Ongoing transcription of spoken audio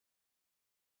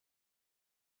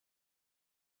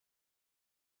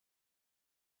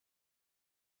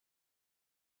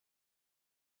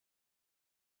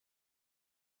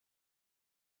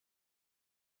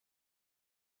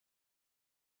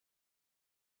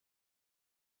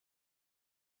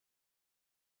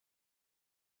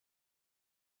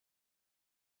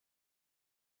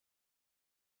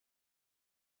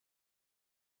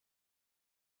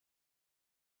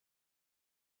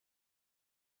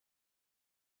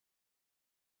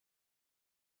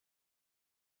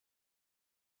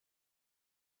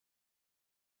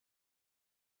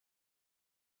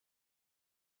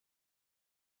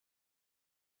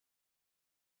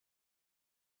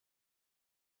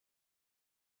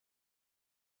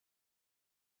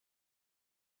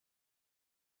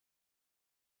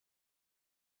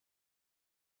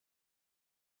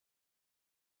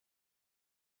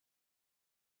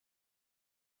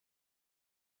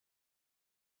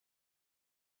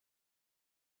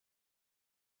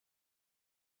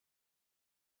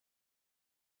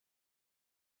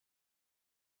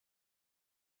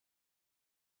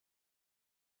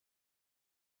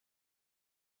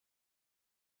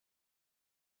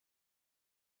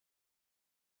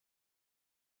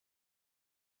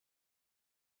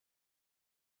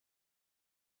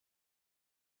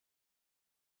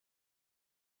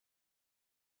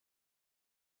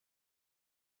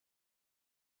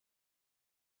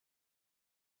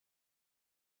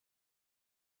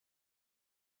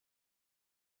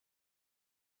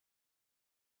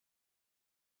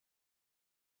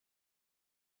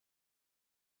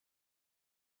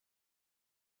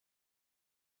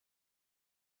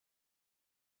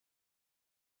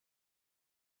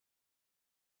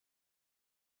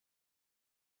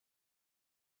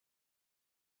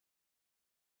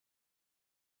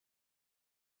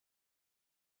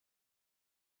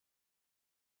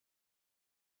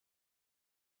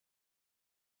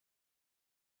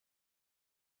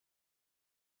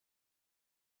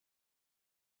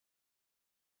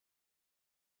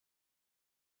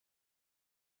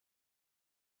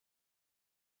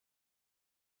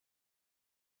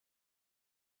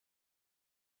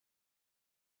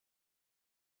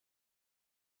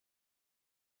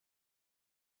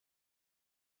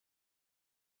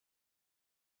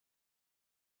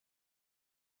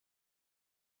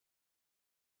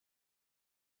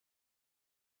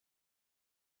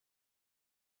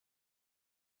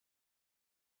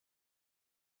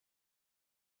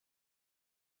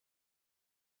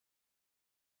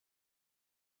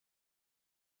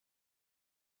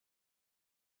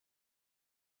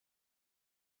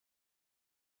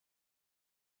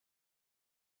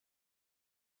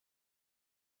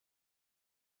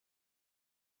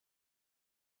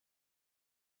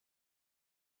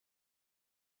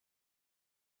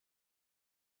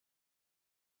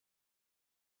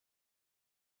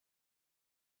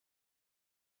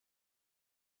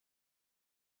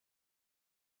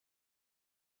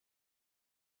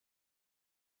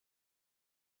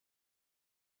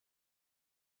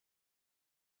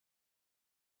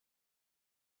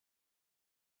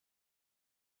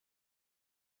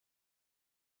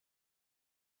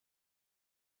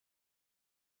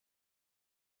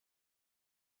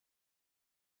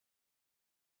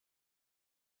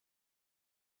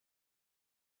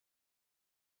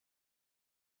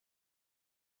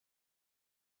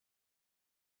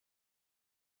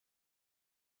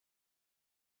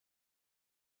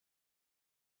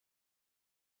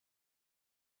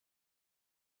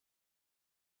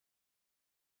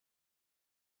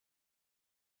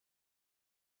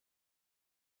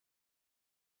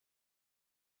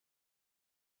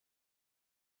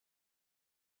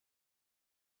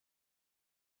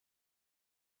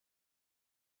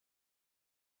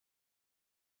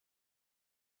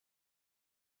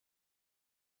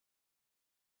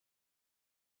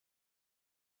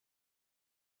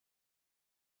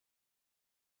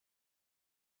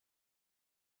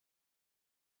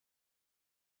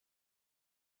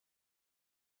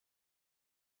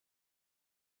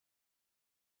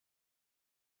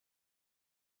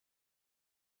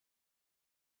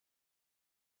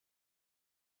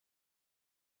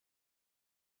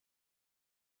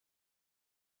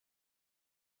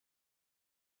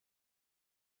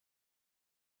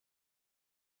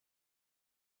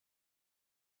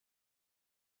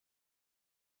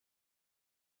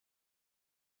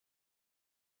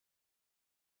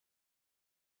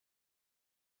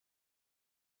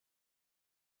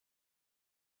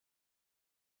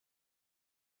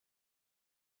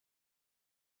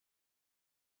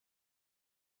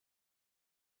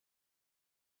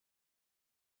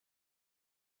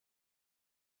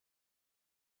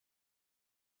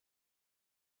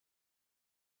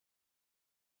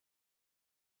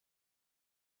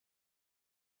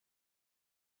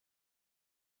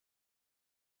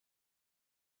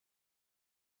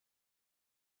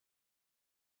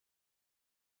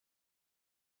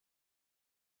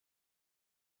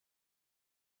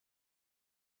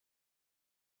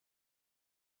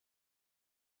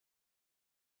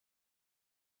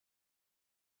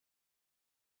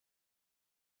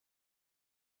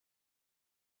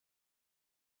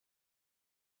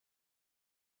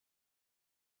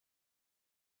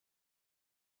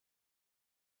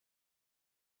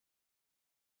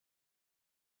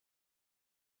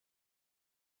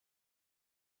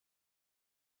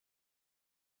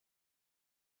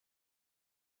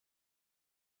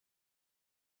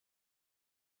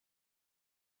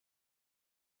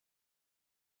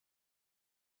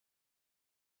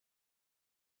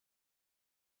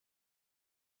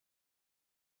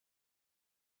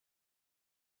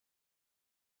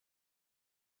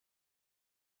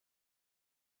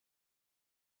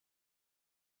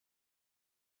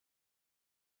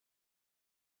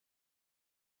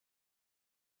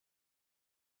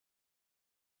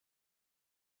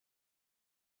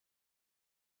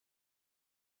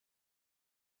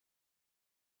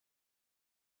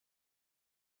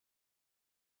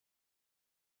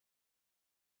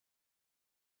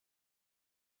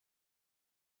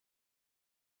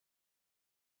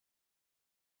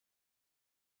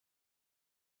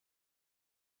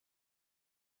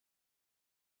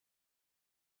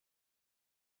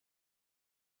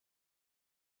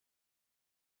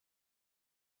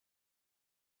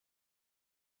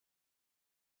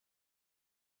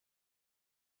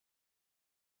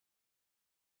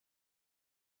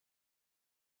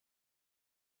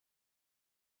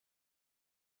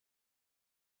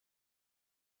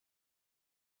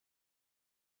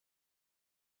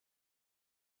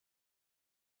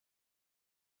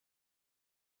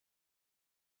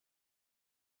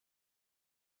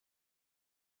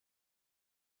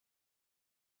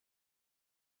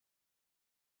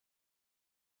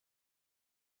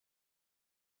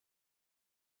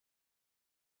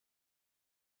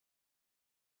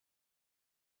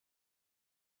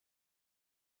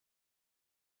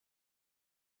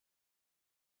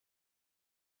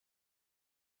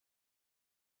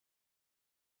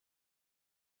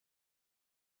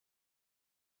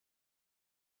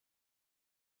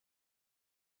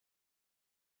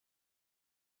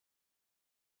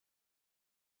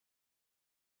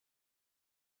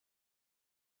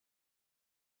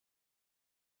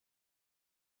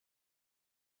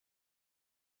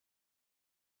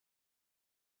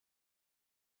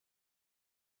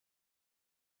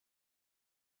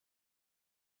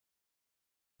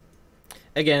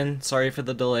Again, sorry for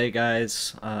the delay,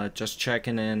 guys. Just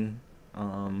checking in.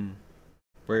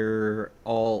 We're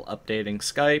all updating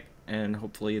Skype, and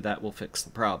hopefully that will fix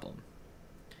the problem.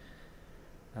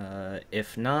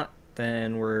 If not,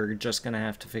 then we're just gonna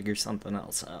have to figure something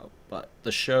else out. But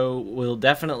the show will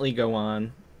definitely go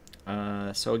on.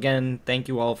 So again, thank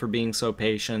you all for being so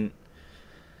patient.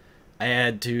 I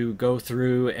had to go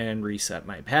through and reset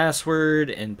my password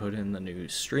and put in the new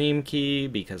stream key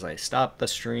because I stopped the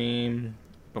stream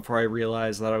before I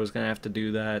realized that I was going to have to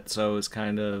do that, so it was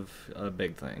kind of a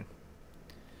big thing.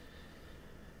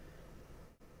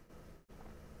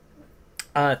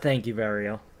 Thank you,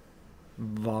 Varial.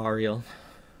 Varial.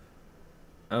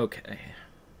 Okay.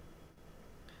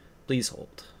 Please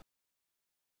hold.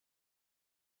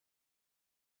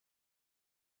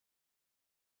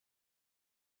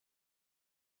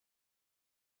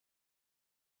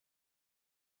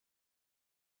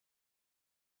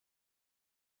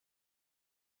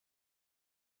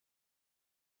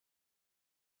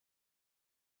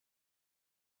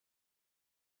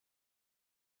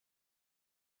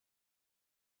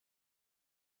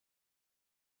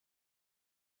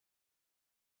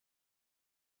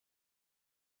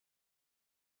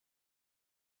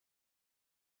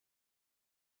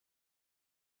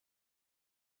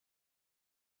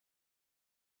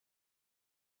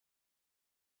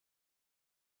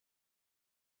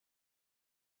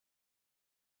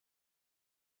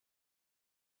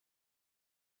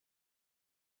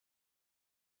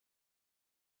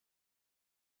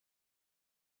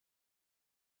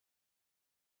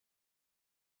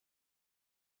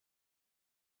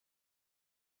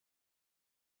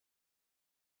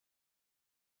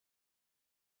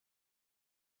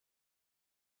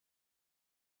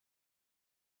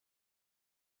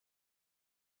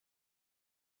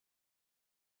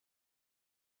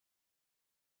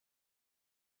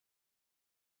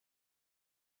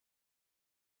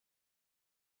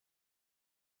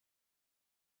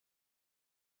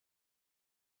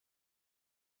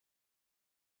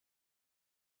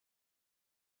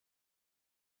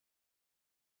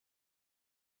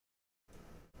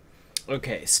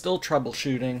 Okay, still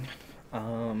troubleshooting.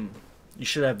 You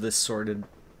should have this sorted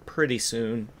pretty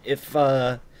soon. If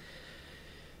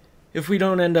we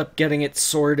don't end up getting it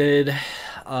sorted,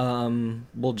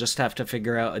 we'll just have to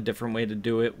figure out a different way to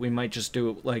do it. We might just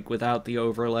do it like without the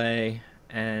overlay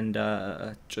and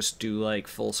just do like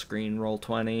full screen roll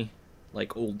 20,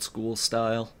 like old school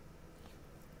style.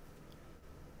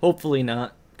 Hopefully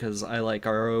not, because I like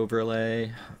our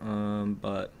overlay.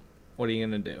 But what are you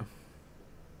gonna do?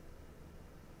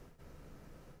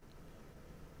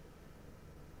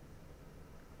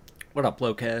 What up,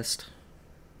 Lowcast?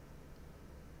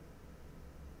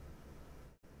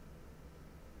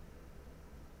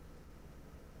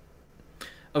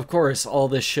 Of course, all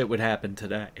this shit would happen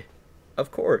today. Of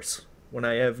course. When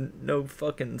I have no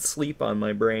fucking sleep on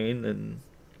my brain and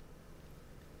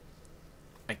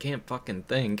I can't fucking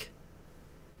think.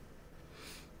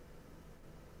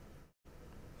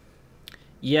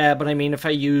 Yeah, but I mean, if I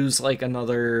use like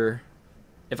another.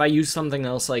 If I use something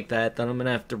else like that, then I'm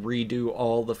gonna have to redo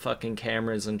all the fucking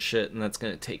cameras and shit, and that's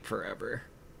gonna take forever.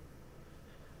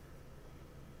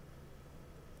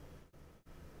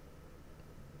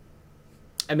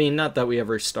 I mean, not that we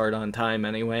ever start on time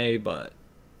anyway, but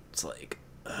it's like.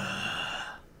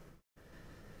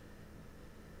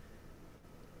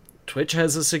 Twitch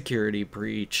has a security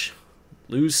breach.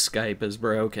 Lou's Skype is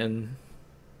broken.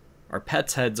 Our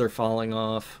pets' heads are falling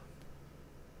off.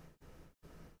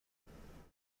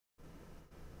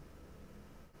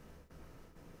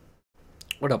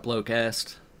 What up,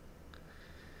 Lowcast?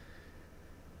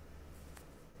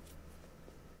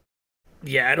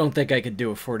 Yeah, I don't think I could do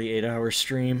a 48-hour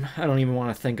stream. I don't even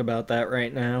want to think about that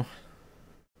right now.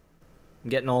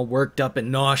 I'm getting all worked up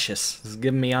and nauseous. This is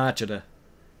giving me agita.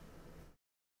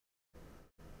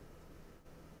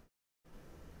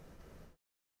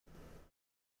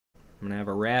 I'm gonna have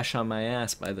a rash on my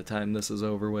ass by the time this is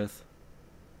over with.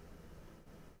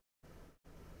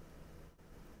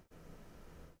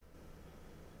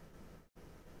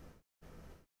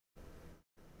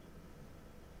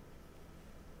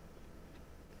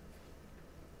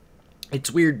 It's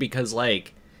weird because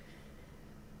like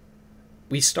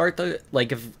we start the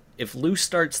like if Lou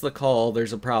starts the call,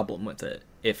 there's a problem with it.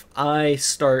 If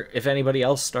anybody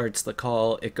else starts the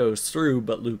call, it goes through,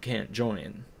 but Lou can't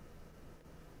join.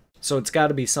 So it's got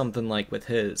to be something like with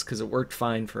his, because it worked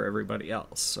fine for everybody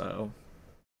else. So,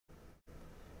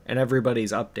 and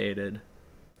everybody's updated.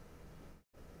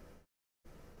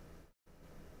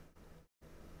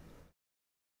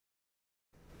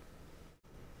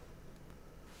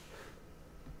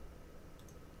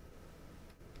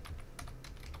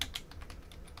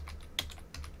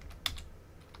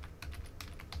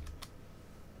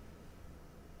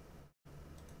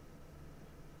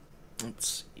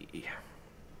 Let's see.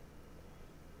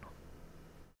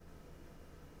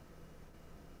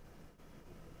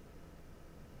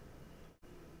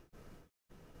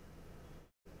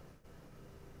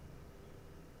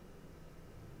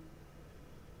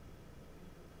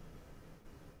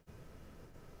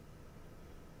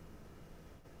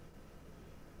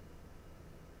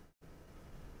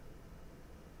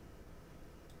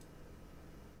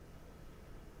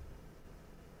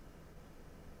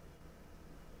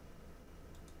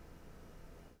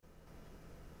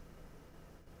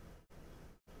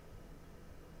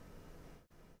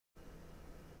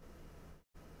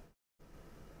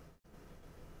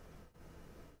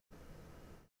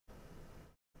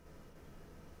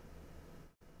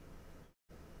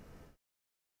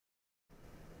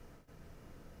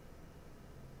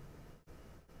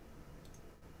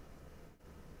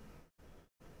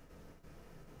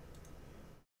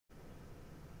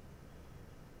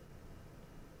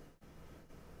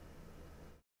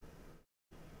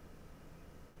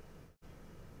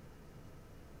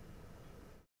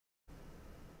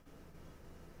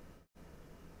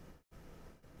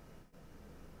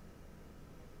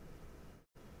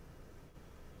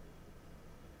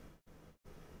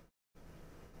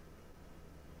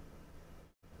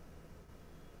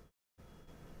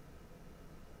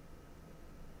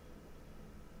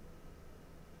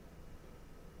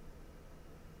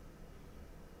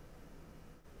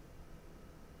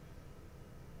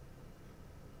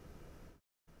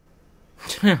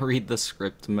 Read the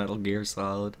script to Metal Gear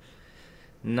Solid.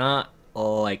 Not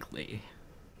likely.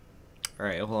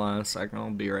 Alright, hold on a second. I'll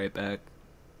be right back.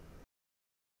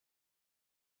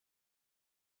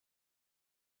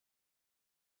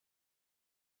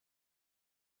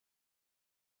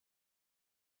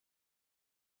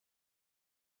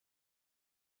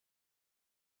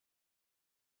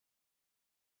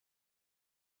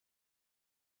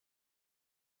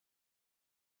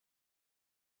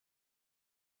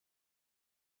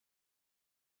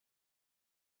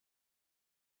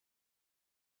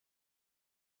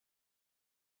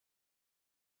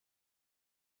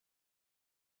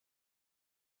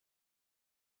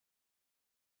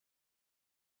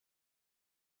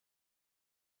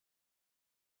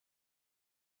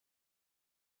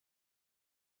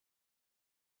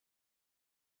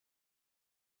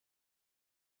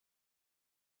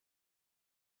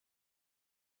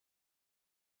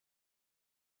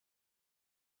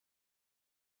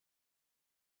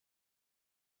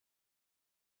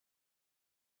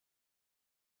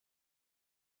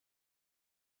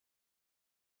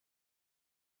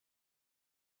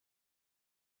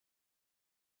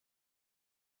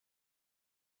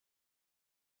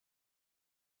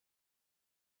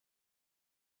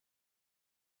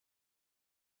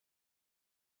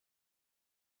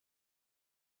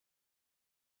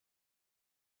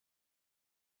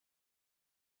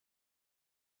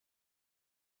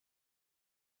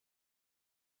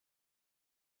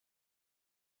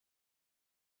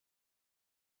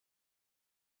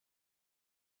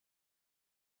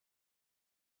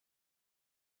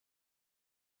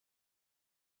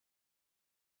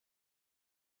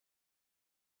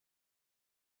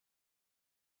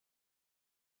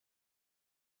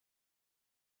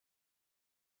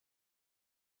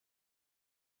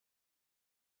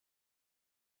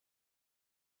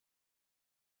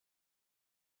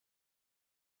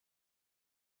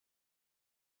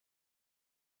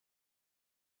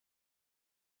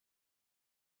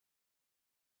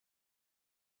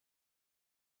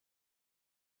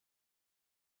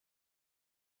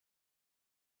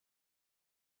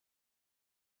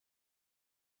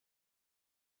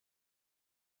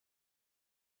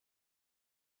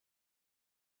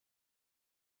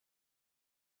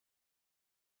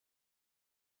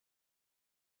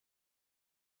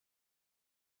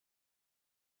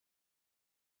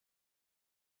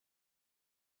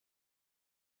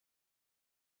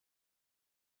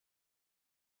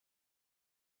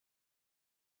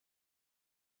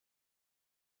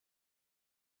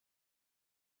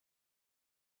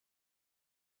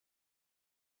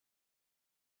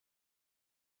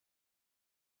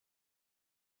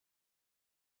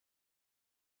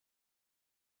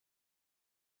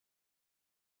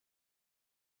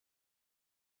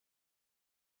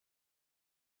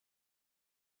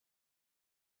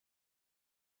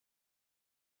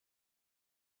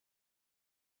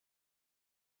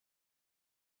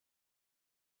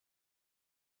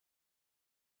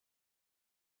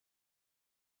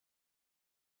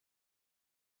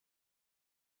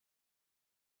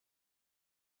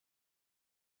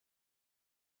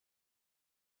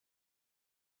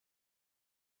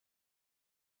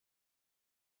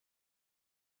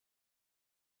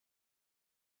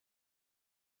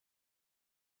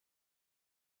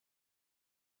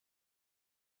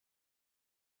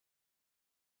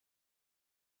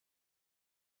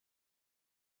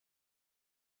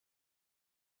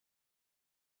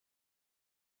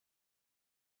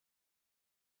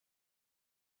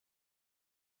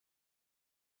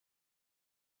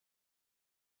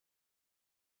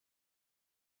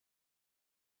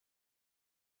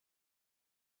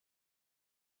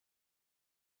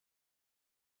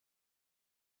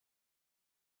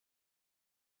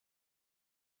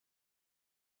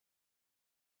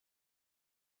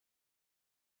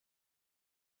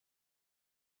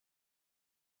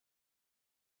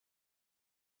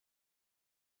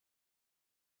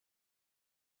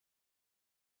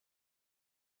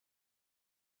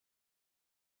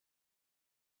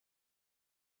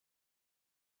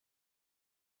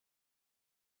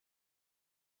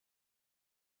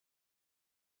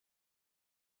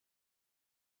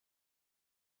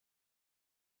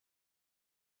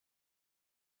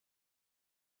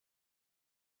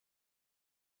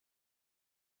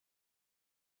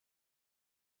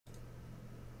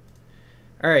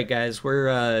 All right, guys,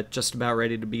 we're just about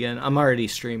ready to begin. I'm already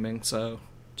streaming, so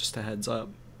just a heads up.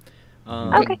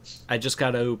 Okay. I just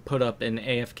got to put up an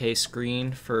AFK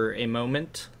screen for a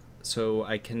moment so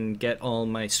I can get all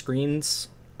my screens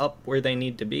up where they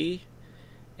need to be,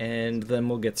 and then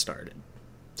we'll get started.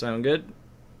 Sound good?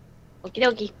 Okie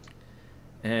dokie.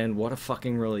 And what a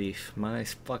fucking relief.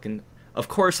 Of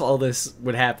course all this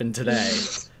would happen today.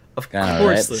 Of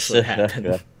course this would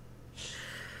happen.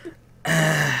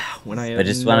 When I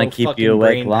just want to keep you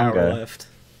awake longer. Left.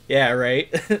 Yeah,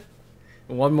 right?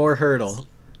 One more hurdle.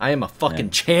 I am a fucking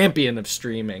champion of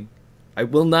streaming. I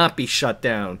will not be shut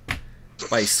down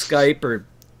by Skype or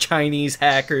Chinese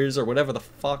hackers or whatever the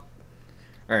fuck.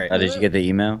 Alright. Did you get the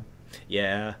email?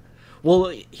 Yeah.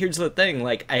 Well, here's the thing.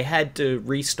 Like, I had to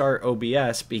restart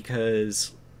OBS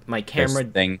because my camera...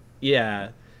 thing. Yeah.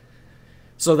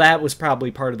 So that was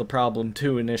probably part of the problem,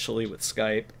 too, initially with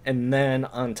Skype. And then,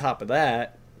 on top of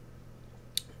that,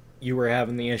 you were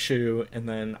having the issue, and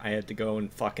then I had to go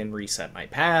and fucking reset my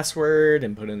password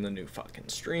and put in the new fucking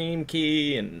stream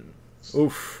key, and...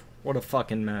 Oof. What a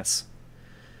fucking mess.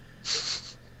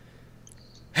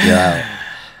 Yeah.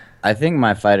 I think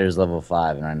my fighter's level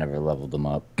 5, and I never leveled him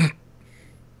up.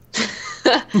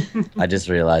 I just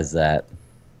realized that.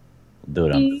 I'll do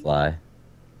it on the fly.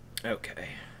 Okay.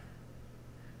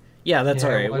 Yeah, that's Yeah,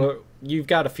 alright. Well, you've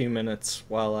got a few minutes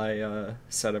while I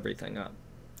set everything up.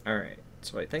 Alright,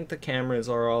 so I think the cameras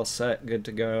are all set, good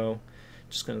to go.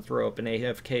 Just gonna throw up an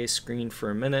AFK screen for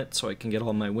a minute so I can get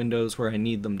all my windows where I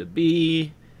need them to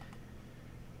be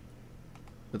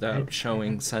without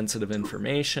showing sensitive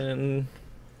information,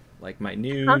 like my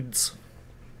nudes.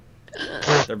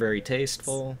 They're very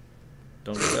tasteful.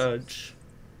 Don't judge.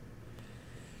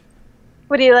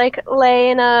 Would you like lay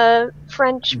in a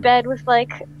French bed with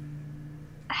like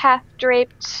half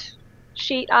draped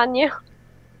sheet on you?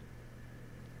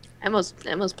 Emma's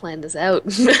planned this out.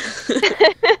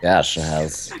 Yeah, she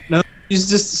has. No, he's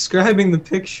just describing the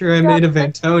picture I made of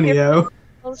Antonio.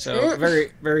 So,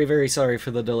 very, very, very sorry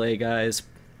for the delay, guys.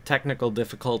 Technical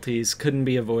difficulties couldn't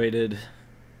be avoided,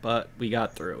 but we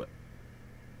got through it.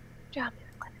 John,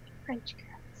 French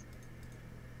girls.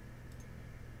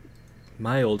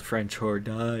 My old French whore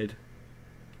died.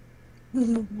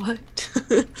 What?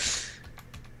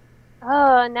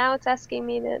 Oh, now it's asking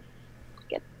me to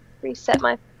reset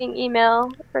my fucking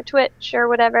email for Twitch or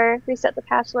whatever. Reset the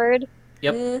password.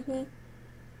 Yep. Mm-hmm.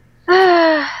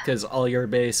 Because all your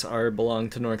base belong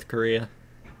to North Korea.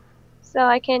 So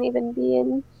I can't even be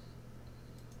in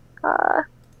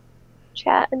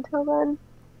chat until then.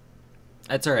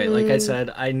 That's alright. Like I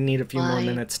said, I need a few more Why?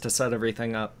 minutes to set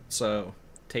everything up, so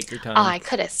take your time. Oh, I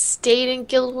could have stayed in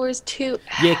Guild Wars 2.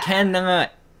 You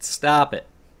cannot. Stop it.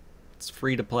 It's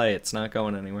free to play. It's not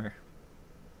going anywhere.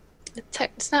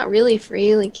 It's not really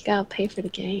free. Like, you gotta pay for the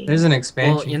game. There's an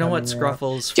expansion. Well, you know what, coming out.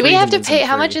 Scruffles? Do we have to freedom pay? isn't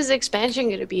How much free. is the expansion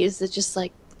gonna be? Is it just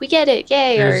like, we get it,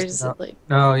 yay? Or There's is no- it like,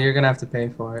 No, you're gonna have to pay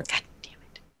for it. God damn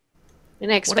it.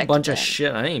 And I What expect a bunch of that.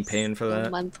 shit. I ain't paying for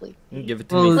that. Monthly. You can give it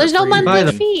to Well, me. for There's no free. Buy monthly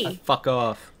them. fee. Fuck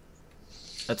off.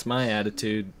 That's my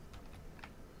attitude.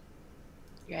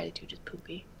 Your attitude is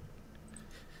poopy.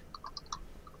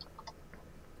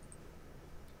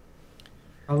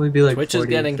 Probably be like Twitch is 40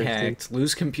 or getting 50. hacked.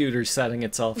 Lose computer's setting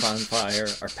itself on fire.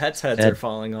 Our pets' heads Ed. are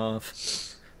falling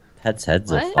off. Pets'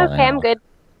 heads are What? falling Okay, I'm off. good.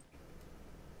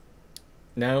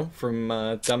 No? From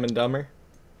Dumb and Dumber?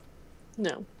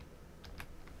 No.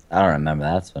 I don't remember.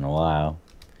 That's been a while.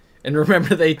 And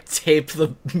remember they tape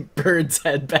the bird's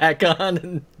head back on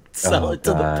and sell Oh, it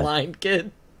to God. the blind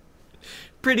kid?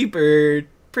 Pretty bird.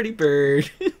 Pretty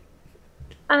bird.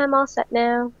 I'm all set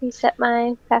now. Reset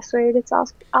my password. It's all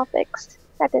fixed.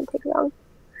 That didn't take long.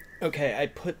 Okay, I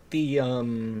put the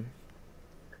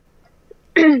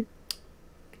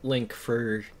link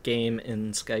for game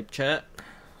in Skype chat.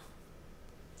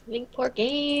 Link poor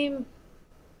game.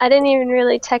 I didn't even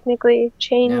really technically Now I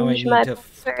change need my to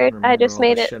password. I remember just all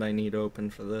made the it shit I need open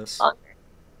for this. longer.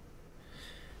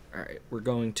 Alright, we're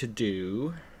going to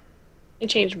do... I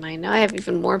changed mine. Now I have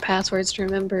even more passwords to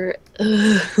remember.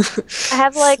 Ugh. I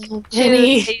have like So 2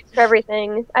 many. days for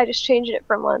everything. I just changed it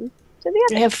from one to the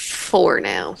I other. have 4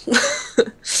 now.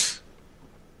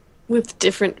 With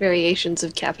different variations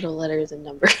of capital letters and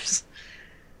numbers.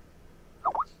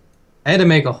 I had to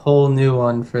make a whole new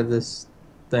one for this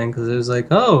thing because it was like,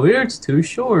 oh, it's too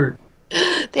short.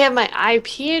 They have my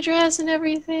IP address and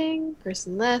everything. First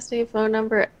and last name, phone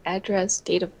number, address,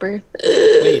 date of birth.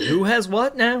 Wait, who has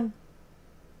what now?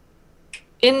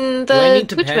 In Do I the need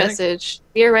to Twitch panic? message,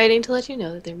 we are writing to let you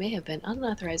know that there may have been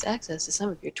unauthorized access to some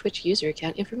of your Twitch user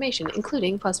account information,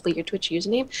 including possibly your Twitch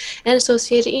username and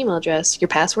associated email address, your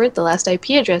password, the last IP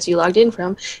address you logged in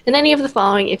from, and any of the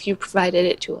following if you provided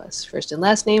it to us. First and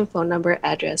last name, phone number,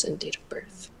 address, and date of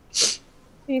birth.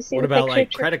 Do you see What the about picture?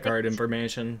 like credit card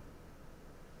information?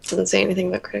 Doesn't say anything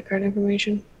about credit card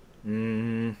information.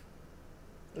 Mm,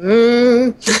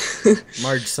 Mm.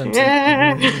 Marge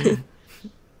Simpson.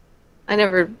 I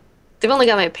never. They've only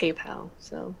got my PayPal,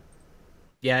 so.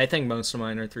 Yeah, I think most of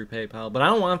mine are through PayPal, but I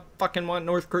don't want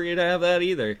North Korea to have that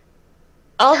either.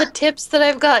 All the tips that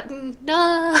I've gotten,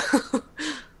 no.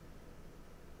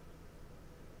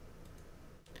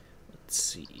 Let's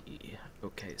see.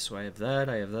 Okay, so I have that,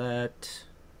 I have that.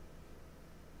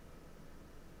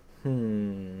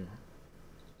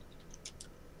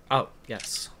 Oh,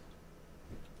 yes.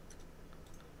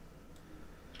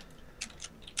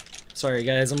 Sorry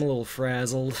guys, I'm a little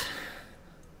frazzled.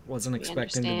 Wasn't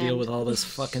expecting to deal with all this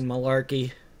fucking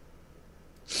malarkey.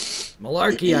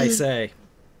 Malarkey, I say.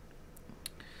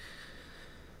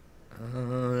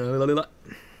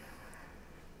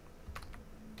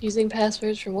 Using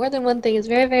passwords for more than one thing is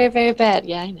very, very, very bad.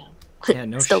 Yeah, I know. Yeah,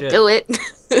 no Still shit. do it.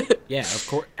 Yeah, of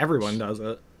course, everyone does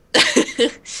it.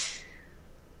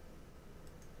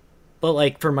 But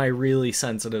like for my really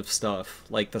sensitive stuff,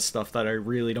 like the stuff that I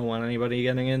really don't want anybody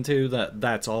getting into,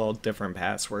 that's all different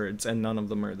passwords, and none of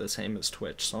them are the same as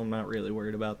Twitch, so I'm not really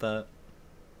worried about that.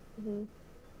 Mm-hmm.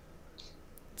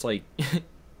 It's like,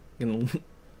 you know,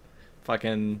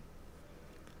 fucking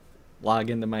log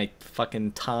into my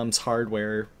fucking Tom's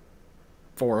Hardware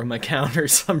forum account or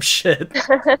some shit.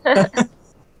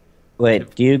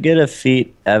 Wait, do you get a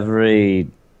feat every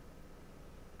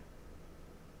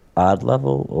odd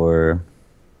level, or?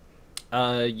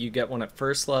 You get one at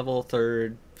first level,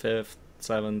 third, fifth,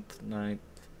 seventh, ninth.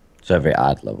 So every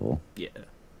odd level. Yeah.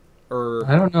 Or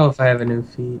I don't know if I have a new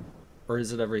feat. or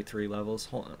is it every 3 levels?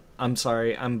 Hold on. I'm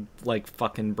sorry, I'm like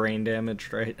fucking brain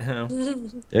damaged right now.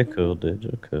 They're cool, dude.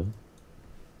 They're cool.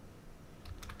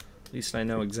 At least I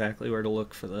know exactly where to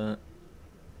look for that.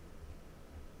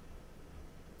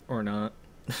 Or not.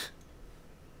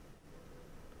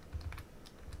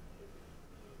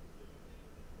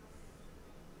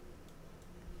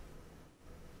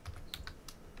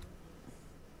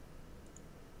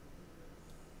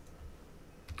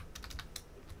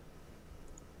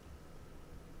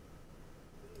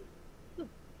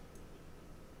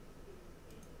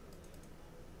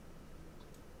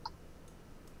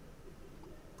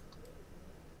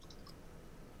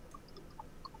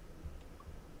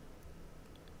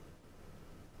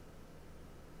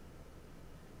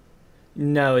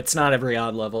 No, it's not every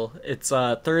odd level. It's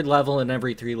third level and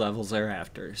every 3 levels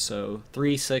thereafter. So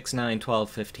 3, 6, 9, 12,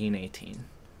 15, 18.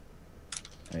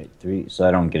 Wait, 3. So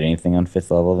I don't get anything on 5th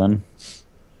level then?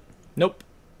 Nope.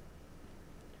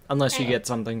 Unless you get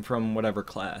something from whatever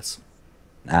class.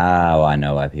 Oh, I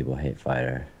know why people hate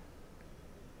fighter.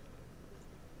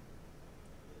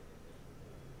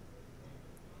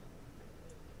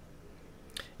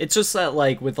 It's just that,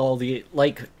 like, with all the,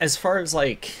 like, as far as,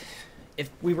 like, if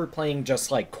we were playing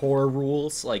just, like, core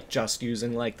rules, like, just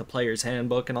using, like, the player's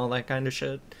handbook and all that kind of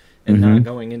shit, and not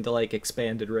going into, like,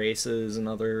 expanded races and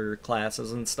other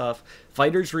classes and stuff,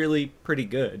 fighter's really pretty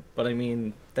good. But, I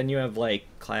mean, then you have, like,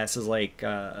 classes like,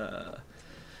 I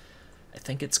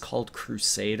think it's called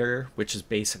Crusader, which is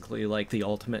basically, like, the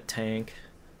ultimate tank.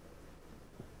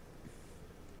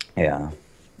 Yeah.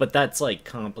 But that's, like,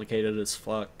 complicated as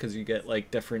fuck, because you get, like,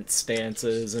 different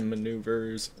stances and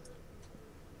maneuvers.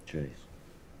 Jeez.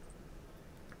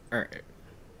 Alright.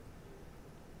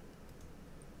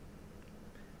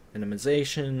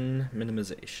 Minimization.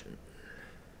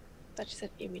 Thought you said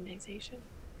immunization.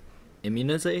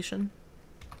 Immunization?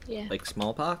 Yeah. Like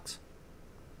smallpox?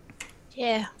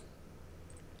 Yeah.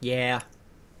 Yeah.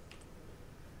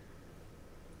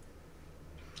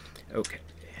 Okay.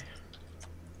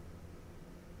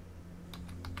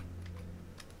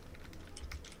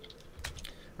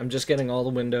 I'm just getting all the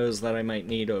windows that I might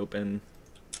need open,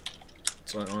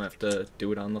 so I don't have to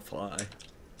do it on the fly.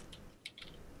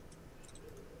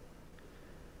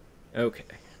 Okay.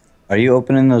 Are you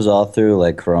opening those all through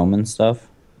like Chrome and stuff?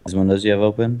 These windows you have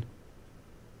open?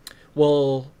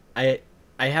 Well, I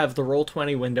have the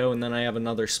Roll20 window, and then I have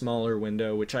another smaller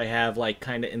window, which I have like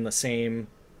kind of in the same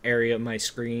area of my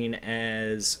screen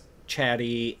as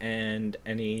Chatty and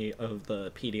any of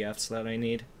the PDFs that I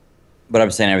need. But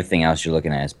I'm saying everything else you're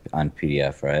looking at is on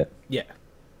PDF, right? Yeah.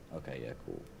 Okay, yeah,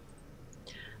 cool.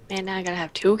 Man, now I gotta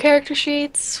have 2 character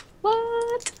sheets.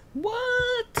 What?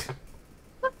 What?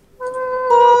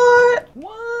 What?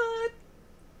 What?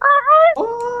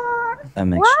 What? That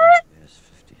makes What? sense.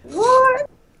 50. What?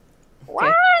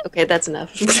 What? Okay, that's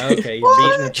enough. Okay, you're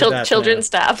beating it to death Children, now.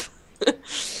 stop.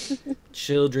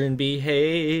 Children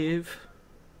behave.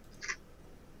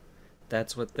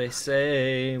 That's what they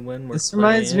say when we're This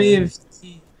reminds me playing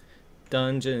of.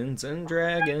 Dungeons and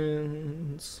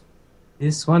Dragons.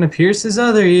 This one to pierce his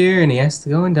other ear, and he has to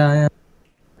go and die.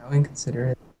 How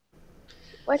inconsiderate.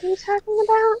 What are you talking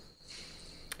about?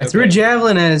 I threw a Okay.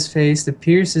 javelin at his face to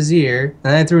pierce his ear,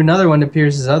 and I threw another one to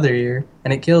pierce his other ear,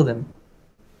 and it killed him.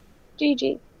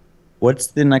 GG. What's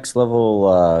the next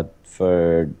level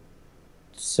for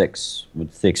 6?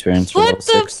 What's the experience for What level the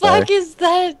 6? Sorry. fuck is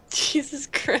that? Jesus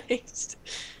Christ.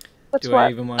 What's Do I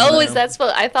what? even want to Oh, know? is that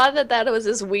I thought that was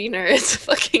his wiener. It's a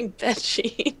fucking bed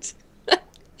sheet.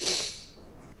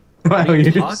 Wow, are you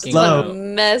you're talking slow. about?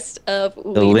 Messed up The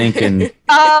wiener. Lincoln.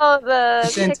 Oh, the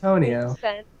It's Antonio. pixel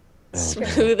sent.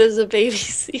 Smooth as a baby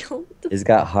seal. He's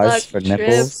got hearts for Fuck,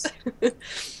 nipples.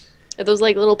 Are those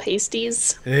like little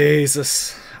pasties?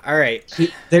 Jesus. All right,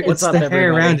 There, What's it's up, the hair everybody?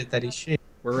 around it that he shaved.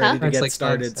 we're ready to It's get like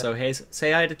started. bugs. So hey,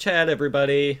 say hi to Chad,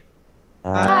 everybody.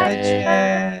 Hi,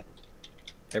 Chad.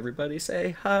 Everybody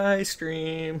say hi,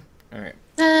 stream. All right.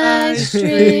 Nice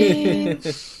dream.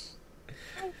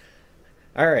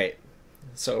 All right.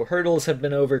 So hurdles have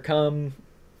been overcome.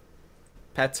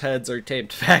 Pets' heads are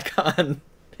taped back on,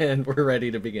 and we're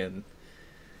ready to begin.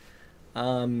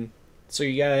 So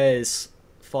you guys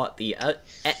fought the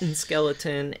Etten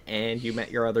skeleton, and you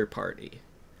met your other party.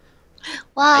 I do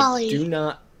Wally.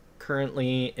 not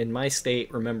currently, in my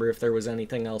state, remember if there was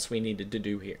anything else we needed to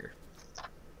do here.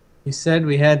 You said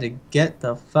we had to get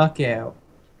the fuck out.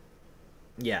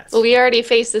 Yes. Well, we already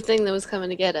faced the thing that was coming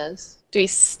to get us. Do we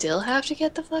still have to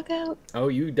get the fuck out? Oh,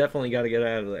 you definitely got to get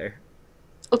out of there.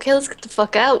 Okay, let's get the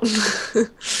fuck out.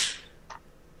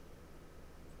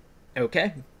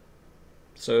 Okay.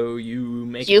 So you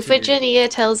make it to your- Euphigenia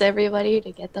tells everybody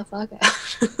to get the fuck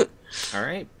out. All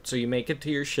right. So you make it to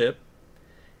your ship,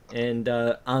 and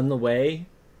on the way,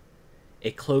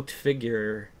 a cloaked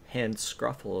figure hands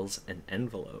Scruffles an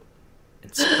envelope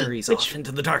and scurries off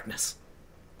into the darkness.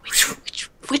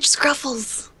 which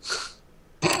Scruffles?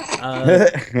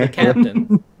 The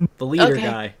captain, the leader Okay.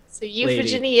 guy. So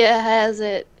Euphigenia has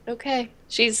it. Okay.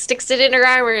 She sticks it in her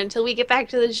armor until we get back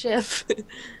to the ship.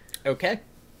 Okay.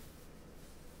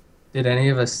 Did any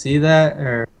of us see that,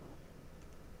 or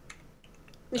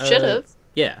We should have.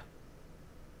 Yeah.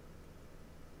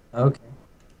 okay?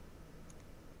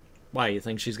 Why, you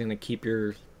think she's gonna keep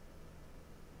your?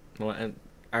 Well,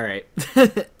 all right.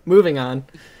 Moving on.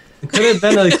 It could have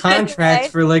been a contract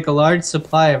Right. for like a large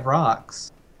supply of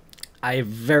rocks. I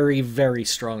very, very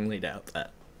strongly doubt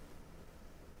that.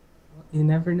 You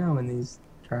never know in these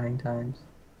trying times.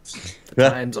 The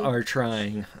times are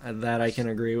trying. That I can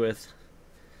agree with.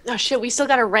 Oh shit, we still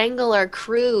gotta wrangle our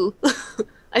crew.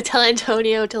 I tell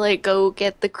Antonio to like go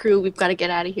get the crew. We've got to get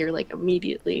out of here like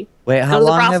immediately. Wait, Go how to the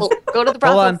long have... brothel. Go to the Hold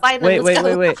brothel. on. Find them. Wait, Let's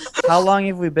wait, go. wait. How long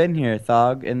have we been here,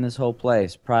 Thog, in this whole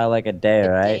place? Probably like a day,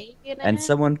 A right? day a And half?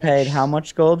 someone paid how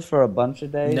much gold for a bunch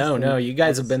of days? No, And no, you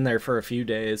guys have that's- been there for a few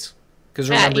days. Because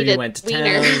Yeah, remember, you you did went to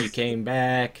wiener. town, you came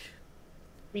back.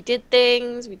 We did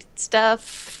things. We did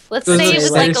stuff. Let's So say it's it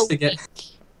was like like a supposed to week.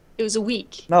 get- It was a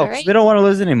week. No, all 'cause right? we don't want to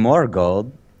lose any more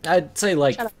gold. I'd say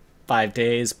like Shut up. 5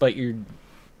 days, but you're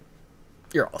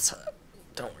all set.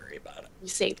 Don't worry about it. You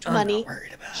saved I'm money. not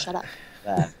worried about Shut up.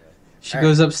 That. She Alright.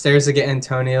 goes upstairs to get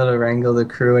Antonio to wrangle the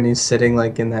crew, and he's sitting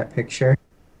like in that picture.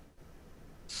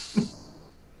 it.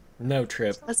 No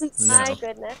trip. Doesn't No. My say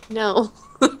goodness. no.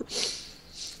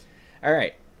 All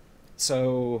right.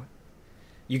 So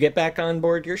you get back on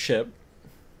board your ship,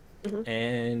 Mhm.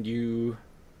 and you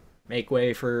make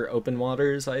way for open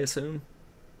waters, I assume.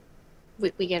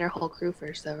 We get our whole crew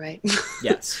first, though, right?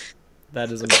 Yes,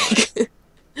 that is a must.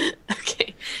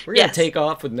 Okay. We're gonna Yes. take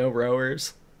off with no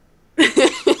rowers.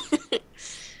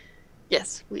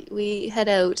 Yes, we head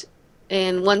out,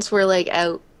 and once we're like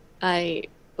out, I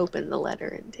open the letter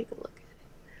and take a look.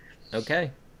 Okay.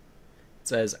 It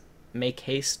says, "Make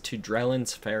haste to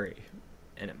Drellin's Ferry,"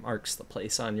 and it marks the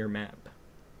place on your map.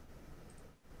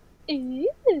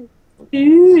 Ooh. Give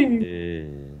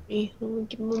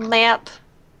him a map.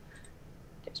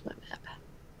 There's my map.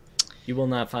 You will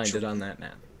not find it on that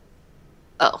map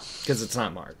Oh, because it's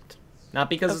not marked. Not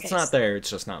because it's Okay. not there; it's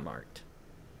just not marked.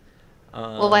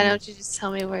 well, why don't you just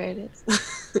tell me where it is?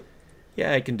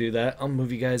 Yeah, I can do that. I'll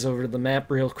move you guys over to the map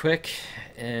real quick,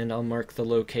 and I'll mark the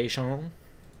location.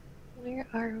 Where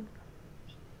are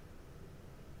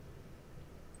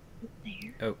we?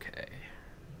 There. Okay.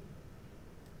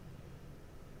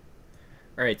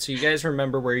 Alright, so you guys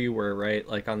remember where you were, right?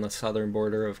 Like on the southern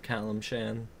border of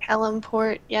Kalimshan?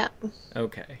 Calimport, yeah.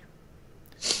 Okay.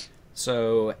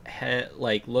 So,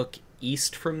 like, look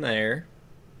east from there.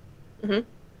 Mhm.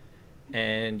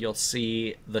 And you'll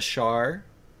see the Shar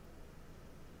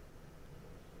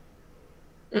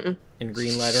Mm-mm. in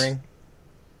green lettering.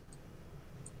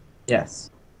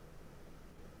 Yes.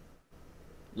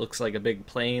 Looks like a big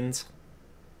plains.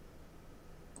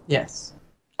 Yes.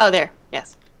 Oh, there.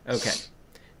 Yes. Okay.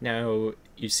 Now,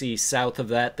 you see south of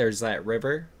that, there's that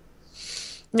river.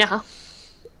 No.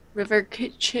 River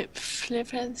Chip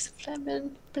Flippins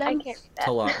Flemon I can't read that.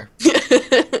 Talar.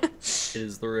 It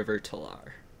is the river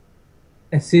Talar.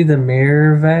 I see the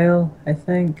Mirror Veil, I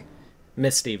think.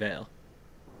 Misty Vale.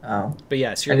 Oh. But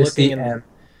yes, I you're just see looking in M.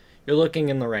 you're looking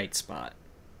in the right spot.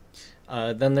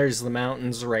 Then there's the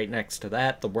mountains right next to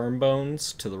that, the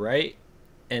Wormbones to the right,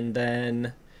 and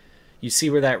then you see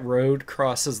where that road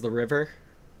crosses the river?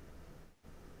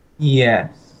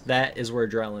 Yes. That is where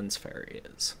Drellin's Ferry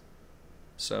is.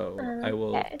 So I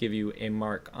will Okay. give you a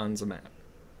mark on the map.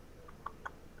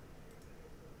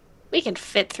 We can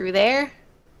fit through there.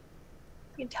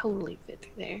 We can totally fit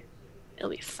through there.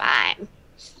 It'll be fine.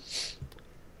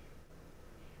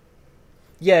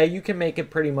 Yeah, you can make it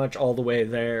pretty much all the way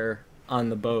there on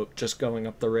the boat, just going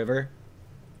up the river.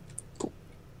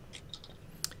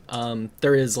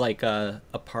 There is like a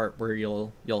part where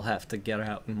you'll have to get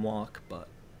out and walk, but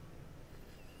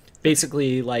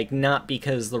basically, like, not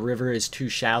because the river is too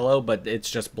shallow, but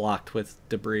it's just blocked with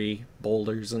debris,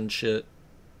 boulders and shit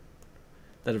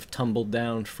that have tumbled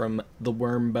down from the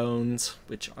Wormbones,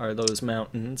 which are those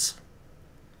mountains.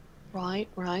 Right,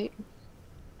 right.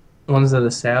 The ones to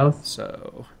the south?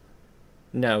 So,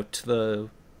 no, to the,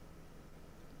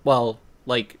 well,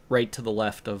 like, right to the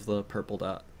left of the purple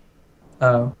dot.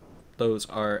 Oh. Those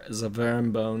are the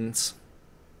Wormbones.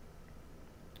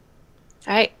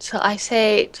 Alright, so I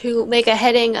say to make a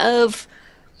heading of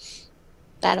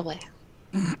that away.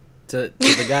 To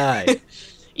the guy.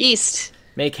 East.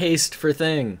 Make haste for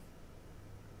thing.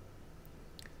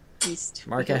 East.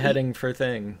 Mark We a go heading for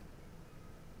thing.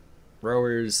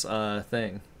 Rower's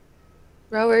thing.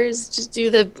 Rowers, just do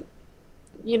the,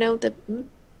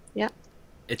 yeah.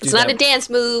 It's not a dance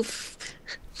move.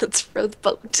 Let's row the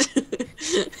boat.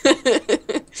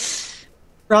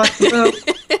 Rock the boat.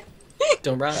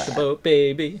 Don't rock the boat,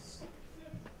 baby.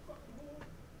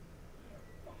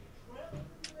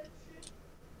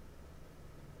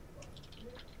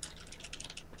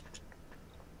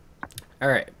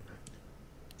 Alright.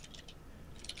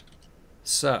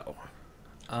 So,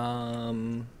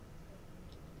 let's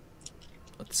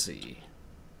see.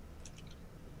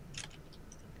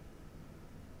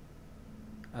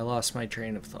 I lost my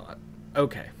train of thought.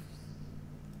 Okay.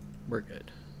 We're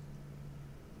good.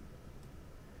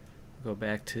 Go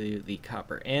back to the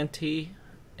copper ante,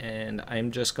 and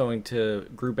I'm just going to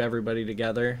group everybody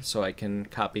together so I can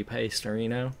copy paste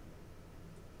Areno.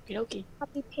 Okie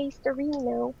Copy paste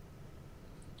Areno.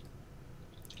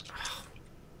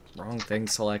 Wrong thing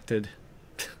selected.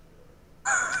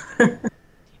 It's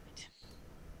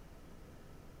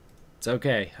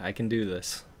okay, I can do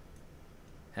this.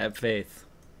 Have faith.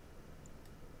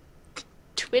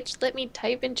 Twitch, let me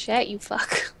type in chat, you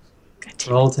fuck. God damn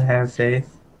it. Roll to have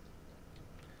faith.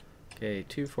 Okay,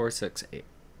 2, 4, 6, 8.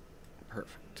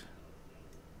 Perfect.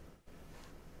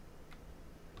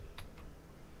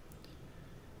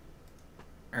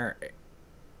 Alright.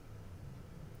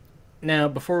 Now,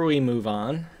 before we move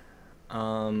on,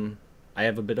 I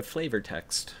have a bit of flavor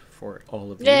text for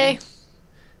all of you. Yay.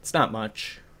 It's not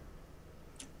much.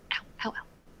 Ow, ow, ow.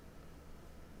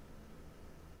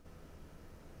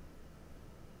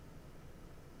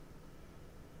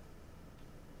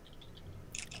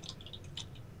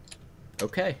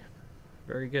 Okay.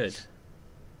 Very good.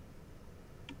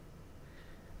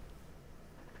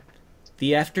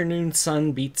 The afternoon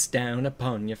sun beats down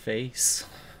upon your face.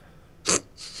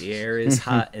 The air is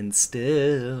hot and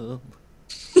still.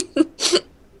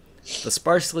 The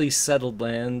sparsely settled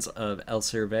lands of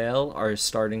Elser Vale are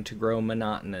starting to grow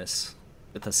monotonous,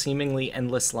 with a seemingly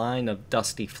endless line of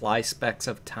dusty fly specks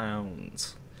of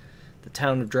towns. The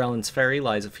town of Drellin's Ferry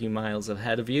lies a few miles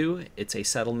ahead of you. It's a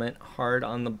settlement hard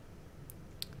on the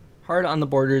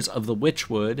borders of the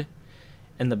Witchwood,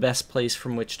 and the best place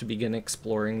from which to begin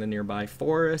exploring the nearby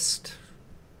forest,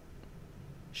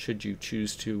 should you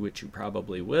choose to, which you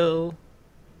probably will.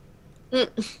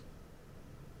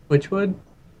 Which wood?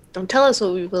 Don't tell us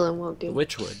what we will and won't The do.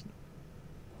 Witchwood.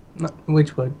 No,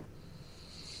 which wood?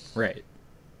 Right.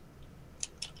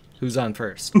 Who's on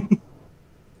first?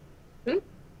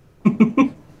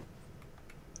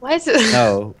 Why is it?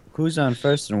 No, Who's on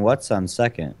first and what's on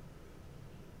second?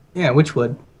 Yeah, which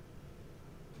would?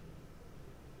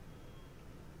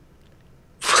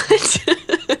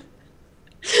 What?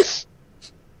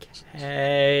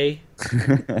 Hey.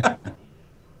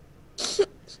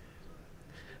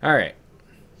 All right.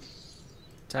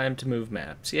 Time to move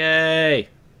maps. Yay!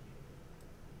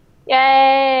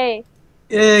 Yay!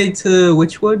 Yay to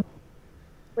which would?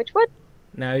 Which one?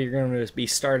 Now you're going to be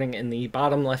starting in the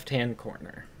bottom left-hand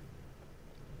corner.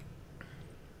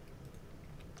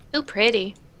 Oh,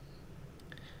 pretty.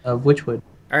 Which would?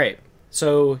 All right.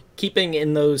 So, keeping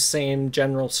in those same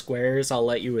general squares, I'll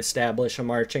let you establish a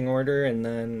marching order, and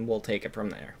then we'll take it from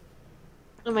there.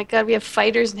 Oh my god, we have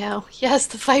fighters now. Yes,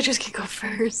 the fighters can go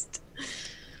first.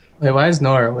 Wait, why is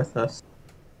Nora with us?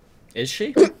 Is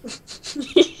she? How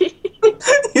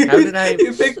did I-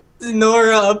 You picked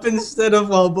Nora up instead of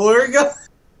Walborga?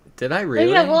 Did I Oh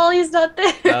really? yeah, Wally's not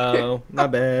there. Oh, my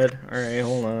bad. All right,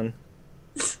 hold on.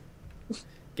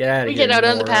 Get out of We here. get out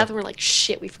on the Nora. path and we're like,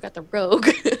 shit, we forgot the rogue.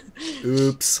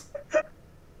 Oops.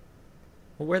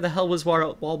 Well, where the hell was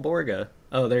Walborga?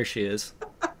 Oh, there she is.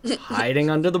 Hiding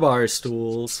under the bar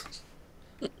stools.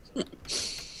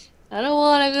 I don't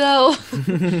want to go.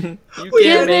 You We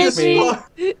can't get make this me. far.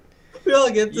 We all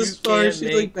get this You far. can't She's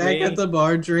make like back me. at the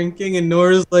bar drinking, and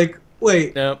Nora's like,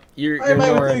 "Wait, Nope, you're why am I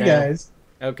Nora with you now. guys?"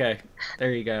 Okay,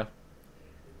 there you go.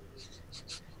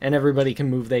 And everybody can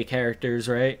move their characters,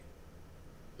 right?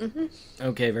 hmm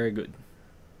Okay, very good.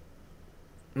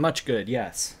 Much good,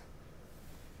 yes.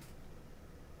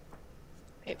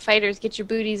 Right, fighters, get your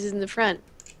booties in the front.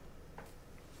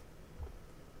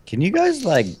 Can you guys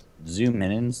like zoom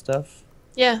in and stuff?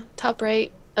 Yeah, top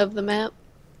right of the map.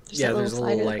 Yeah, that there's a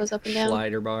slider little that like goes up and down.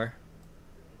 slider bar.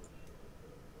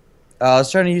 I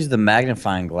was trying to use the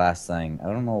magnifying glass thing. I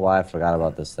don't know why I forgot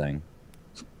about this thing.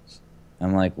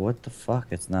 I'm like, what the fuck?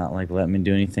 It's not like letting me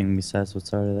do anything besides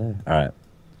what's already there. Alright.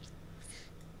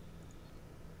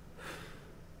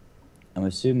 I'm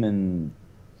assuming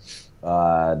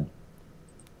Boo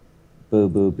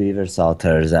Boo Beaver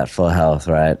Salter is at full health,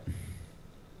 right?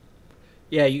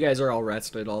 Yeah, you guys are all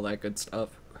rested, all that good stuff.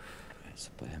 So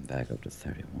put him back up to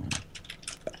 31.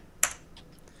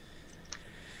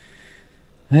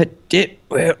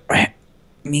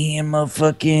 Me and my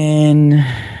fucking...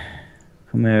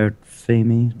 Come here,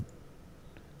 Famey.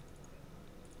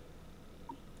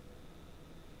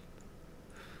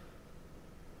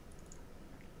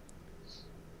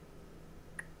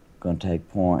 Gonna take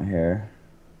point here.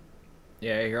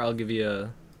 Yeah, here, I'll give you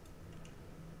a...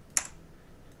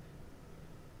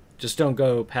 Just don't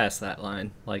go past that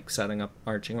line, like setting up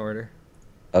marching order.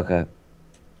 Okay.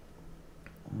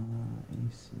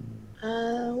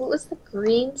 What was the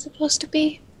green supposed to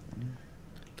be?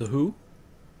 The who?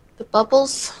 The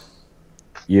bubbles?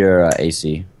 Your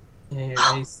AC. Yeah, your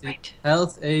Oh, AC, right.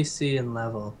 health, AC, and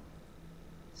level.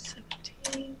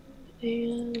 17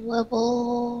 and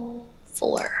level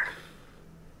 4.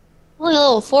 Only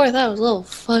level 4, I thought it was level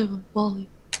 5 with Wally.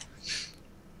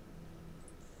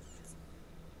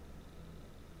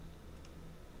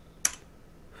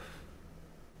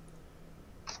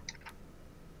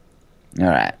 All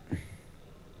right.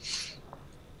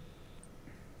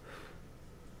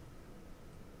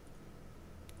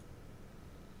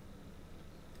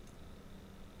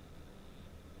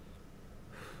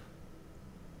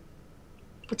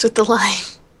 What's with the line?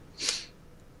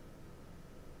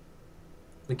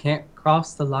 We can't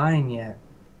cross the line yet.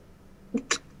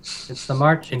 It's the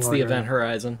marching It's order. the event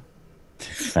horizon.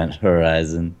 Event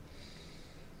horizon.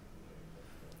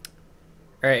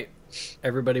 Alright,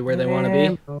 everybody where they want to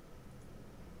be?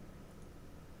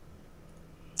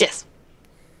 Yes,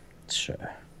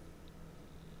 Sure.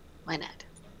 why not?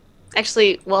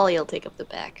 Actually, Wally will take up the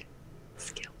back.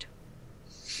 Scout.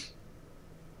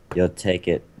 You'll take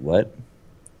it. What?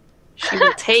 She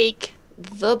will take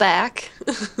the back.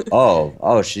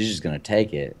 Oh, she's just gonna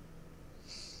take it.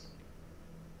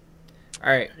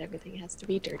 Alright, Not everything has to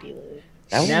be dirty, Lou.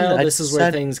 That now one- I this is where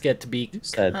said- things get to be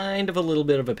said- kind of a little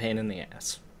bit of a pain in the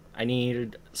ass. I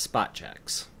need spot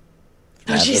checks.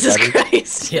 Oh, Jesus Everybody?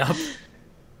 Christ. Yep.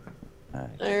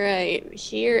 Alright. Alright,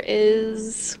 here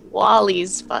is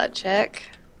Wally's spot check.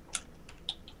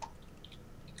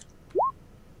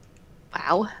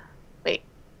 Wow. Wait.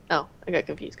 Oh, I got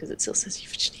confused because it still says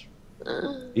Eugenia.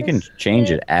 You can change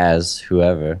it as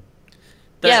whoever.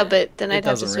 Yeah, but then it I'd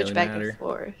have to doesn't switch really back matter. and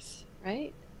forth,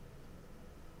 right?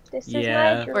 This is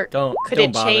Yeah, my Or don't could don't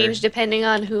it bother. change depending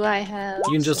on who I have?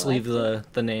 You can just leave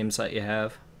selected? the names that you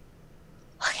have.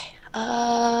 Okay.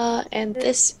 And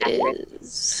this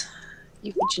is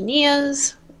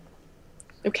Eugenia's.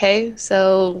 Okay,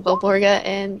 so Walborga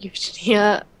and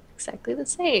Eugenia exactly the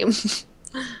same.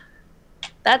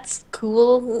 That's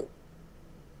cool.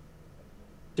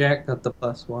 Jack got the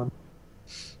 +1.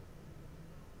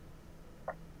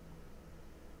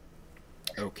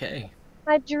 Okay.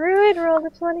 My druid rolled a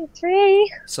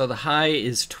 23. So the high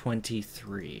is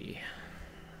 23.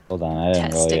 Hold on, I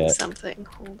didn't roll Testing yet. something.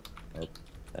 Hold. That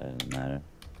doesn't matter.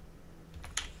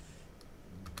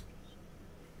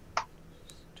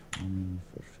 20,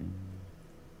 15.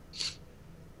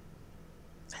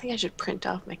 I think I should print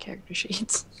off my character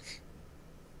sheets.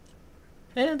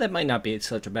 That might not be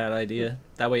such a bad idea.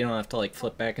 That way you don't have to like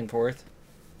flip back and forth.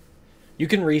 You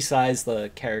can resize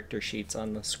the character sheets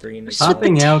on the screen. as well.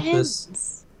 Popping out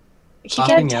this. You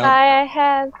Popping can, out. I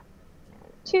have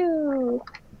 2.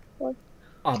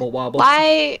 Obble wobble.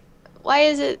 why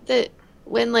is it that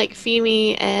when like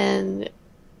Femi and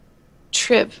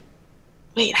Trip,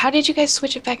 wait, how did you guys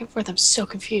switch it back and forth? I'm so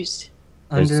confused.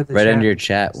 There's, The right chat. under your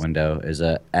chat window is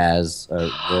a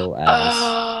roll as.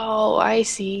 Oh, I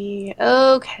see.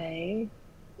 Okay.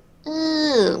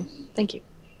 Thank you.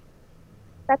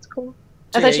 That's cool.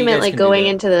 So, I thought yeah, you meant guys like can do going that.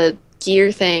 into the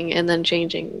gear thing and then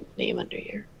changing name under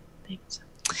your thing. So.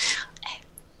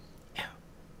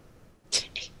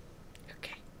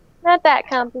 Okay. Not that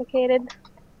complicated.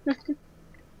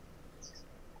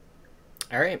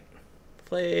 Alright.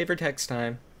 Flavor text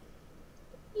time.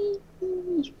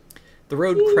 The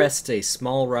road crests a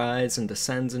small rise and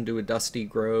descends into a dusty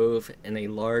grove and a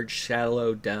large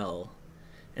shallow dell.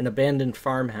 An abandoned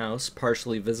farmhouse,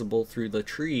 partially visible through the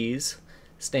trees,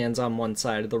 stands on one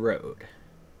side of the road.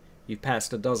 You've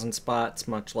passed a dozen spots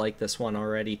much like this one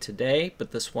already today,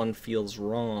 but this one feels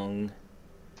wrong.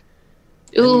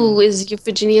 Ooh, is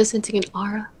Euphigenia sensing an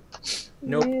aura?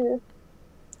 Nope. Ew.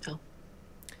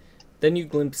 Then you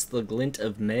glimpse the glint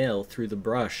of mail through the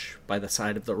brush by the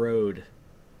side of the road.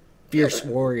 Fierce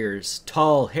warriors,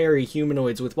 tall, hairy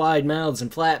humanoids with wide mouths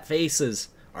and flat faces,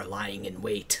 are lying in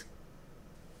wait.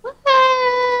 What?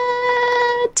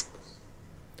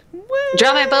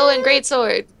 Draw my bow and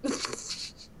greatsword.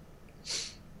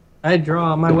 I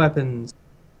draw my weapons.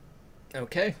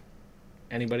 Okay.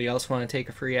 Anybody else want to take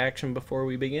a free action before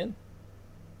we begin?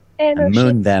 And And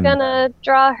moon she's them. gonna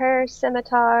draw her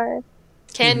scimitar.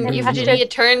 Can Mhm. Euphigenia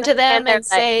turn to them they're and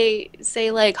say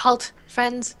like, halt,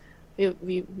 friends?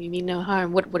 We mean no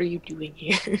harm. What are you doing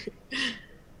here?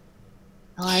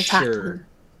 I'll attack Sure. them.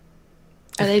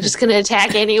 Are they just gonna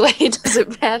attack anyway? It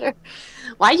doesn't matter.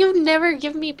 Why you never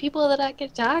give me people that I can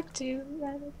talk to?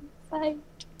 Rather than fight?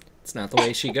 It's not the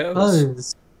way she goes.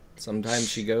 Buzz. Sometimes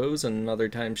she goes, and other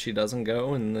times she doesn't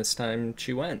go, and this time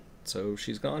she went. So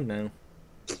she's gone now.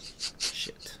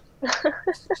 Shit.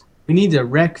 We need to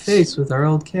wreck face with our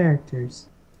old characters.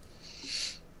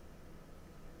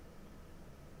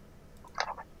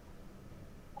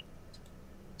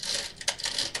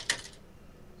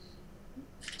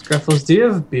 Scruffles, do you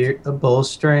have a bull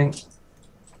strength?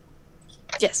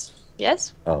 Yes.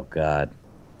 Yes. Oh god.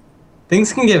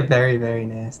 Things can get very, very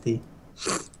nasty.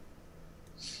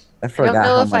 I forgot know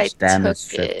how if I much damage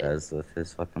took Trip it. does with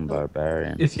his fucking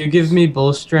barbarian. If you give me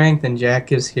bull strength and Jack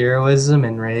gives heroism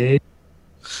and rage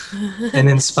and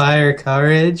inspire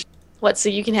courage, What? So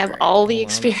you can have all the Hold on. I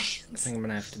experience. think I'm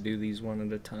gonna have to do these one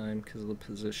at a time because of the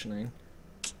positioning.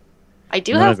 I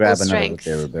do I'm gonna have full grab another strength.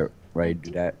 they were about ready to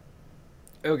do that.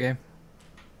 Okay.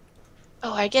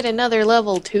 Oh, I get another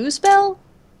level 2 spell?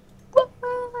 What?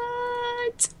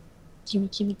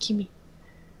 Gimme.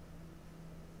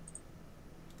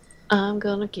 I'm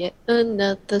gonna get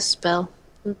another spell.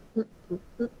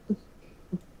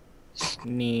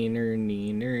 Neener.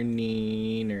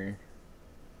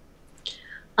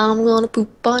 I'm gonna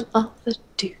poop on all the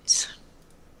dudes.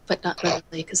 But not really,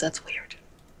 because that's weird.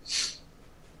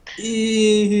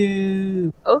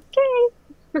 ew, Okay.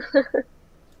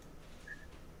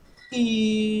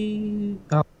 ew.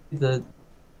 Oh, the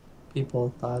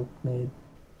people Dog made.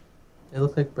 They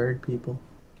look like bird people.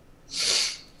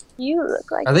 You look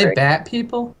like Are they bird. bat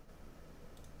people?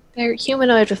 They're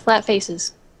humanoid with flat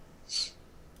faces.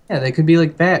 Yeah, they could be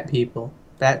like bat people.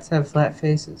 Bats have flat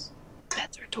faces.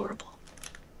 Bats are adorable.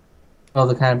 Well,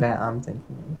 the kind of bat I'm thinking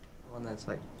of. The one that's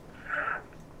like.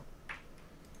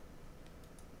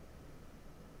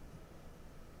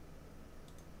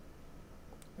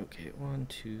 Okay, 1,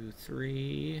 2,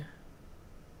 3,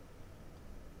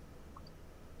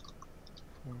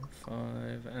 4,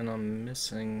 5, and I'm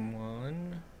missing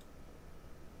one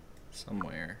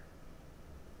somewhere.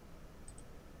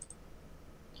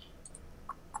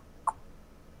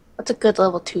 What's a good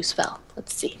level 2 spell?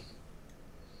 Let's see.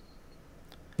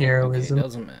 Okay, Heroism.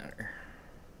 doesn't matter.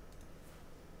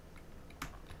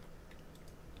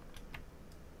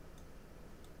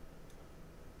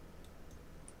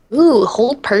 Ooh,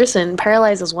 hold person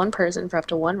paralyzes one person for up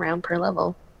to 1 round per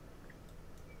level.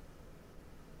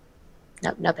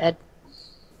 Nope, not bad.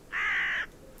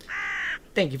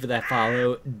 Thank you for that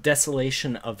follow.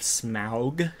 Desolation of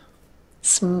Smaug.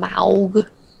 Smaug.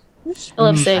 I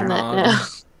love saying that Smaug. now.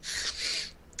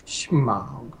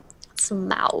 Schmaug.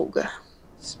 Smaug. Alright,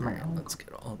 Smaug. let's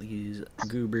get all these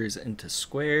goobers into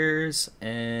squares,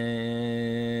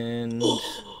 and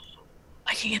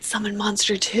I can get Summon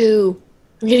Monster 2.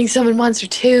 I'm getting Summon Monster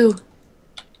 2.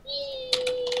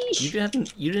 you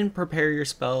didn't prepare your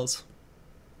spells.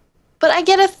 But I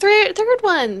get a third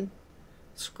one.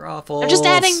 Scruffles. I'm just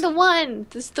adding the one.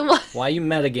 This is the one. Why are you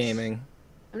metagaming?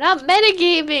 I'm not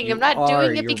metagaming. You I'm not are.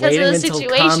 doing it You're because of the waiting until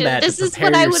situation. combat to This is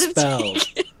prepare what I your would have spells.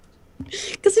 taken.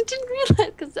 Because I didn't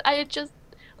realize. Because I had just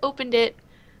opened it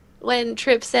when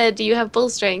Trip said, "Do you have bull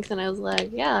strength?" And I was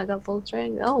like, "Yeah, I got bull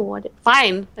strength." Oh, what?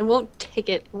 Fine. I won't take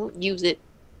it. I won't use it.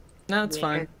 No, it's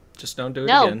Where? fine. Just don't do it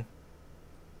No. again.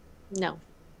 No,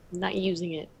 I'm not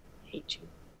using it. I hate you.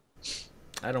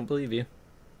 I don't believe you.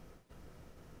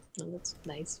 No, that's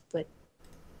nice, but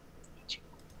I hate you.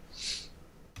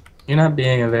 You're not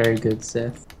being a very good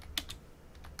Sith.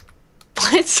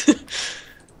 What?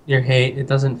 Your hate, it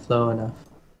doesn't flow enough.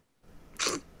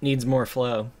 Needs more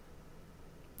flow.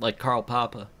 Like Karl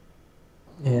Papa.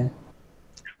 Yeah.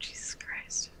 Jesus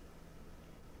Christ.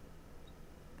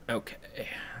 Okay.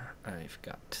 I've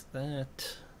got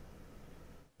that.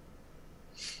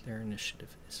 Their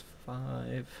initiative is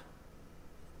 5.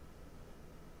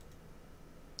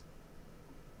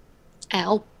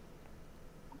 Ow.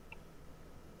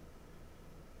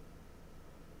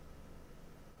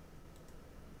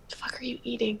 The fuck are you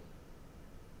eating?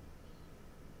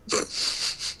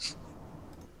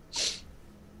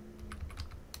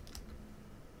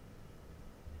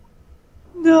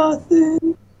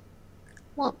 Nothing.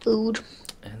 Want food?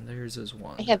 And theirs is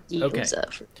 1. I have Okay.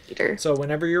 Gyoza for later. So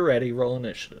whenever you're ready, roll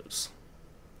initiatives.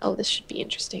 Oh, this should be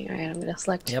interesting. Alright, I'm gonna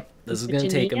select. Yep, this is going to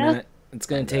take a Virginia. minute. It's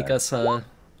going to take us a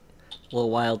little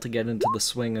while to get into the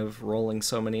swing of rolling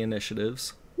so many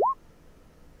initiatives.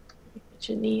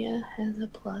 Jania has a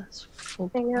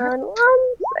 +4. Hang on 1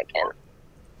 second.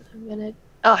 I'm gonna.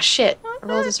 Oh shit! I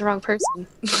rolled as the wrong person.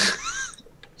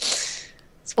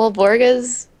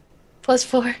 Spolborga's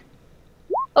 +4.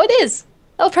 Oh, it is!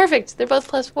 Oh, perfect! They're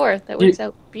both +4. That works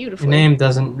out Your beautifully. name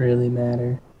doesn't really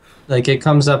matter. Like, it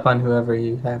comes up on whoever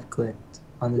you have clicked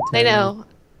on the I table. know.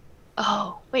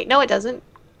 Oh, wait, no, it doesn't.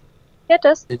 Yeah, it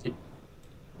does. Did you?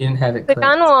 You didn't have it Click clicked.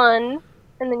 on one,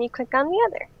 and then you click on the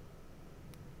other.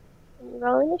 And you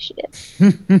roll initiative.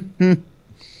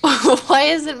 Why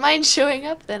isn't mine showing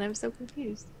up then? I'm so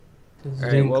confused. 'Cause you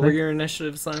Alright, didn't what were click. your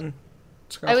initiatives then?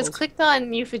 I was Scruffles? clicked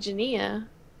on Euphigenia.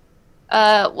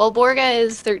 Well, Borga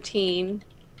is 13.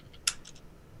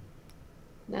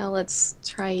 Now let's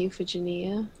try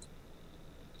Euphigenia.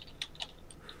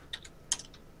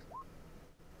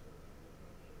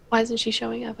 Why isn't she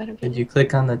showing up? I don't get Did it. you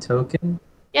click on the token?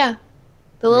 Yeah.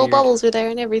 The little Weird. bubbles are there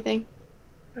and everything.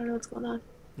 I don't know what's going on.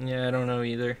 Yeah, I don't know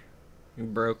either. You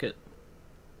broke it.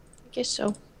 I guess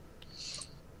so.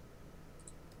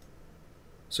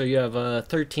 So you have a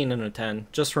 13 and a 10.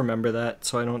 Just remember that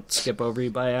so I don't skip over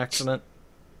you by accident.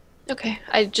 Okay,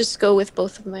 I just go with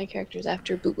both of my characters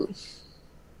after Boo Boo.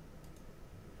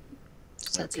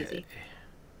 So that's easy.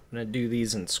 I'm going to do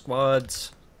these in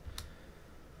squads.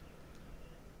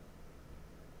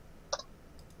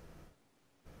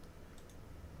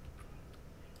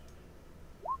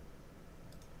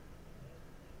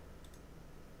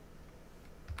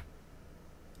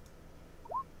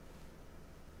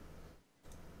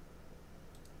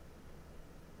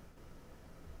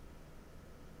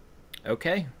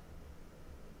 Okay.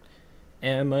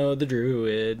 Ammo the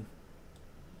Druid.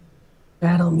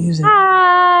 Battle music.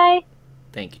 Hi!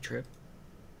 Thank you, Trip.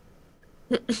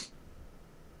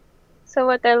 So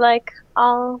what they're like,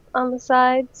 all on the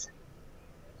sides?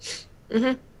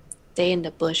 Stay in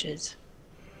the bushes.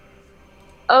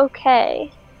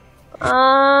 Okay.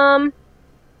 Hang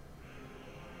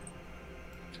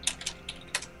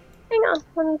on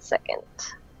 1 second.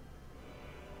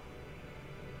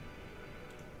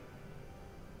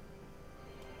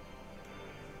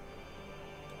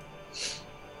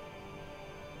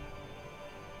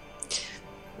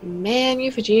 Man,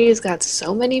 Euphigenia's got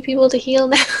so many people to heal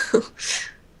now.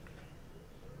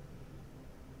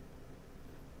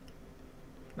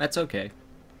 That's okay.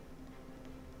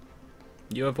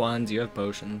 You have wands, you have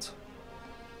potions.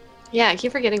 Yeah, I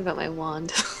keep forgetting about my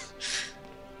wand.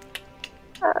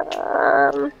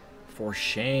 For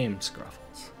shame,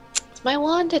 Scruffles. Is my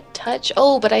wand a touch?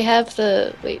 Oh, but I have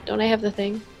the... Wait, don't I have the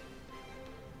thing?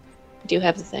 I do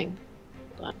have the thing.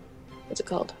 Hold on. what's it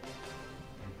called?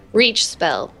 Reach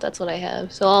spell. That's what I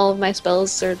have. So all of my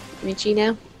spells are reachy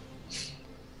now.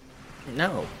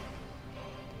 No.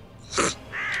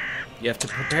 You have to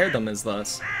prepare them as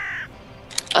thus.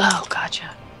 Oh,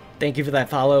 gotcha. Thank you for that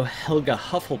follow, Helga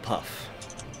Hufflepuff.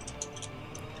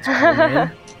 It's coming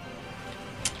in.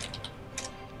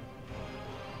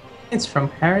 It's from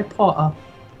Harry Potter.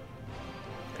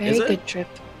 Very Is it? good trip.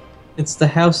 It's the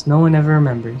house no one ever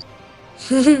remembers.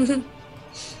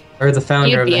 Or the founder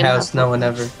You'd of be the in house no one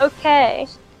Hufflepuff. ever. Okay,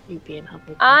 You being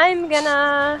humble. I'm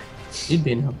gonna You'd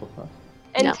be in Hufflepuff.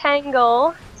 No.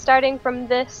 entangle starting from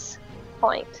this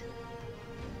point.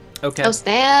 Okay. Oh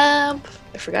snap!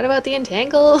 I forgot about the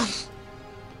entangle.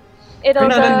 It'll We're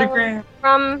not go underground.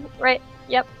 from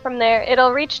from there.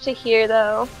 It'll reach to here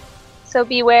though, so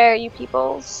beware, you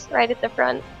peoples, right at the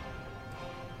front.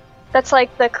 That's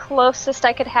like the closest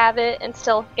I could have it and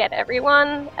still get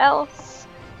everyone else.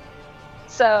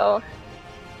 So,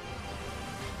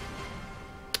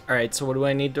 Alright, so what do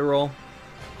I need to roll?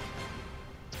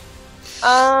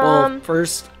 Well,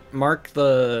 first, mark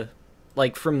the...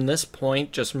 Like, from this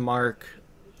point, just mark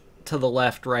to the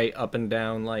left, right, up, and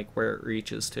down, like, where it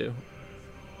reaches to.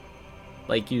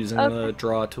 Like, using the Okay.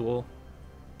 draw tool.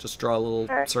 Just draw little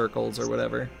Alright. circles or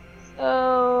whatever.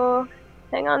 so,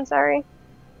 hang on, sorry.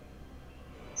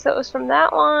 So it was from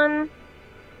that one.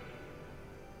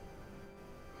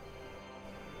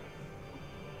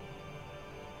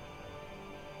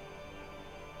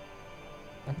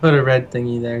 I put a red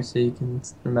thingy there so you can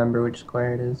remember which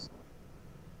square it is.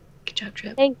 Good job,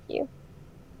 Trip. Thank you.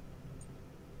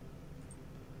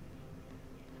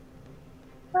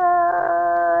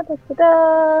 Da, da,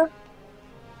 da.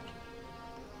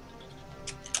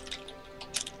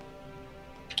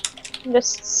 I'm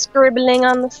just scribbling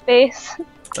on the space.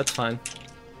 That's fine.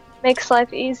 Makes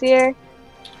life easier.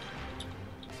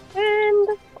 And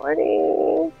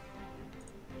 40.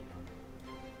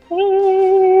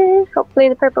 Hopefully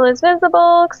the purple is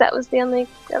visible, because that was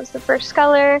the first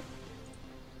color.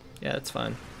 Yeah, it's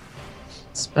fine.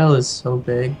 Spell is so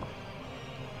big.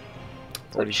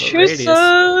 40-foot She radius.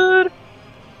 said.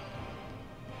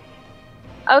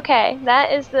 Okay,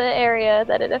 that is the area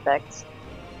that it affects.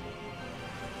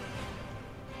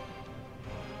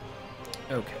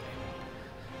 Okay.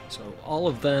 So all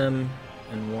of them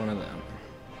and one of them.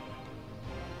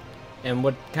 And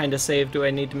what kind of save do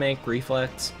I need to make?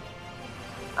 Reflex?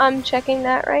 I'm checking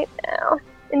that right now.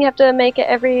 And you have to make it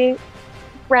every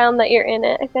round that you're in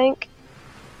it, I think.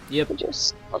 Yep.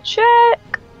 Just double check.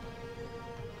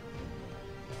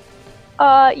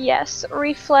 Yes,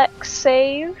 reflex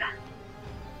save.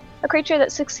 A creature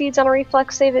that succeeds on a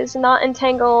reflex save is not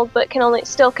entangled, but can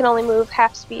only move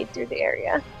half speed through the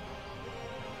area.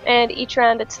 And each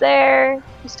round it's there,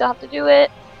 you still have to do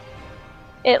it.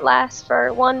 It lasts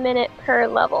for 1 minute per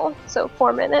level, so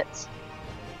 4 minutes.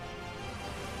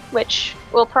 Which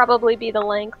will probably be the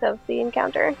length of the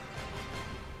encounter.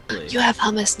 You have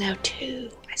hummus now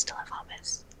too. I still have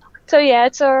hummus. So yeah,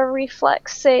 it's a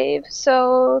reflex save.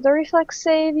 So the reflex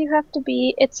save you have to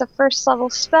beat, it's a first level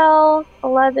spell,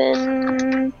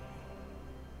 11...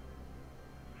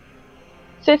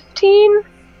 15?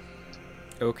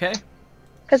 Okay.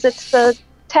 Because it's the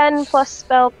 10 plus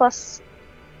spell plus...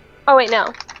 Oh wait,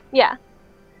 no. Yeah.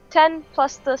 10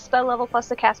 plus the spell level plus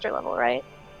the caster level, right?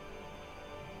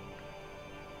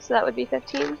 So that would be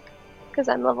 15. Because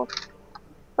I'm level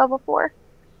 4.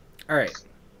 Alright.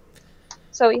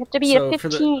 So you have to beat So a for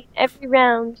the- 15 every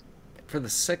round. For the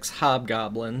 6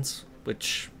 hobgoblins,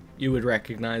 which you would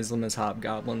recognize them as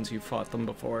hobgoblins, you fought them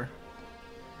before.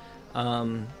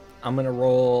 I'm gonna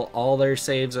roll all their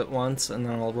saves at once, and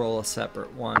then I'll roll a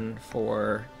separate one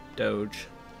for Doge.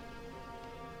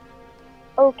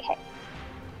 Okay.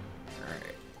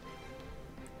 Alright.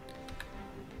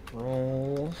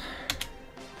 Roll.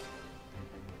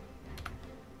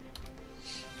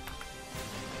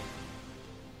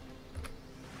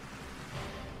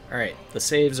 Alright, the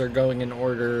saves are going in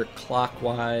order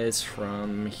clockwise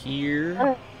from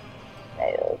here.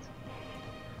 Failed.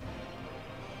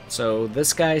 So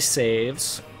this guy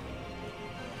saves.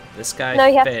 This guy No,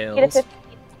 you have to fails. get a 15.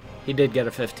 He did get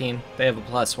a 15. They have a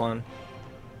 +1.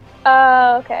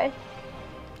 Okay.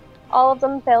 All of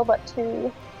them fail but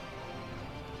 2.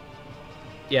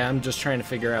 Yeah, I'm just trying to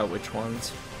figure out which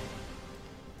ones.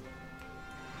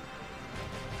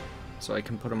 So I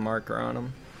can put a marker on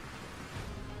them.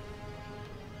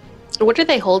 What are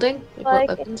they holding? Like, Like,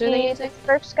 what weapons are they it's using? the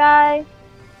first guy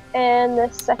and the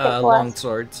second Long last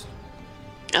swords.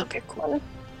 Okay, cool. one.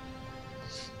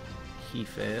 He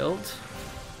failed.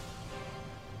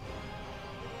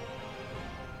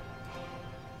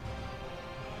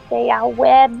 They are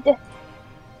webbed.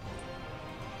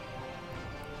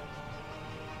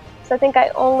 I think I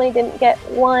only didn't get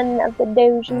one of the 1,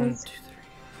 dojins. 2,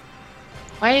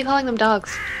 Why are you calling them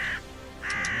dogs?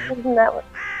 Isn't that what?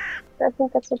 I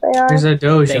think that's what they are. There's a 3.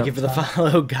 doge. Thank up you for the top.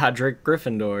 follow, Godric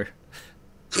Gryffindor.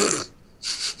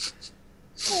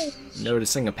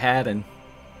 Noticing a pattern.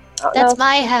 I don't That's know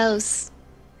my house.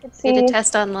 if Did you a could see.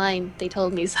 test online. They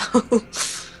told me so.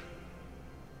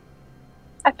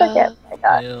 I forget what I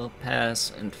got. Fail,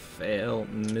 pass, and fail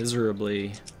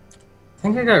miserably. I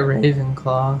think I got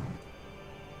Ravenclaw.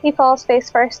 He falls face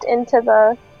first into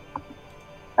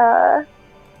the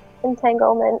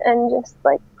entanglement and just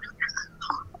like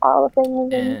all the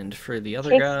things. And for the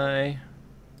other Chase. guy...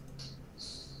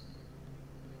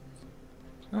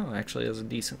 Oh, actually has a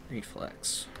decent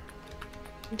reflex.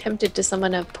 I'm tempted to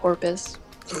summon a porpoise.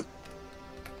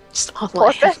 Just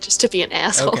online, Porpoise? just to be an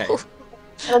asshole. Okay.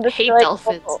 It'll I just hate be like,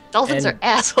 dolphins. oh, Dolphins And- are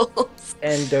assholes.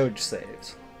 And Doge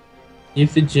saves.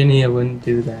 Euphigenia wouldn't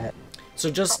do that. So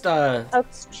just, oh,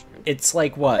 it's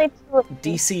like play what? two of them.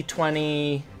 DC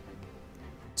 20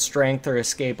 strength or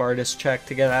escape artist check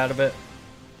to get out of it?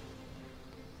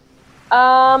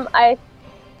 I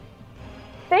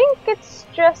think it's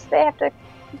just they have to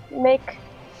make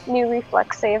new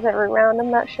reflex saves every round.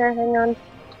 I'm not sure. Hang on.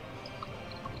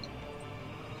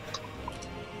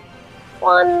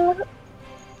 1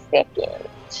 second.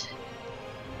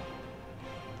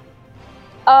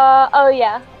 Oh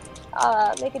yeah.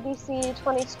 Make a DC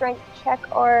 20 strength check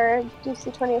or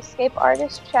DC 20 escape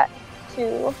artist check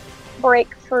to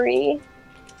break free.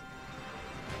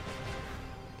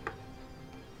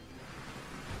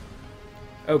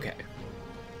 Okay.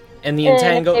 And the And if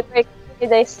entangle... they break free,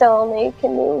 they still only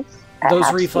can move. at Those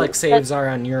half reflex speed, saves are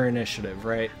on your initiative,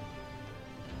 right?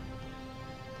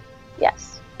 but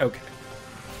yes. Okay.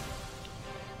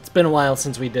 It's been a while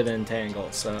since we did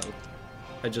entangle, so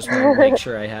I just wanted to make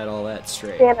sure I had all that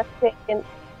straight. Stand a second.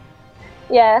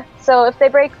 Yeah, so if they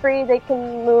break free, they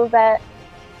can move at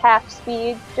half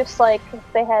speed, just like if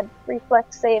they had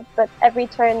reflex save, but every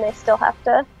turn they still have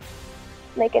to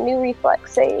make a new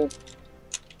reflex save.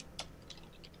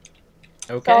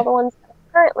 So Okay. all the ones that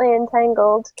are currently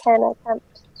entangled can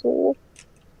attempt to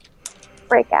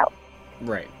break out.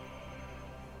 Right.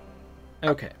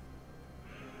 Okay.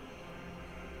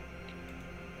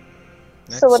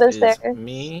 So what Next is there?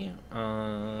 me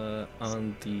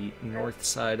on the north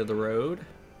side of the road.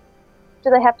 Do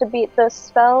they have to beat the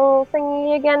spell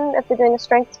thingy again if they're doing a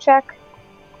strength check?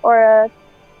 Or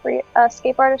a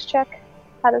escape artist check?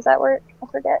 How does that work? I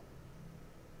forget.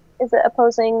 Is it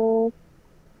opposing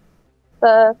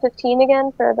the 15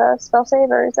 again for the spell save,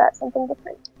 or is that something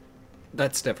different?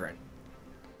 That's different.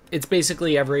 It's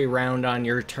basically every round on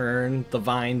your turn, the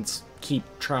vines keep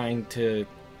trying to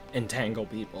entangle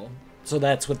people. So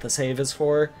that's what the save is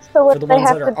for. So what For the they ones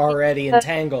have that to are already the-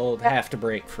 entangled, have to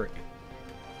break free.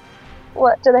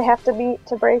 What do they have to beat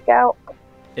to break out?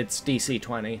 It's DC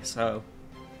 20, so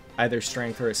either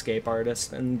strength or escape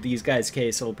artist. In these guys'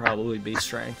 case, it'll probably be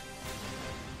strength.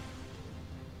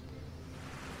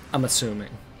 I'm assuming.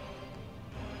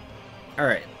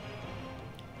 Alright.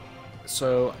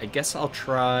 So, I guess I'll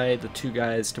try the 2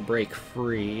 guys to break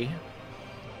free.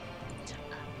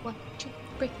 Want to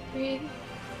break free?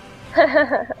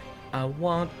 I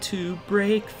want to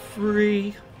break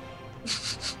free.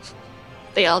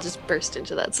 They all just burst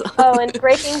into that song. Oh, and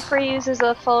breaking free uses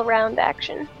a full round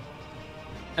action.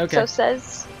 Okay. So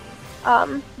says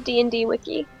D&D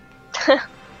Wiki.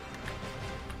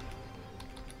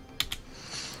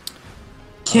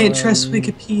 Can't trust Um,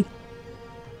 Wikipedia.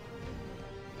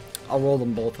 I'll roll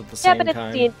them both at the Yeah, same but it's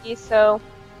time. D&D, so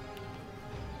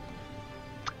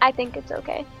I think it's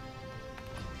okay.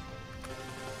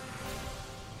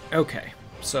 Okay,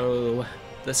 so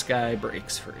this guy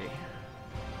breaks free.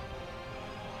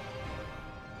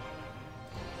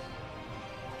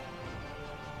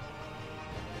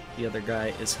 The other guy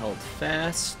is held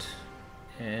fast,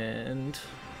 and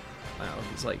wow,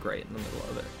 he's like right in the middle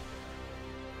of it.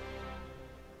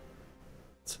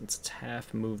 Since it's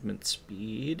half movement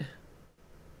speed.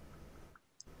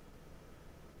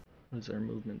 Was their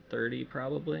movement 30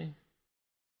 probably?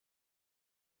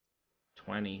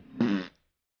 20.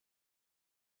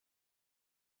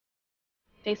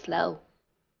 Stay slow.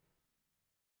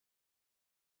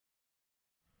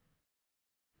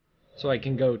 So I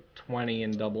can go 20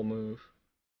 and double move.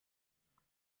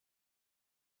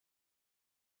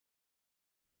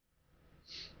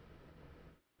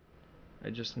 I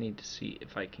just need to see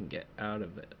if I can get out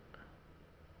of it.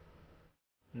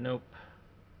 Nope.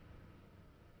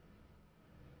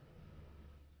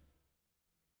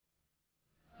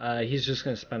 He's just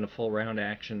going to spend a full round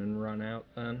action and run out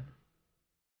then.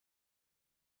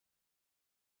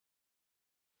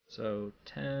 So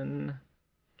 10,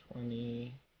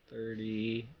 20,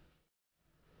 30,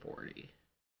 40.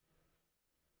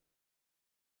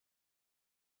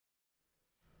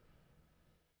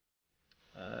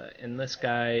 And this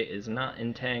guy is not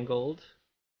entangled.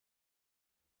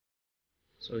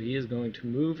 So he is going to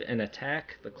move and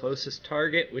attack the closest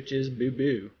target, which is Boo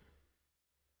Boo.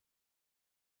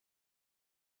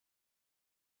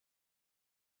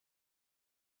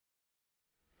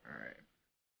 Alright.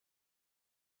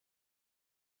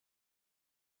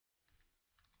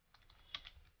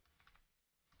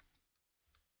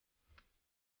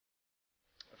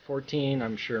 14,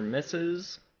 I'm sure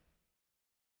misses.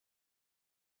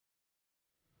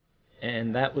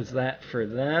 And that was that for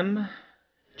them.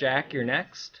 Jack, you're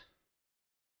next.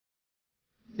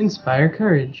 Inspire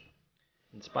courage.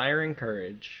 Inspiring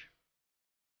courage.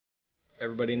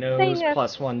 Everybody knows Sing a +1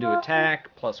 to song.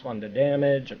 attack, +1 to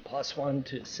damage, and +1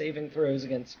 to saving throws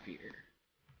against fear.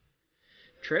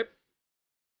 Trip?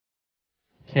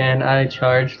 Can I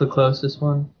charge the closest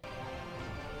one?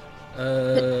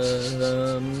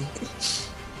 Um,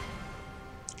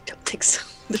 Don't think so.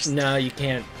 There's no, you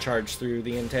can't charge through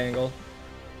the entangle.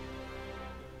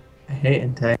 I hate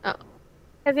entangle.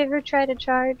 Have you ever tried to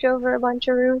charge over a bunch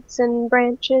of roots and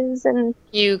branches and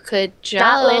You could jump.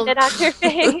 not landed on your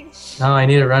face? No, I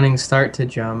need a running start to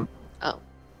jump.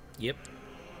 Yep.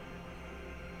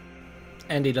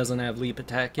 And he doesn't have leap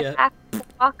attack yet. Have to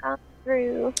walk on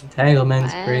through.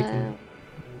 Entanglement's Wow. breaking.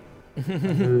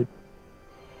 Dude.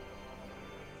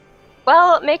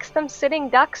 Well, it makes them sitting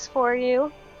ducks for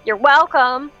you. You're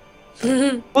welcome.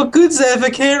 What good's that if I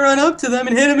can't run up to them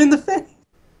and hit them in the face?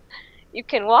 You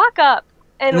can walk up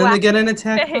and And then they whack. get an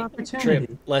attack of Trip. opportunity.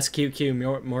 Trip, less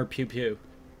QQ, more pew pew.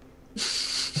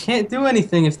 I can't do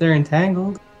anything if they're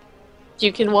entangled.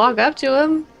 You can walk up to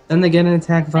them. Then they get an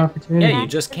attack of opportunity. Yeah, you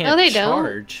just can't No, they don't.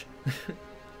 charge.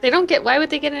 They don't get. Why would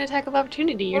they get an attack of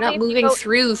opportunity? You're Well, not if you moving go-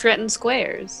 through threatened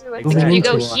squares. Through a Exactly. Like if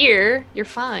you Into go one. here, you're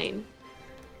fine.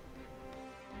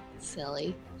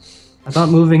 Silly. I thought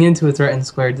moving into a threatened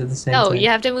square did the same No, thing. you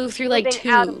have to move through like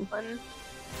moving out of two. one.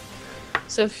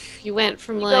 So if you went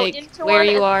from You go like into where one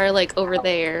you and- are, like over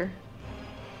there,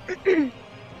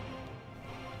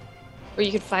 or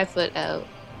you could 5 foot out.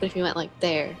 But if you went like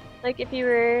there, Like if you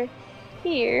were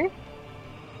here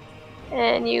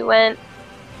and you went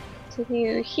to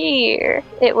here,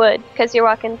 it would, because you're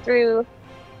walking through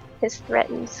his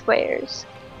threatened squares.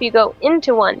 If you go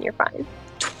into one, you're fine.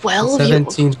 12.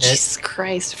 17 hit. Jesus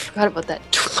Christ! I forgot about that.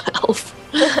 12.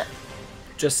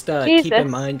 Just keep Jesus. in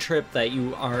mind, Trip, that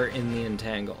you are in the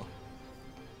entangle.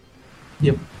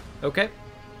 Yep. Okay.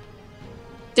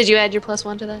 Did you add your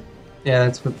 +1 to that? Yeah,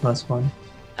 that's with +1.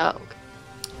 Oh. Okay.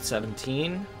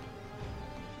 17.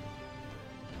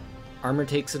 Armor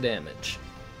takes a damage.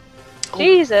 Oh.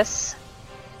 Jesus.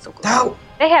 So close. Ow!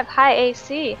 They have high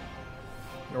AC.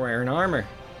 You're wearing armor.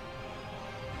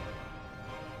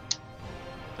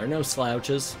 There are no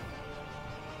slouches.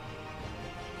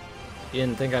 You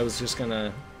didn't think I was just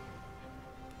gonna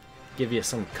give you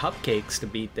some cupcakes to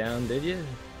beat down, did you?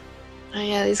 Oh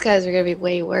yeah, these guys are gonna be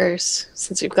way worse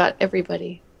since we've got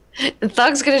everybody. And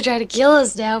Thug's gonna try to kill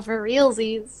us now for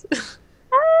realsies.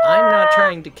 I'm not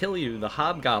trying to kill you. The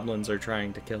hobgoblins are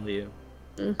trying to kill you.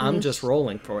 I'm Mhm. just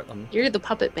rolling for them. You're the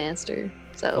puppet master,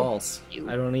 so False. you-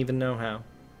 I don't even know how.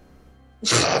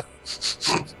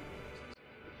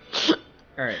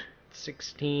 Alright,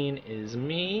 16 is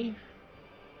me.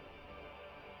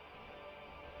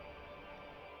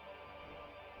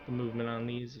 The movement on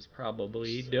these is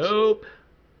probably dope.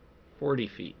 40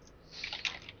 feet.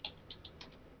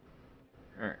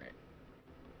 Alright.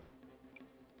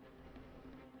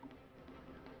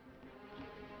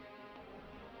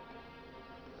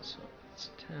 So it's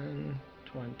 10,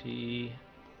 20,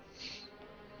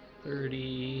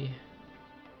 30,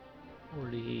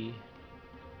 40,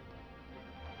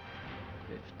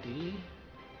 50.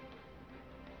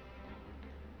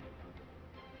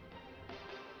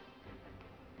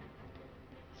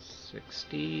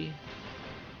 $60,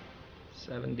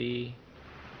 $70.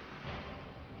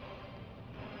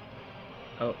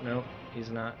 Oh, no, he's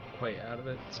not quite out of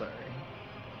it. Sorry.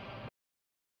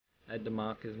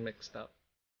 Eddemock is mixed up.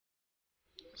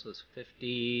 So it's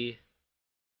 50,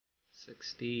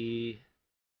 60,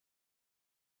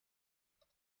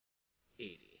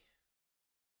 80.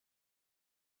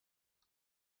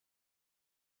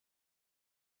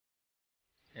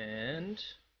 And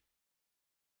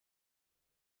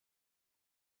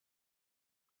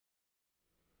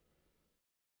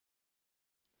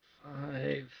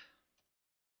 5,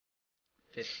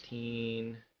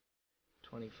 15,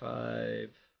 25,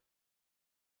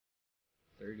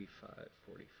 35,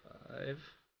 45.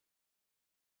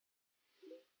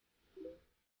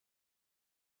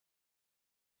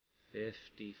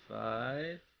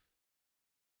 55.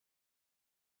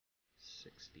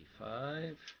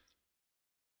 65.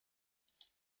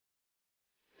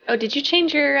 Oh, did you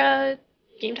change your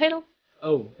game title?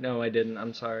 Oh, no, I didn't.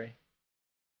 I'm sorry.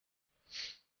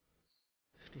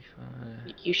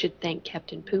 55. You should thank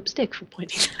Captain Poopstick for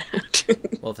pointing that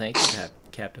out. Well, thank you,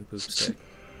 Captain Poopstick.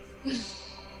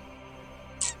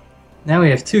 Now we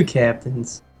have two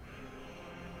captains.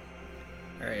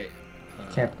 Alright.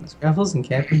 Captain Scruffles and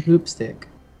Captain Poopstick.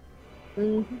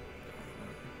 Mm-hmm.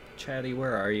 Chatty,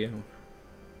 where are you?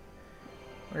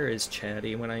 Where is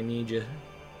Chatty when I need you?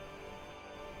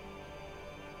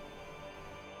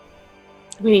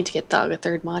 We need to get Dog a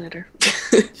third monitor.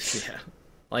 Yeah.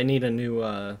 Well, I need a new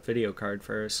video card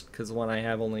first, because the one I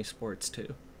have only supports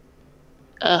 2.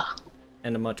 Ugh.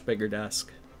 And a much bigger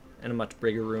desk. And a much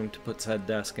bigger room to put said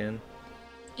desk in.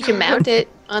 You can mount it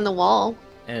on the wall.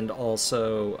 And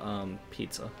also,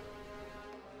 pizza.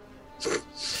 Oh,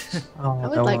 I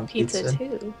would don't like want pizza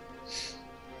too.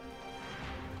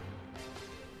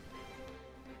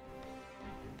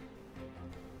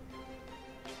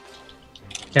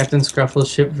 Captain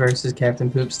Scruffles ship versus Captain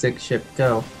Poopstick ship.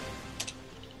 Go.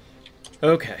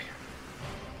 Okay.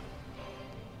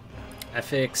 I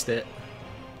fixed it.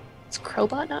 Is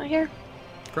Crowbot not here?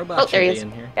 Crowbot Oh, should there he be is.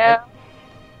 in here. Yeah. Yep.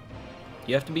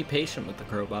 You have to be patient with the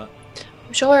Crowbot.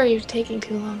 I'm sure you're taking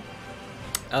too long.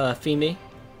 Femi,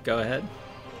 go ahead.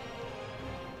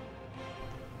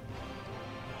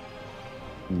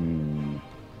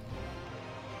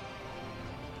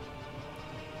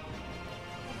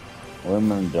 We're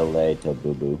gonna delay till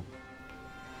Boo Boo.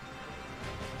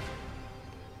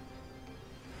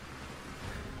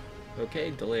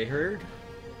 Okay, delay heard.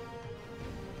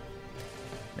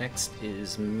 Next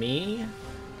is me.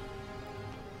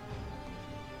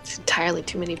 It's entirely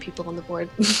too many people on the board.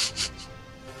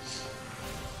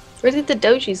 Where did the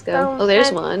dojis go? Oh,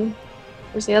 there's one.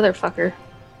 Where's the other fucker?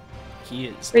 He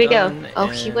is Where'd he done, go? Oh,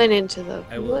 he and went into the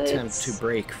I will attempt to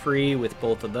break free with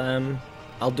both of them.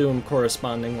 I'll do them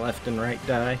corresponding left and right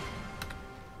die.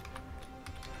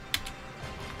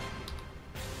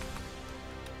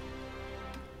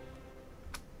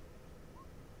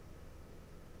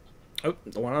 Oh,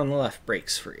 the one on the left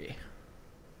breaks free.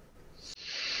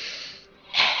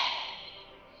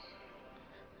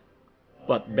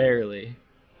 But barely.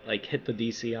 Like, hit the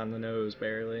DC on the nose,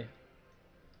 barely.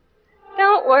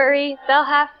 Don't worry, they'll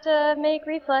have to make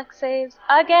reflex saves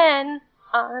again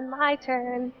on my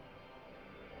turn.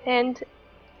 And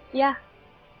yeah.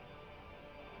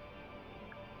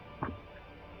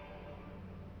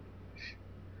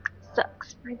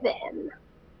 Sucks for them.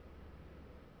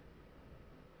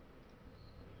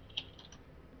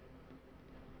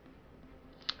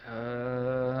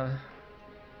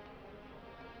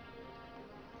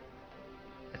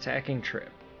 Attacking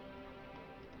trip.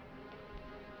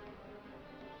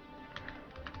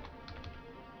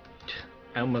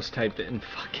 I almost typed it in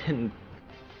fucking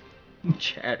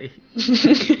chatty.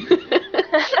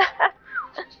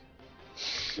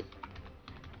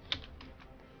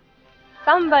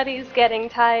 Somebody's getting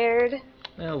tired.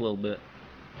 A little bit.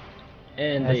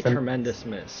 And That's a a- tremendous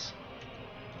miss.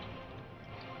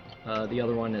 The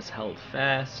other one is held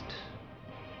fast.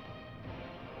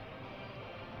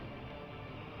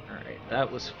 Alright,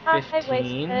 that was I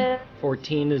 15. wasted.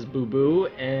 14 is Boo Boo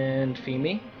and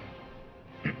Femi.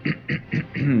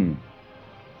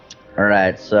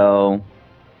 Alright, so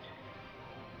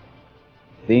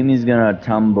Femi's gonna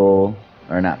tumble,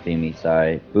 or not Femi,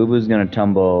 sorry. Boo Boo's gonna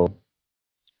tumble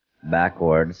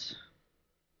backwards.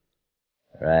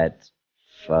 Right,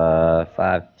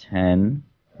 5, 10,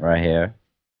 right here.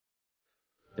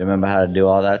 Do you remember how to do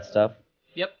all that stuff?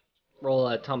 Yep. Roll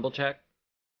a tumble check.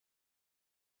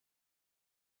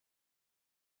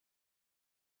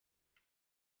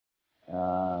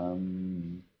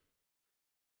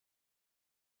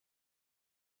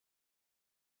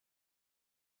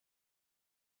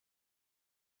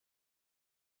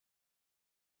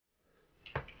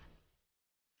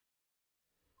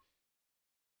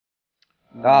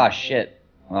 Oh shit.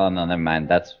 Oh no, never mind.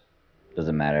 That's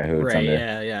doesn't matter who it's Right,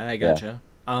 under. yeah, I gotcha.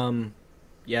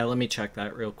 Yeah, let me check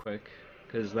that real quick,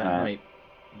 because that Alright.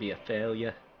 might be a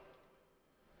failure.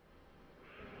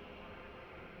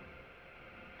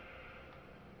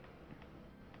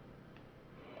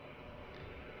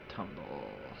 Tumble.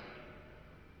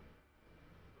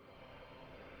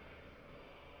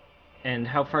 And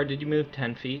how far did you move?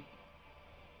 10 feet?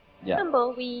 Yeah.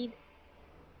 Tumbleweed.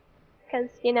 Because,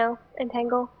 you know,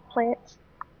 entangle plants.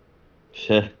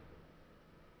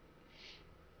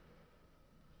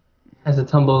 As a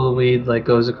tumbleweed like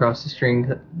goes across the string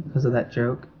because of that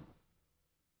joke.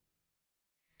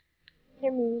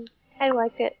 I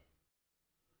like it.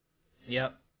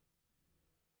 Yep.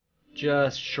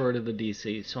 Just short of the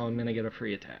DC, so I'm gonna get a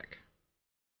free attack.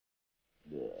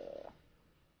 Yeah.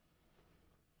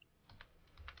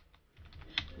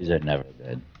 These are never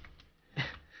good.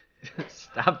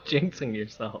 Stop jinxing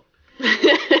yourself.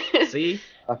 See?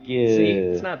 Fuck you. See?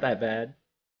 It's not that bad.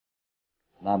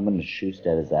 I'm gonna shoot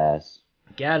at his ass.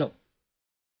 Get him.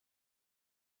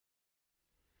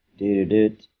 Do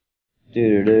do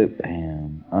do.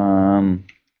 Bam.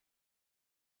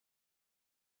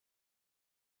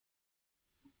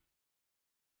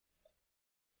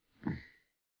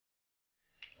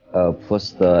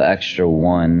 Plus the extra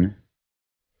 1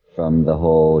 from the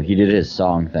whole. He did his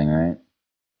song thing, right?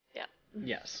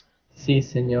 Yes. Si,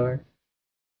 senor.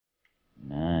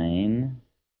 9.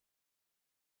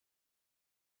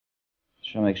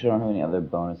 Just trying to make sure I don't have any other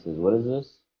bonuses. What is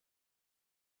this?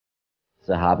 It's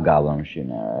a hobgoblin I'm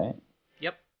shooting at, right?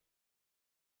 Yep.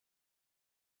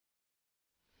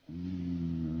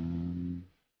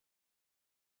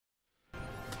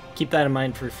 Keep that in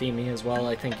mind for Femi as well.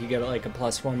 I think you get like a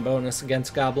 +1 bonus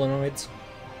against goblinoids.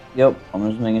 Yep, I'm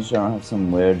just making sure I don't have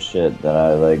some weird shit that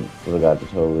I like forgot to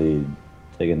totally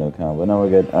take into account. But no, we're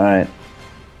good. Alright.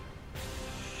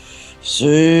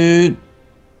 Shoot.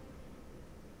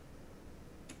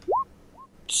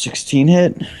 16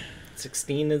 hit?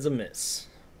 16 is a miss.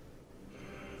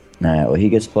 Alright, well he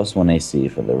gets +1 AC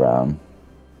for the round.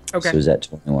 Okay. So he's at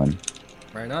 21.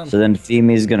 Right on. So then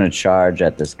Femi's gonna charge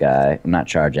at this guy. Not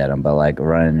charge at him, but like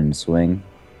run and swing.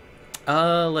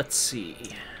 Let's see.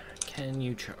 Can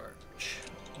you charge?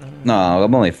 No,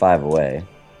 I'm only 5 away.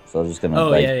 So I'm just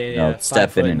gonna yeah. step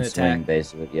 5 foot in and and swing attack.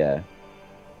 basically, yeah.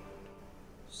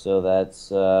 So that's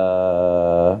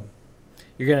You're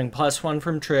getting +1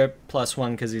 from Trip,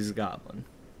 +1 because he's a goblin.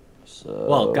 so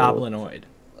Well, goblinoid.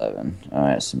 11.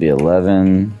 Alright, so it'll be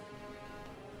 11.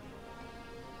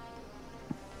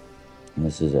 And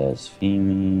this is as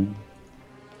Femi.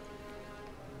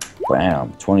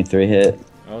 Bam, 23 hit.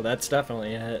 Oh, that's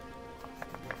definitely a hit.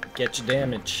 Get your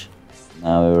damage.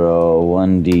 Now we roll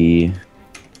 1d10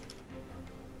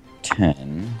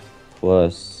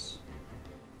 plus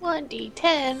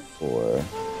 1d10. 4.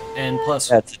 And plus,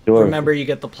 That's dwarf. remember you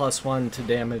get the +1 to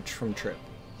damage from Trip.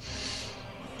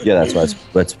 Yeah, that's why it's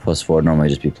 +4. Normally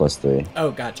just be +3.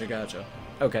 Oh, gotcha.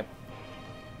 Okay.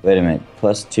 Wait a minute.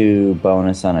 +2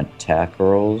 bonus on attack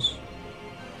rolls.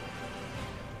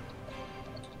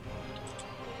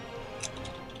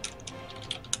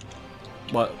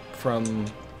 What, from...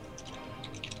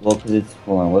 Well, because it's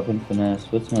full on weapon finesse.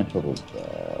 What's my total?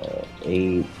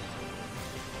 8.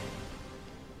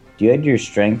 Do you add your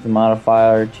strength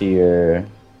modifier to your...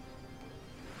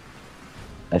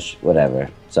 whatever.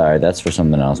 Sorry, that's for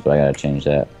something else, but I gotta change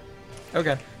that.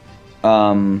 Okay.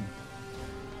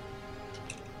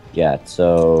 Yeah,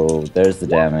 so there's the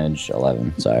damage.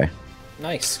 11, sorry.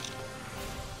 Nice.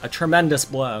 A tremendous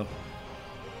blow.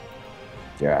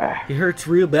 Yeah. He hurts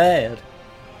real bad.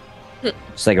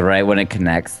 It's like right when it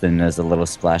connects, then there's a little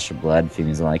splash of blood.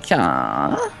 Femi's like,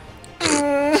 ah.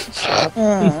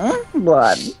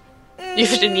 Blood.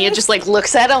 Euphemia just like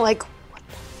looks at him like,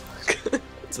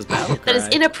 It's his battle cry. that is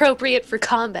inappropriate for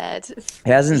combat.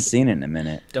 He hasn't seen it in a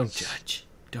minute. Don't judge.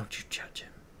 Don't you judge him.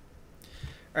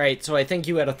 Alright, so I think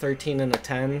you had a 13 and a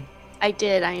 10. I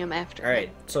did, I am after.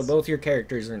 Alright, so both your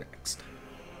characters are next.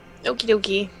 Okie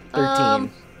dokie.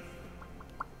 13.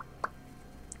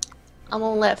 I'm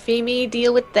gonna let Femi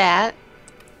deal with that.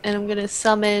 And I'm gonna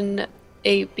summon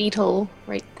a beetle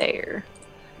right there.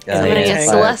 Yeah, I'm gonna yeah, get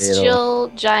fire celestial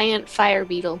giant fire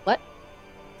beetle. What?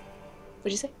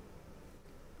 What'd you say?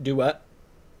 Do what?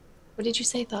 What did you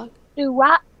say, Thog? Do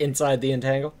what? Inside the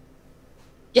entangle?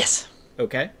 Yes.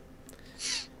 Okay.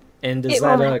 And is It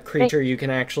that won't a creature you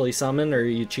can actually summon, or are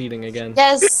you cheating again?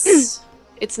 Yes.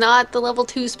 It's not the level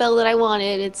 2 spell that I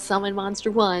wanted. It's summon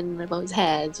monster 1 that I've always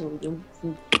had. So...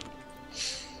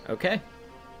 Okay.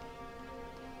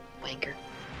 Wanker.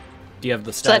 Do you have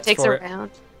the stats So that takes for a it?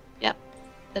 round. Yep.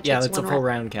 That Yeah, takes that's a one full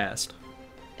round. round cast.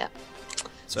 Yep.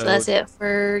 So, So that's it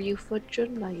for Euphemia.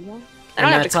 I don't And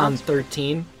have that's to on con-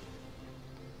 13?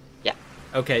 Yeah.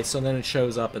 Okay, so then it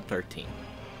shows up at 13.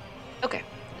 Okay.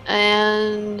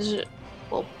 And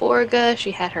well, Borga,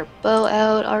 she had her bow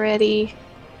out already.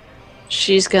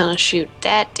 She's gonna shoot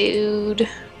that dude.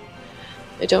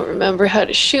 I don't remember how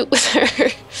to shoot with her.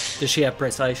 Does she have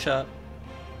precise shot?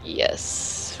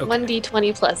 Yes. Okay.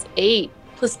 1d20 plus 8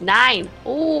 plus 9.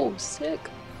 Oh, sick.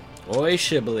 Oi,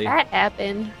 shibbly. That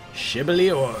happened.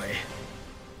 Shibbly oi.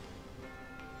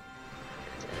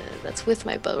 That's with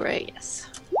my bow, right? Yes.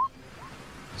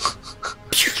 Are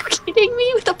you kidding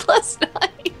me with a plus 9?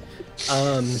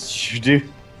 You do.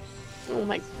 Oh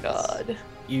my god.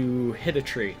 You hit a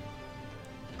tree.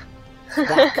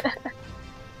 I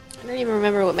don't even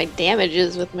remember what my damage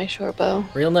is with my short bow.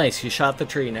 Real nice. You shot the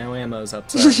tree. Now ammo's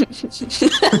upset.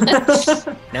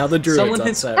 Now the druid's Someone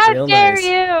hits- upset. How Real dare nice. you!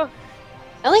 I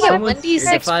only got Someone- 1d6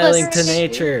 You're defiling plus to 2.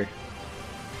 nature.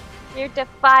 You're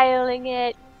defiling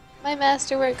it. My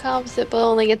masterwork composite bow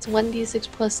only gets 1d6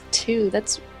 plus 2.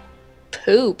 That's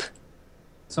poop.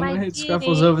 Someone My hit Scruffles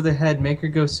deity. over the head, make her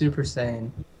go Super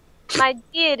Saiyan. My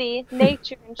deity,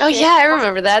 nature, and Oh shit. yeah, I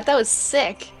remember that. That was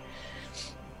sick.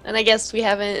 And I guess we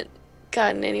haven't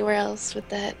gotten anywhere else with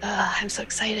that. I'm so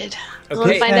excited. I want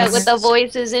to Okay. find out what Yes. the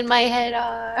voices in my head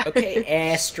are. Okay,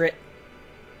 Astrid.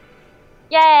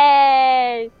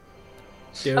 Yay!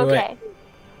 Do Okay.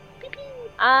 it.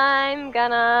 I'm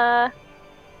gonna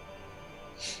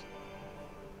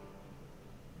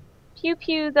pew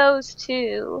pew those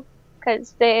two,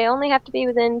 because they only have to be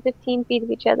within 15 feet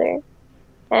of each other.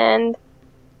 And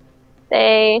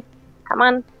they, come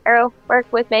on, arrow,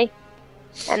 work with me.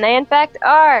 And they in fact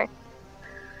are.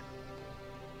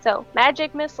 So,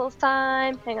 magic missiles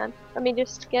time. Hang on, let me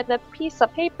just get a piece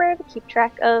of paper to keep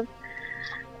track of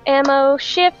ammo,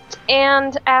 shift,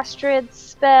 and Astrid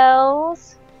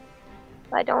spells.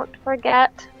 So I don't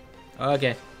forget.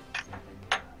 Okay.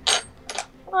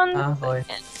 One Ah, boy.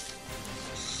 second.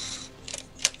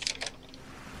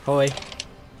 Hoy.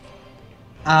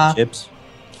 Chips.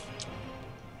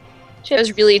 I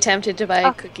was really tempted to buy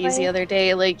Oh, cookies the right. other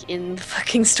day, like in the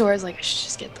fucking store. I was like, I should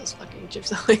just get those fucking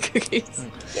chips Ahoy cookies.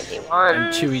 Give me one.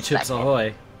 And Chewy Chips second.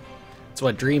 Ahoy. It's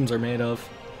what dreams are made of.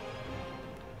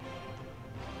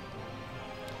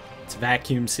 It's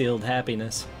vacuum sealed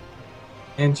happiness.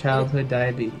 And childhood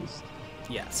diabetes.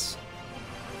 Yes.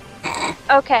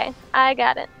 Okay, I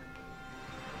got it.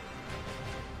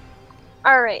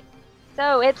 Alright,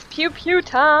 so it's pew pew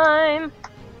time!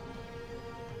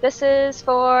 This is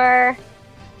for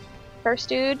first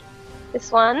dude,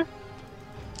 this one.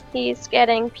 He's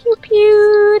getting pew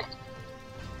pewed.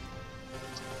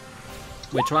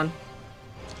 Which one?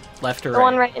 Left or The right?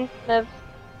 one right in front of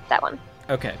that one.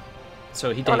 Okay.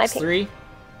 So he The one I takes picked. 3.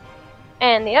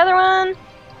 And the other one,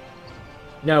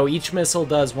 No, each missile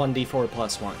does 1d4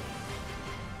 plus 1.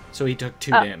 So he took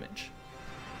 2 Oh. damage.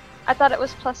 I thought it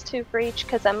was +2 for each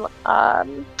because I'm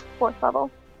 4th level.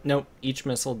 Nope, each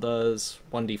missile does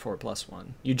 1d4 plus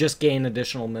 1. You just gain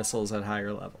additional missiles at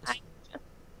higher levels.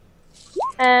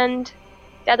 And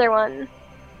the other one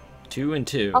 2 and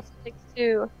 2. also takes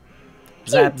 2.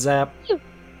 Zap, zap.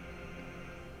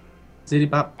 Zitty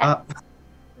bop bop.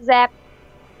 Zap.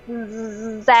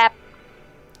 Zap.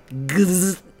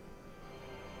 Gzz.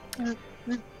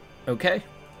 Okay.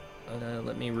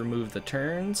 Let me remove the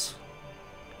turns.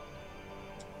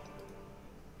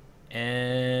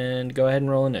 And go ahead and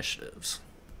roll initiatives.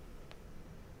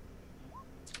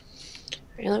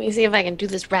 Alright, let me see if I can do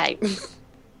this right. I'm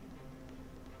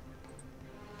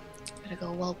gonna go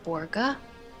Welborga.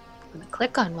 I'm gonna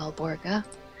click on Welborga.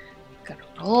 I'm gonna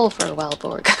roll for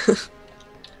Welborga.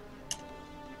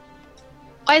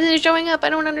 Why is it showing up? I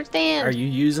don't understand. Are you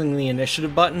using the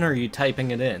initiative button or are you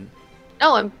typing it in?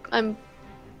 No, I'm.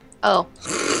 Oh.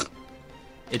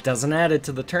 It doesn't add it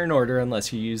to the turn order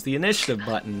unless you use the initiative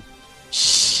button.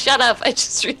 Shut up! I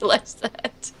just realized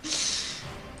that.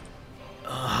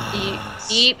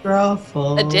 Eat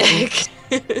Scruffles. a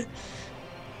dick.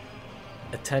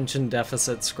 Attention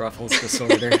deficit scruffles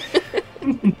disorder.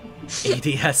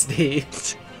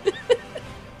 ADSD.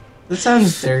 That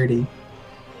sounds dirty.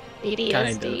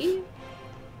 ADSD?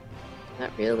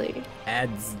 Not really.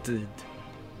 Adsd.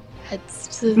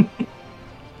 It's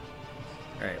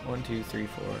Alright, 1, 2, 3,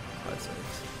 4, 5, 6, 7,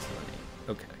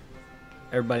 8. Okay.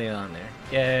 Everybody on there.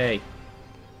 Yay!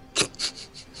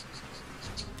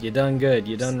 You done good.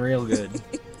 You done real good.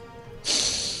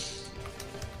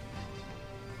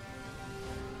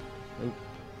 Oop.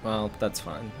 Well, that's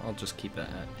fine. I'll just keep that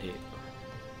at 8.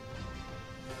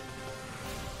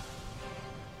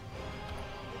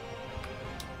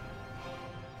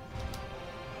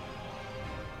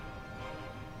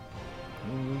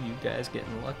 Ooh, you guys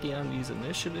getting lucky on these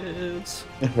initiatives.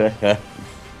 Where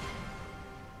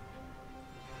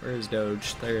is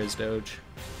Doge? There is Doge.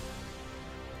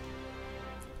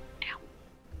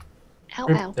 ow,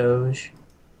 Rip ow. Doge.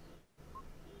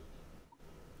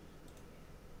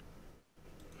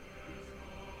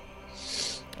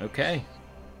 Okay.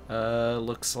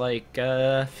 Looks like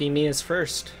Femi is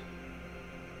first.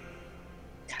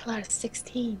 Got a lot of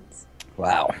 16s.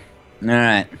 Wow.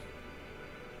 Alright.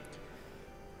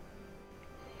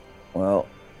 Well,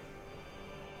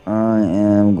 I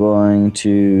am going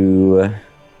to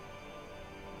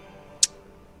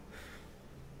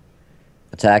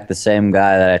Attack the same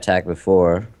guy that I attacked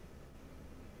before.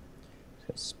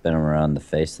 Spin him around the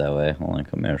face that way. Hold on,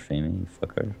 come here, Femi, you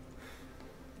fucker.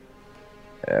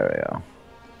 There we go.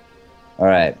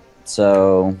 Alright,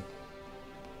 so...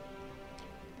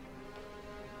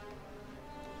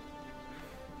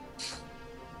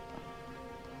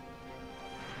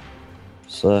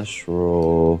 Slash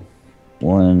roll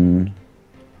 1...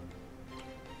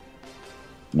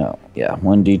 No, yeah,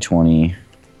 1d20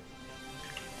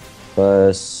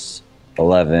 plus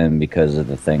 11 because of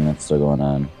the thing that's still going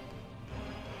on.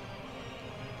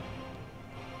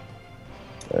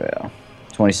 There we go.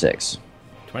 26.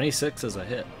 26 is a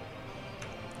hit.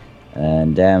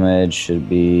 And damage should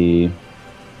be...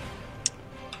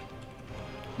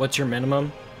 What's your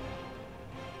minimum?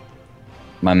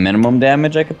 My minimum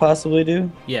damage I could possibly do?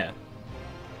 Yeah.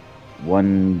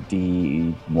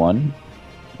 1d1?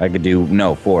 I could do...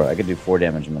 No, 4. I could do 4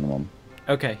 damage minimum.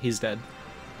 Okay, he's dead.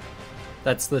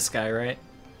 That's this guy, right?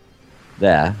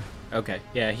 Yeah. Okay,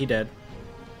 yeah, he dead.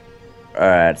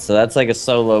 Alright, so that's like a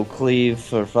solo cleave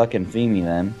for fucking Femi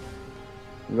then.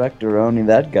 Rectoroni,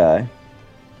 that guy.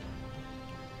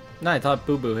 No, I thought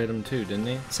Boo Boo hit him too, didn't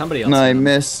he? Somebody else No, hit I him.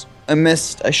 missed. I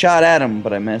missed. I shot at him,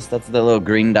 but I missed. That's the little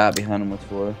green dot behind him was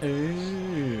for.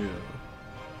 Ooh.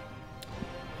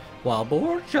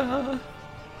 Waborja.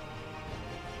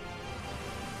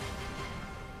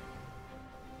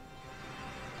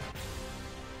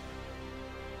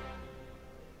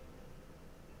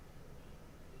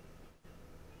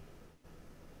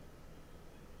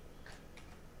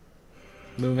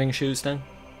 Moving shoes then?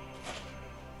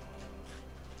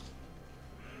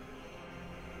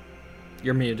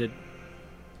 You're muted.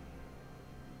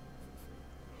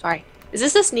 Sorry. Is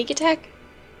this a sneak attack?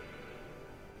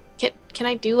 Can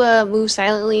I do a move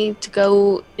silently to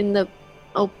go in the...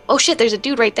 Oh shit, there's a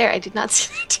dude right there. I did not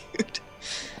see the dude.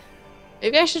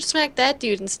 Maybe I should smack that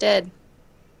dude instead.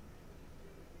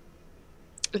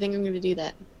 I think I'm gonna do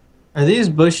that. Are these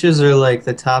bushes or like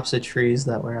the tops of trees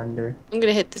that we're under? I'm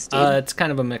gonna hit this dude. It's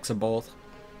kind of a mix of both. I'm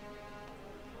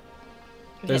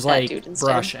gonna There's hit that like dude instead.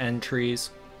 brush and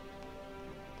trees.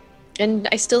 And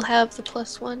I still have the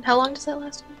 +1. How long does that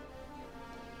last?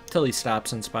 Till he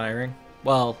stops inspiring.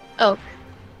 Well, Oh,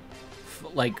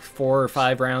 like 4 or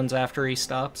 5 rounds after he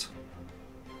stops.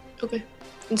 okay.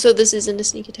 And so this isn't a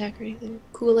sneak attack or anything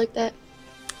cool like that?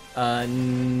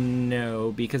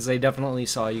 No, because they definitely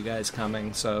saw you guys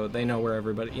coming, so they know where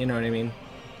everybody, you know what I mean?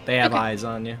 They have Okay. eyes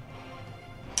on you.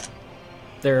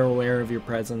 They're aware of your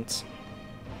presence.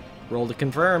 Roll to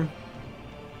confirm.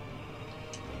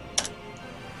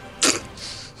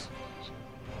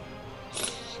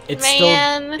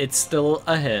 Man. It's still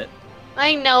a hit.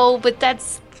 I know, but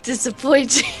that's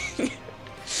disappointing.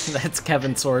 That's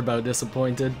Kevin Sorbo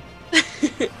disappointed.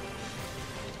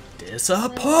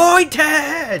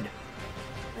 Disappointed!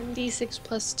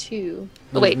 1d6 + 2. Oh,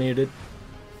 Who's wait. muted.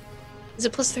 Is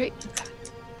it +3? Okay. I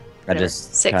Whatever.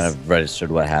 just 6. kind of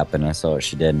registered what happened. I saw what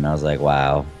she did, and I was like,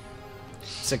 wow.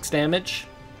 6 damage.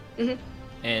 Mhm.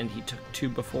 And he took 2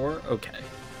 before. Okay.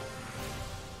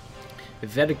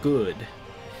 Very good.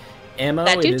 Ammo,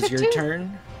 That it dude is took your 2? turn.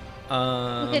 hit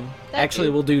that Actually,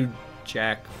 dude? we'll do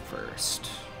Jack first.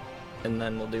 And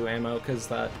then we'll do ammo, because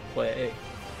that way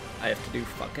I have to do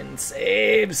fucking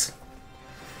saves.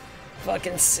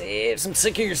 Fucking saves. I'm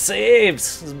sick of your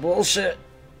saves. This is bullshit.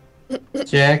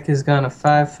 Jack is gonna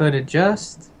 5-foot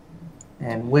adjust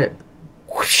and whip.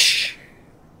 Whoosh.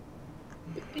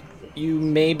 You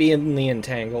may be in the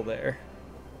entangle there.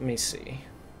 Let me see.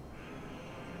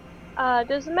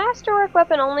 Does the masterwork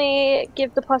weapon only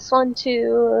give the +1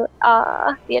 to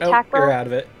the attack You're roll? out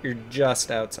of it. You're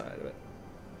just outside of it.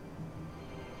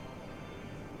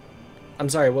 I'm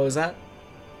sorry, what was that?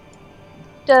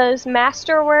 Does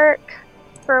masterwork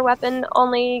for a weapon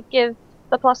only give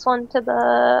the +1 to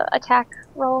the attack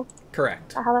roll?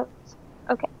 Correct. Is that how that works?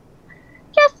 Okay.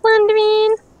 Just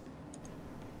wondering.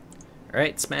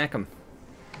 Alright, smack him.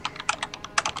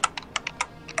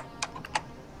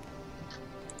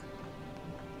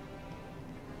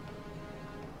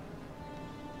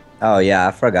 Oh yeah,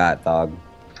 I forgot, dog.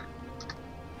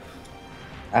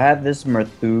 I have this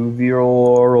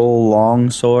Merthuvial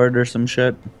longsword or some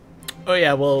shit. Oh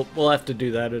yeah, we'll have to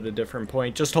do that at a different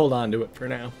point. Just hold on to it for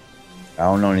now. I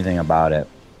don't know anything about it.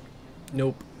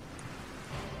 Nope.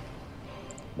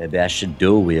 Maybe I should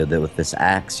dual wield it with this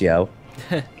axe, yo.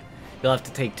 You'll have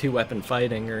to take 2-weapon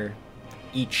fighting or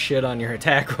eat shit on your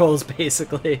attack rolls,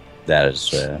 basically. That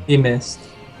is He missed.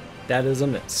 That is a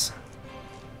miss.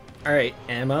 Alright,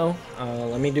 ammo.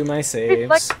 Let me do my saves.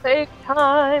 Reflex save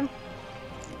time.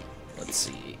 Let's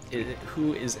see.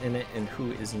 Who is in it and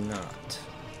who is not?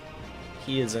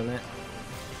 He is in it.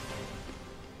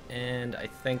 And I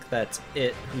think that's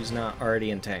it, who's not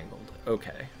already entangled.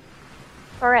 Okay.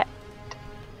 Correct.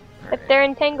 If Alright. they're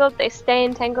entangled, they stay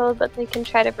entangled, but they can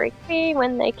try to break free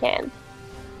when they can.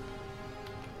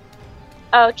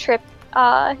 Oh, Trip,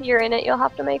 you're in it. You'll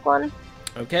have to make one.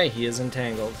 Okay, he is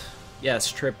entangled.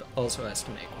 Yes, Trip also has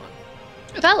to make one.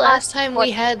 I thought last time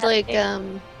we had No,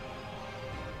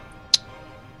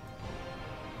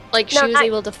 she was not-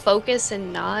 able to focus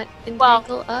and not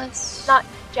entangle us. Not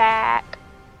Jack.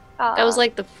 That was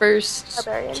like the first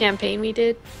Barbarian. campaign we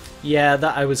did. Yeah,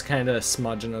 I was kind of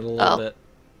smudging it a little Oh. bit.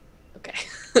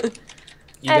 Okay.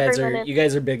 You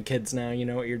guys are big kids now. You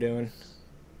know what you're doing.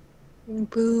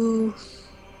 Boo.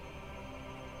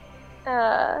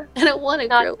 Uh, I don't want to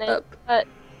Not grow me. up.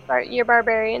 but your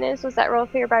barbarian is. Was that roll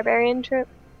for your barbarian, Trip?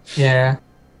 Yeah.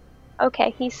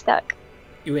 Okay, he's stuck.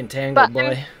 You entangled, But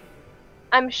boy.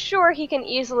 I'm sure he can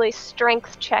easily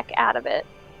strength check out of it.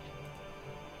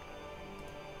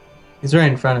 He's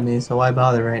right in front of me, so why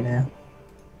bother right now?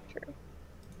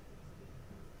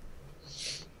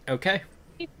 Okay.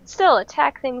 You can still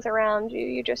attack things around you.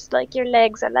 You just like your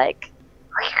legs are like.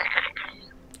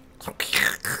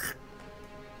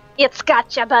 It's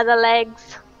got you by the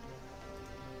legs.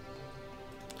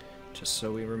 Just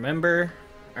so we remember.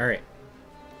 All right.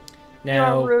 You're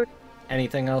Now, rude.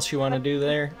 anything else you want to do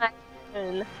there?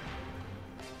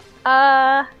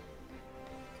 Uh.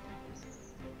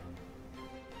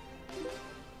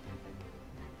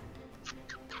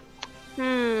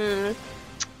 Hmm.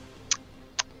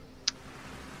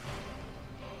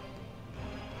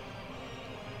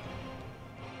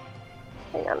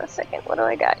 Hang on a second. What do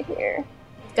I got here?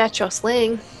 Got your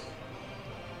sling.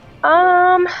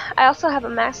 I also have a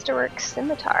Masterwork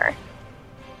Scimitar,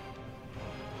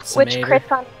 which Senator?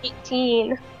 crits on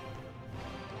 18.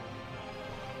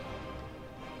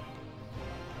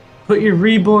 Put your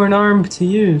reborn arm to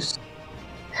use.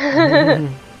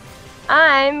 I'm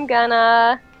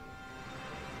gonna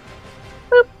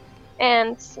boop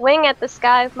and swing at the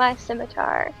sky with my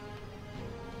scimitar.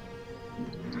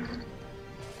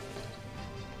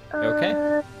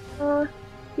 Okay.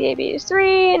 The AB is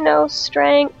 3, no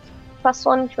strength,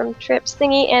 +1 from Trip's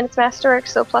thingy, and it's Masterwork,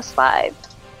 so +5. 12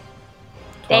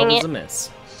 Dang is it. a miss.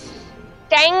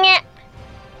 Dang it!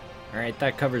 Alright,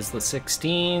 that covers the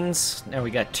 16s. Now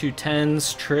we got 2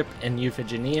 10s, Trip and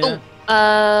Euphigenia.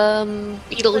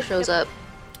 Beetle shows up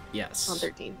Yes. on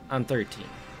 13. On 13.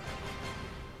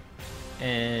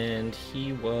 And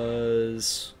he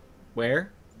was...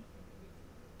 where?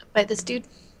 By this dude.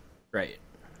 Right.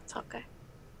 It's Hawkeye.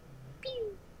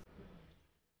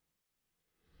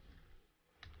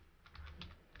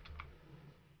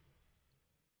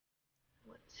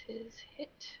 What's his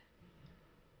hit?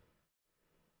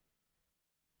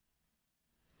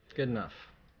 Good enough.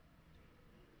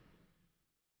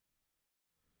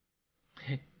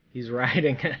 He's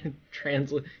writing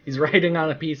he's writing on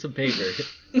a piece of paper.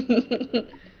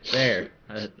 There.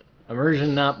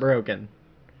 Immersion not broken.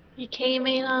 He came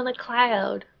in on a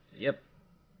cloud. Yep.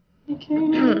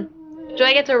 Do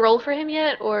I get to roll for him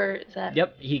yet, or is that...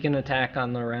 Yep, he can attack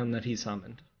on the round that he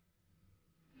summoned.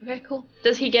 Okay, cool.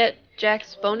 Does he get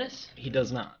Jack's bonus? He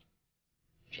does not.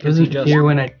 Doesn't just- hear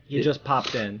when I. He just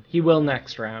popped in. He will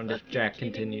next round if Jack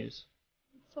continues.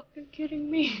 Fucking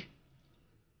kidding me.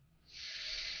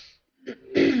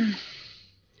 He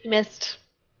missed.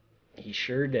 He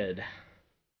sure did.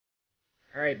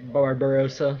 Alright,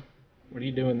 Barbarossa. What are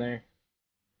you doing there?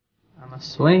 I'm a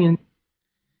swinging.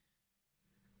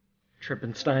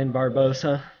 Trippenstein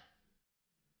Barbosa.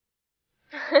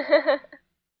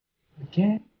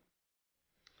 Again.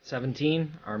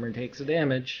 17. Armor takes a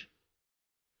damage.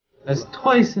 That's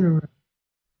twice in a row.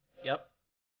 Yep.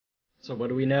 So what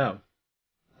do we know?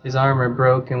 His armor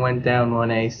broke and went down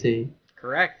 1 AC.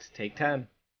 Correct. Take 10.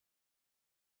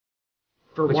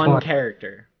 For Which one one?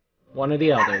 character. One or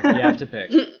the other. You have to pick.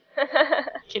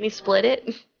 Can he split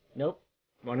it? Nope.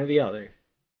 One or the other.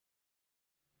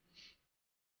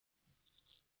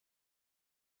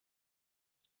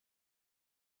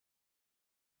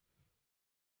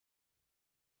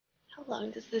 How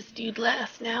long does this dude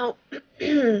last now?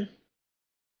 And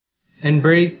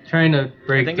trying to I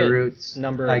break think the it's roots.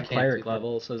 number I of can't cleric do that.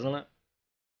 levels, isn't it?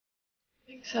 I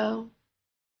think so.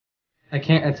 I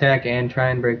can't attack and try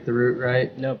and break the root,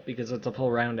 right? Nope, because it's a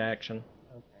full round action.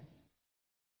 Okay.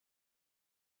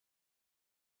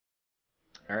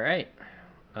 Alright.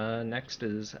 Next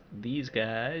is these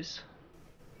guys.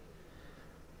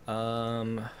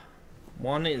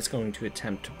 One is going to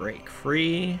attempt to break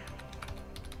free.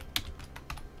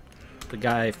 The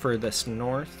guy furthest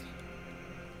north.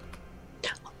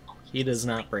 He does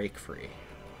not break free.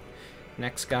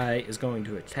 Next guy is going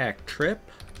to attack Trip.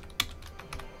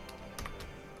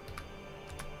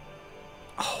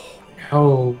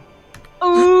 Oh.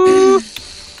 Ooh!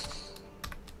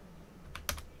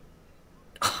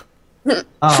 What the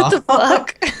Oh.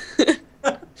 fuck?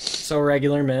 So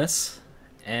regular miss.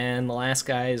 And the last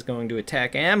guy is going to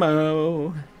attack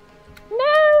Ammo.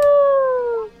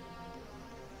 No!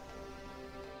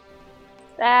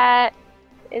 That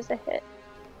is a hit.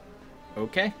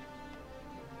 Okay.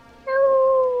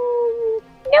 No!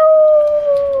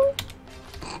 No!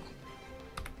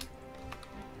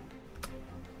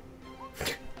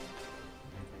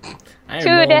 I am Two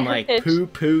rolling like damage.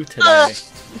 poo-poo today.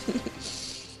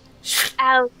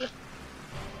 Ow.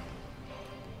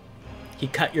 He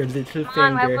cut your little Come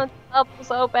on, my finger. one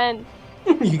bubble's open.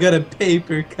 You got a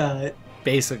paper cut.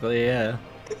 Basically, yeah.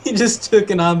 He just took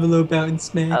an envelope out and Oh,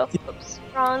 smacked it. oops.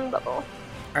 Wrong bubble.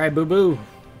 Alright, Boo Boo.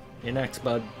 You're next,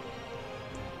 bud.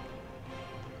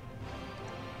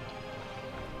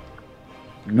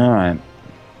 Alright.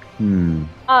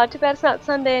 Oh, too bad it's not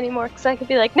Sunday anymore, because I could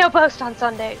be like, no post on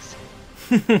Sundays.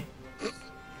 Would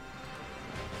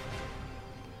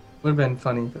have been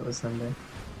funny if it was Sunday.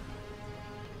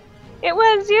 It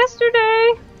was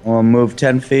yesterday. We'll move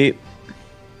 10 feet.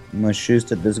 I'm gonna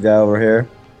shoot at this guy over here.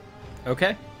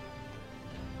 Okay.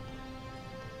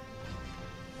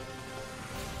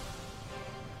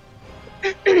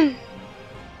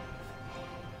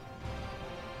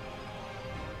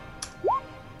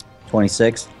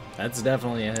 $26. That's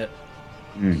definitely a hit.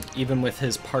 Even with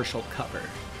his partial cover.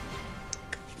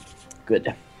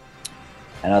 Good.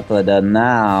 And after that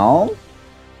now...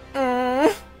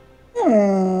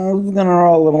 He's gonna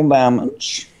roll a little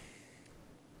damage.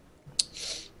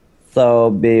 So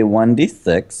it'll be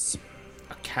 1d6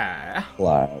 Okay.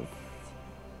 plus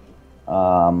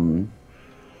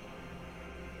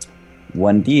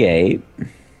 1d8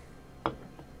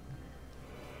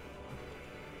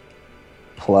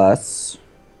 plus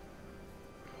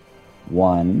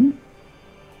 1.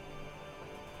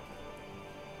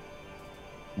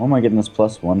 Where am I getting this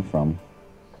plus 1 from?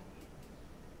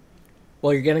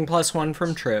 Well, you're getting +1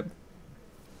 from Trib.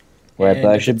 Right, And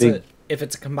but I if should it's be. if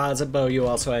it's a composite bow, you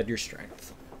also add your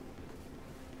strength.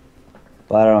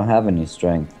 But I don't have any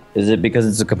strength. Is it because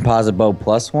it's a composite bow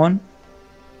plus 1?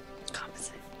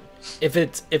 Composite. If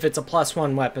it's a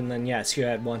 +1 weapon, then yes, you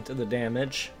add 1 to the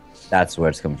damage. That's where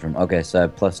it's coming from. Okay, so I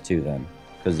have plus 2 then.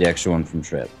 Because the extra one from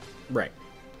Trip. Right.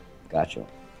 Gotcha.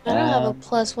 I don't have a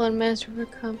 +1 master for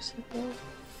composite bow.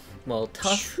 Well,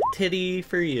 tough titty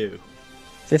for you.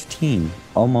 15.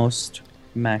 Almost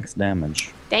max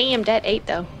damage. Damn, that 8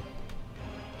 though.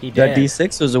 He That did.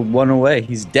 D6 was a 1 away.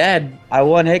 He's dead. I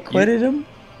one hit quitted him.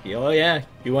 Oh yeah.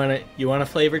 You wanna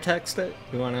flavor text it?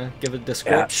 You wanna give a Yeah,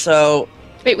 description? so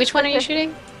Wait, which one are you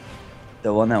shooting?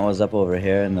 the one that was up over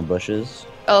here in the bushes.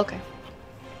 Oh, okay.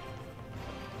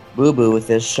 Boo Boo with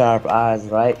his sharp eyes,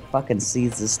 right? Fucking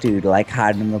sees this dude like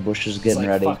hiding in the bushes getting like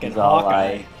ready. fucking He's all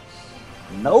Hawkeye. like,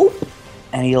 nope.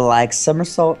 And he like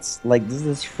somersaults, like does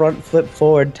this front flip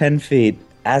forward 10 feet.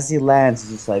 As he lands,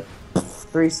 he's just like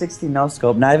 360 no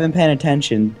scope, not even paying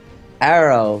attention.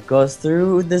 Arrow goes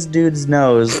through this dude's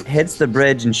nose, hits the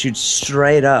bridge, and shoots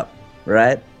straight up,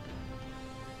 right?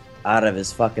 Out of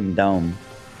his fucking dome.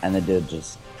 And the dude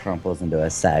just crumples into a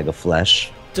sag of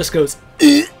flesh. Just goes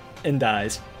and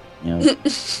dies. You know?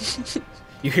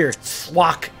 You hear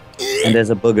thwack. And there's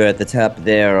a booger at the top of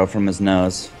the arrow from his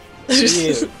nose.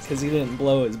 Because he didn't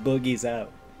blow his boogies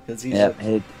out. Because he's Yep,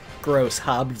 a gross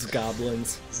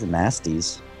hobgoblins. he's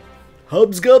nasties.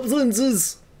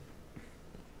 Hobgoblins.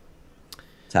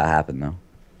 That's how it happened, though.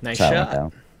 Nice That's how it went shot.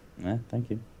 down. Yeah, thank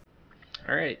you.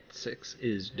 Alright, 6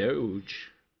 is Doge.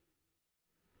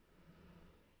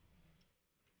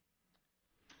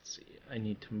 Let's see, I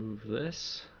need to move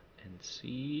this and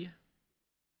see.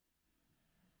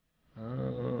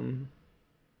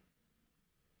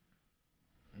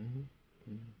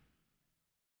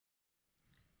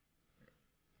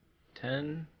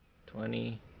 10,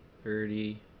 20,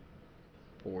 30,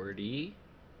 40.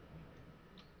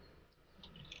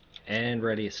 And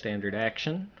ready a standard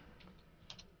action.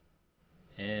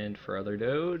 And for other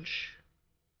Doge,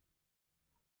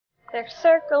 They're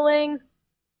circling.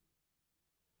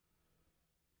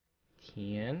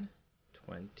 10,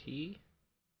 20,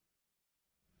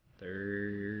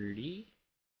 30,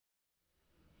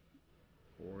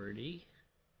 40,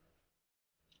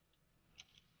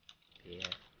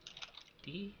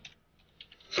 50,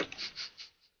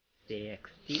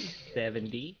 60,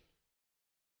 70,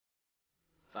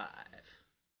 5.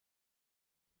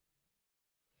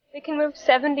 They can move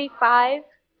 75.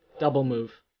 Double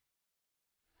move.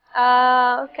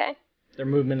 Okay. Their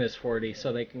movement is 40,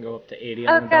 so they can go up to 80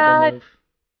 Oh, on a God. double move.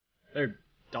 They're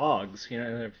dogs,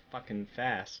 they're fucking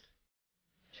fast.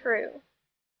 True.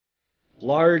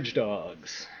 Large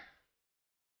dogs.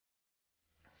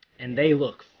 And they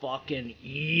look fucking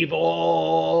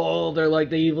evil. They're like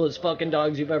the evilest fucking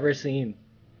dogs you've ever seen.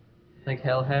 Like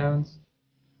hellhounds.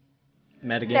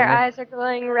 Metagaming. Their eyes are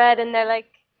glowing red and they're like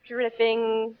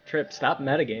dripping Trip, stop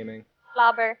metagaming.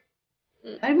 slobber.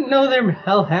 I didn't know they were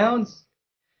hellhounds.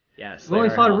 Yes, I've only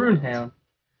they are fought a hellhounds.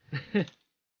 runehound.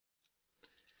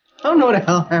 I don't know what a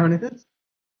hellhound is.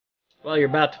 Well, you're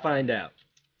about to find out.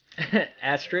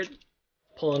 Astrid,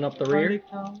 pulling up the rear.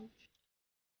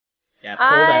 Yeah, pull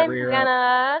that rear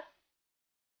up.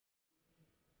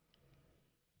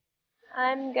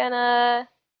 I'm gonna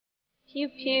pew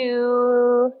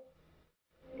pew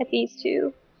at these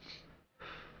two.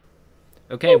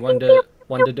 Okay, one to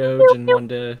Doge and one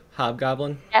to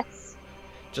Hobgoblin. Yes.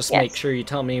 Just Yes. make sure you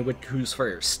tell me who's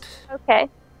first. Okay.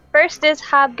 First is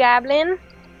Hobgoblin.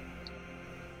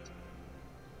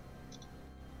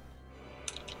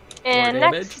 And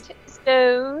More next is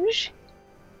Doge.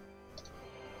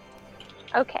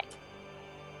 Okay.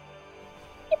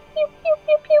 Pew pew pew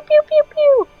pew pew pew pew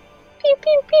pew. Pew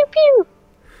pew pew pew.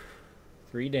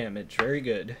 3 damage, very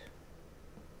good.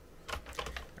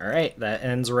 Alright, that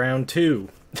ends round 2.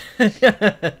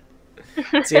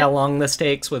 See how long this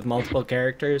takes with multiple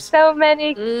characters? So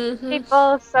many Mm-hmm.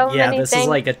 people, so Yeah, many this things. is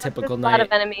like a There's typical a lot of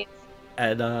night enemies.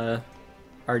 at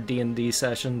our D&D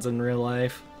sessions in real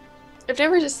life. I've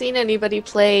never just seen anybody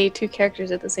play 2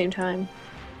 characters at the same time.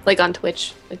 Like on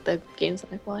Twitch, like the games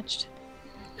that I've watched.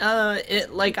 I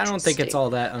don't think it's all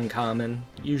that uncommon.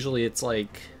 Usually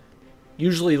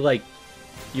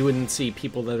you wouldn't see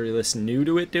people that are this new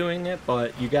to it doing it,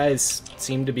 but you guys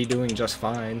seem to be doing just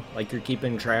fine. Like, you're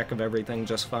keeping track of everything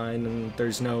just fine, and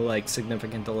there's no, like,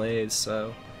 significant delays,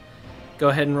 so... Go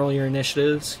ahead and roll your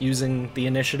initiatives using the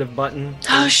initiative button.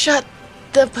 Oh, shut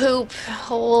the poop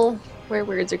hole where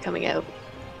words are coming out.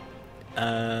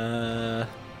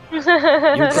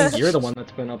 You're the one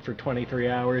that's been up for 23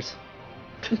 hours.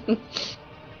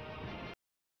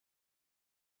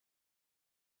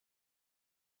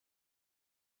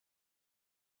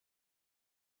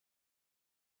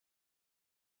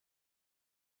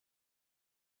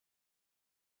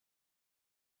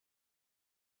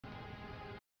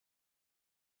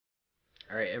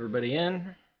 Alright, everybody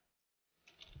in?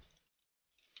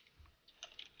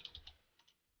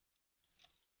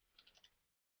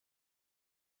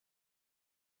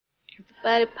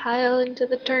 Everybody pile into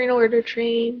the turn order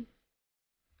train.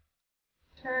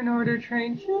 Turn order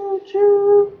train, choo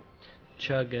choo.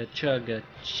 Chugga chugga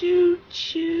choo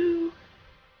choo.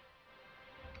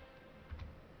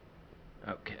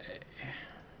 Okay.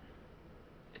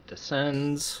 It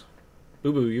descends.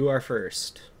 Boo Boo, you are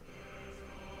first.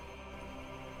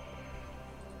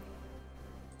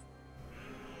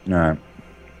 Alright.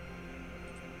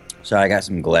 So I got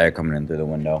some glare coming in through the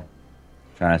window.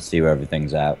 Trying to see where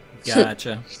everything's at.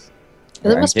 Gotcha.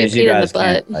 That must be a In case you pain in the guys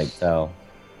can't, butt. like, tell.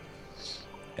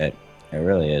 It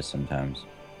really is sometimes.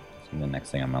 It's the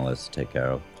next thing on my list to take care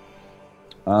of.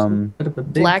 Bit of a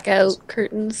big Blackout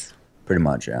curtains. Pretty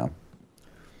much, yeah.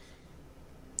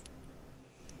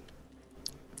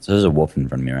 So there's a wolf in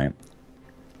front of me, right?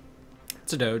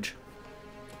 It's a Doge.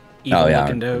 Oh Evil yeah,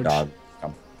 looking Doge. dog.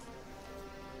 Oh.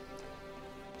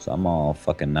 So I'm all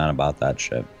fucking not about that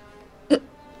shit.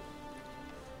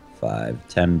 5,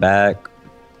 10 back.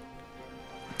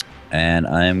 And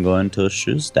I am going to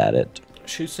shoot at it.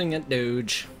 Shooting at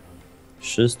Doge.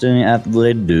 Shooting at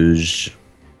the douche.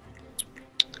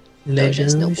 Doge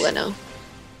is no Doge. bueno.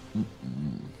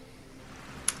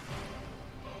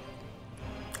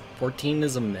 14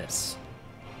 is a miss.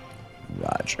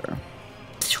 Roger.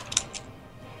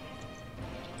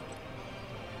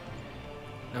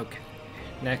 Okay.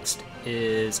 Next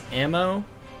is ammo.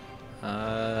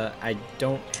 I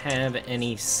don't have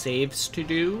any saves to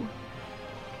do,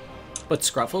 but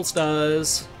Scruffles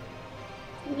does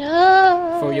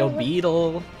No. for your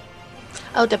beetle.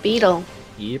 Oh, the beetle.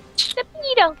 Yep. The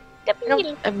beetle. The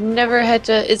beetle. I've never had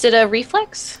to. Is it a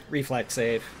reflex? Reflex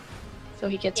save. So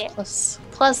he gets Yeah. plus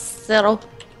 0.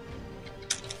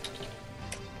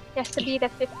 Yes, to beat a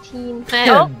 15.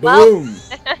 Oh, Boom!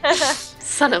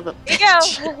 Son of a Here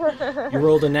bitch. you go. You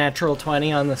rolled a natural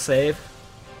 20 on the save.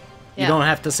 You Yeah. don't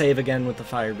have to save again with the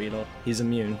fire beetle. He's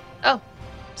immune. Oh,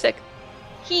 sick.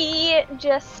 He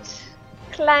just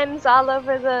climbs all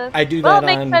over the. I do Well, that it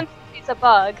makes on. sense. He's a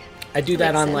bug. I do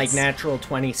that Makes on like sense. natural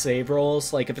 20 save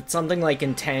rolls. Like if it's something like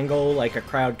Entangle, like a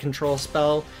crowd control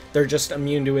spell, they're just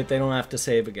immune to it. They don't have to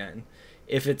save again.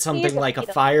 If it's something He's a like a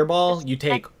beetle. fireball, Just you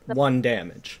take protect the- 1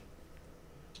 damage.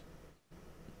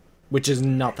 Which is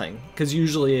nothing. Because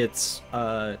usually it's,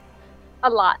 A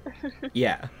lot.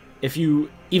 yeah.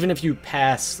 even if you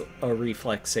pass a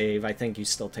reflex save, I think you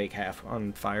still take half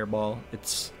on fireball.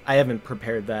 I haven't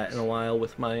prepared that in a while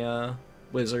with my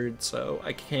wizard, so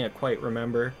I can't quite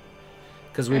remember.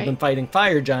 Because we've been fighting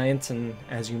fire giants, and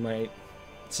as you might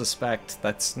suspect,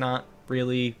 that's not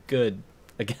really good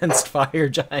against fire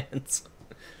giants.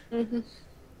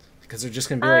 Because they're just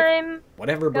gonna be like,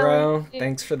 whatever, bro.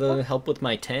 Thanks for the help with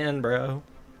my tan, bro.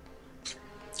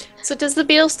 So does the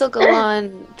beetle still go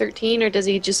on 13, or does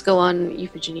he just go on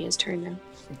Euphigenia's turn now?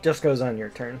 It just goes on your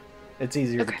turn. It's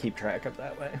easier to keep track of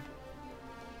that way.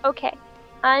 Okay.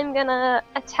 I'm gonna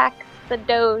attack the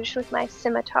Doge with my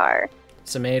scimitar.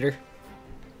 Scimitar.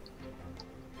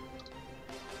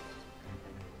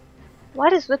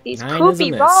 What is with these 9 is a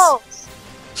poopy miss. rolls?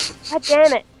 God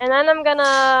damn it. And then I'm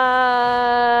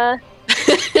gonna...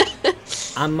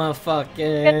 I'm a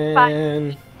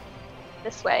fucking...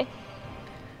 this way.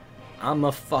 I'm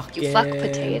a fucking... You fuck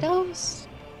potatoes?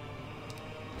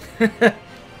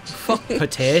 Fuck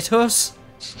potatoes?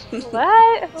 What?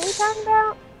 What are we talking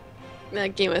about?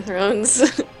 Game of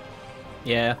Thrones.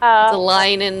 Yeah. The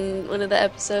line in one of the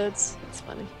episodes. It's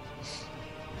funny.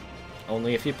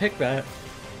 Only if you pick that.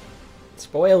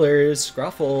 Spoilers,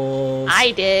 Scruffles.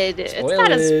 I did. It's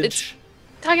not as... It's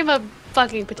talking about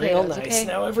fucking potatoes, Real nice. okay?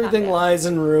 Now everything Not bad. lies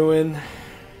in ruin.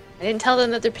 I didn't tell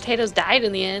them that their potatoes died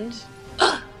in the end.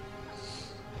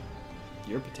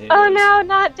 Your potatoes. Oh no,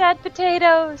 not dead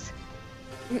potatoes!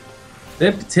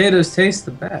 Their potatoes taste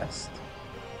the best.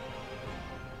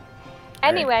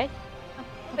 Anyway,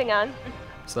 moving on.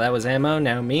 So that was ammo,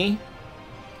 now me.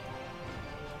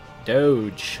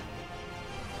 Doge.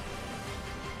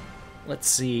 Let's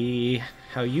see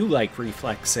how you like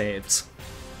reflex saves.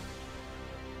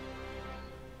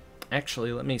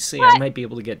 Actually, let me see. I might be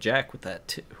able to get Jack with that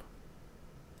too.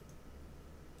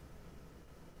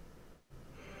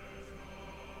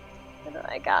 What do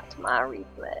I got to my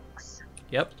reflex?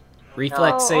 Yep.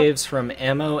 Reflex No. saves from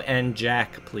ammo and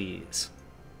Jack, please.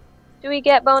 Do we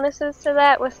get bonuses to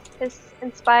that with his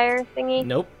inspire thingy?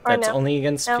 Nope, Or that's no? only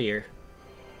against No. fear.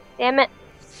 Damn it.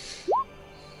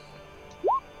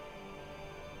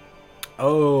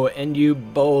 Oh, and you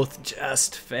both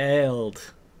just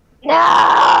failed.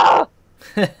 No!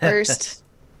 First.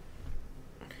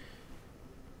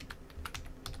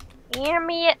 Damn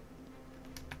it.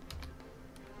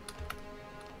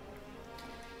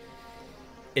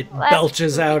 It What?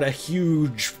 belches out a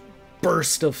huge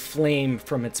burst of flame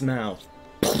from its mouth.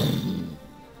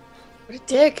 What a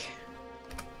dick.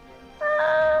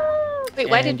 Wait,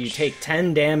 why And did you take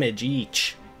 10 damage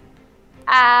each.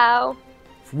 Ow.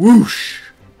 Whoosh!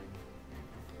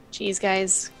 Jeez,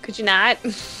 guys, could you not?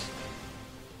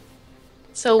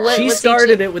 So what? She what's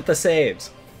started it with the saves.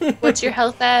 What's your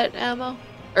health at, ammo?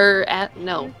 Or at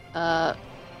no? Yeah,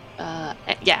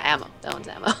 ammo. That one's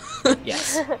ammo.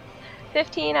 Yes.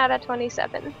 15 out of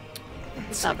 27.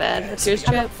 It's not bad. What's yours,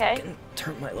 Trip? Okay.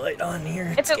 Turn my light on here.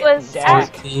 If It's it getting was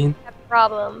dark. 14. I have a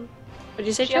problem. What'd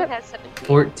you say, Shield Trip? has 17.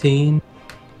 14.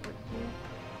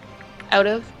 Out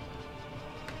of?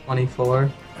 24.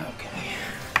 Okay.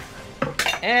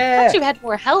 I Eh, thought you had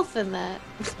more health than that.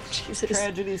 Jesus.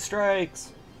 tragedy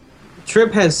strikes.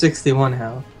 Trip has 61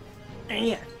 health.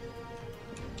 Eh.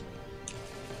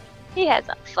 He has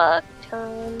a fuck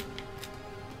ton.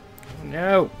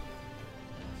 No.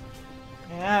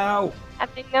 Ow.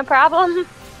 Having a problem?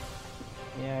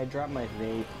 Yeah, I dropped my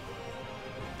vape.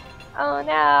 Oh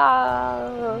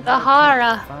no. The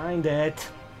horror. Find it.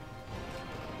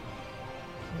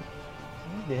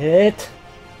 Find it.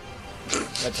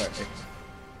 That's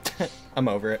alright. I'm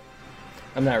over it.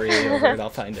 I'm not really over it. I'll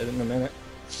find it in a minute.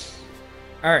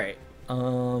 Alright.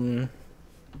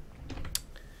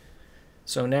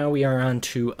 So now we are on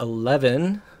to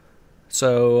 11.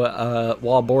 So,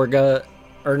 Walborga...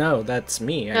 Or no, that's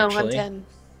me, No, actually. I'm 10.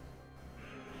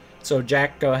 So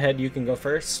Jack, go ahead. You can go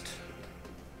first.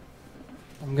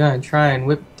 I'm gonna try and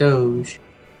whip Doge.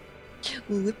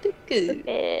 Whip it good.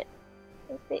 It.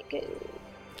 It good.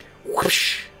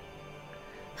 Whoosh.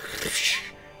 Whoosh.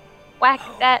 Whack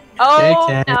that. Oh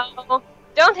Cat. no.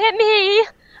 Don't hit me.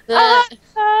 What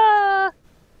Ah.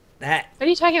 That are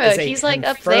you talking is about? a He's like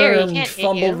up there. He confirmed can't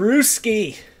hit you.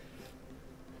 Fumblerooski.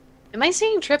 Am I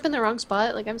seeing Trip in the wrong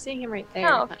spot? Like I'm seeing him right there,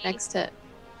 No, not next to.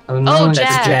 Oh, no, Oh, it's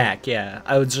Jack. It's Jack, yeah.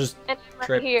 I was just And I'm right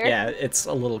trip. here. Yeah, it's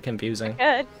a little confusing.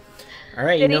 Good. All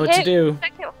right, you Did know he what to hit do.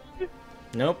 Second one.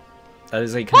 Nope. That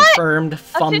is a confirmed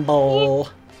 15? fumble.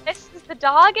 This is the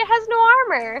dog. It has no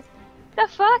armor. The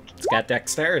fuck? It's got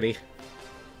dexterity.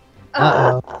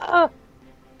 Uh-oh. Oh,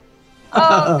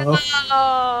 Uh-oh.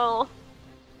 no.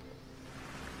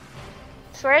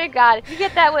 Swear to God, if you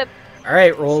get that whip All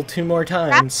right, roll 2 more wrapped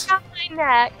times. around my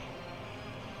neck,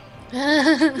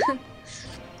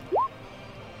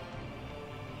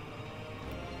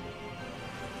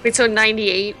 Wait, so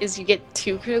 98 is you get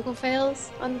 2 critical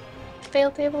fails on the fail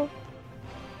table?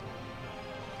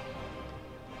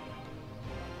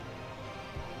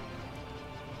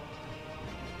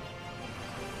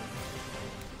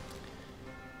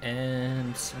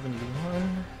 And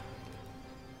 71.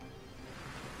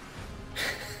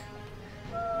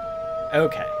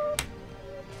 Okay.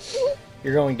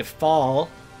 You're going to fall.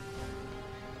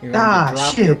 You're going to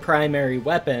drop your shit. primary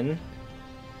weapon.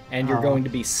 And you're Oh. going to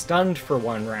be stunned for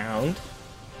 1 round.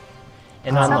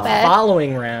 And Oh. on the Not bad.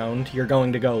 following round, you're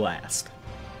going to go last.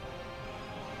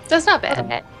 That's not bad.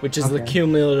 Okay. Which is the Okay.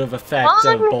 cumulative effect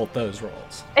of On. both those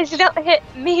rolls. And you don't hit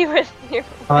me with your.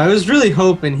 Oh, I was really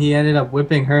hoping he ended up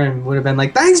whipping her and would have been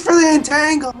like, "Thanks for the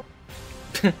entangle."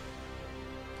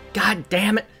 God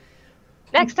damn it!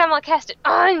 Next time I'll cast it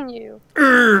on you.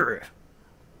 Urgh.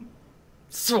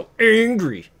 So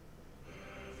angry.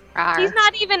 Rawr. He's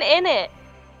not even in it.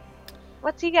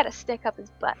 What's he got to stick up his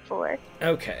butt for?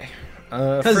 Okay.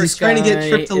 'Cause First he's trying to get guy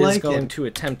Trip to is like going it. to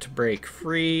attempt to break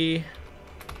free.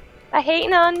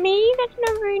 Hating on me? That's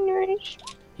not very nice.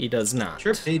 He does not.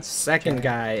 Trip hates Second Jack.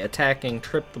 guy attacking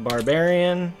Trip the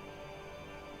Barbarian.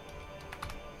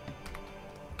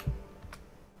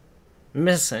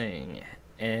 Missing.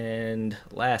 And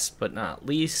last but not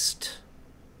least,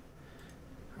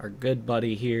 our good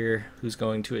buddy here who's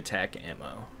going to attack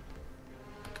Ammo.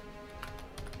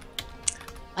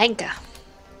 Wanka.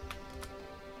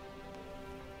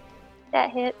 That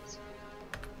hits.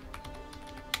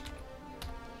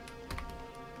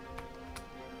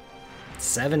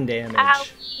 Seven damage.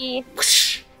 Owie.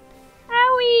 Whoosh.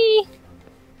 Owie.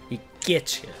 He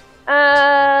gets you.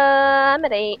 I'm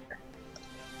at 8.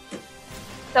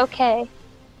 It's okay.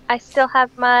 I still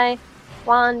have my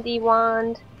wandy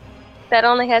wand that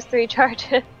only has 3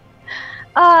 charges.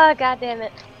 Ah, god damn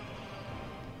it.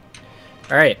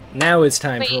 Alright, now it's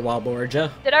time for Wait.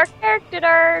 Walborgia. Did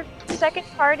our second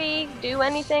party do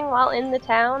anything while in the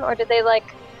town, or did they like?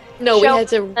 No, we Show had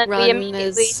to that we run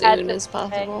immediately as had soon to as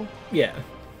possible. Yeah.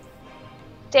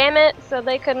 Damn it! So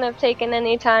they couldn't have taken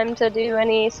any time to do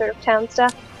any sort of town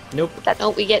stuff. Nope. That's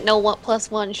No, we get no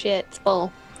 1+1 shit. It's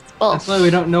bull. It's bull. That's why we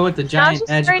don't know what the I was giant just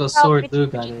magical worried about sword which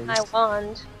Lugon my is.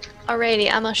 wand.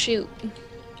 Alrighty, I'ma shoot.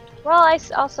 Well, I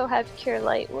also have cure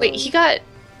light wounds. Wait, he got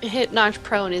hit knocked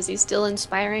prone. Is he still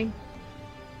inspiring?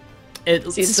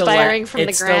 It's he inspiring from the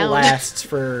it still ground? lasts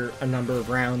for a number of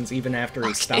rounds even after he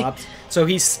Okay. stopped. So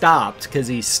he stopped because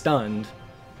he's stunned.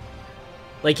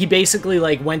 Like he basically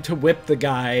like went to whip the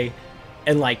guy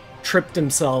and like tripped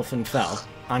himself and fell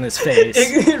on his face.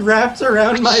 It wraps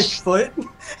around my foot.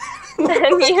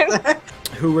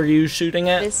 Who were you shooting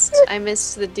at? I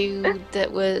missed the dude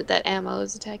that Ammo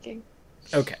was attacking.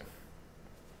 Okay.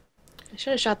 I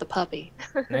should have shot the puppy.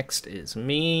 Next is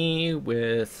me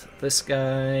with this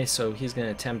guy, so he's gonna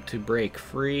attempt to break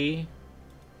free.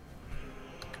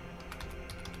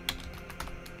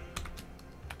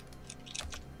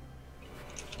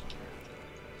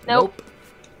 Nope.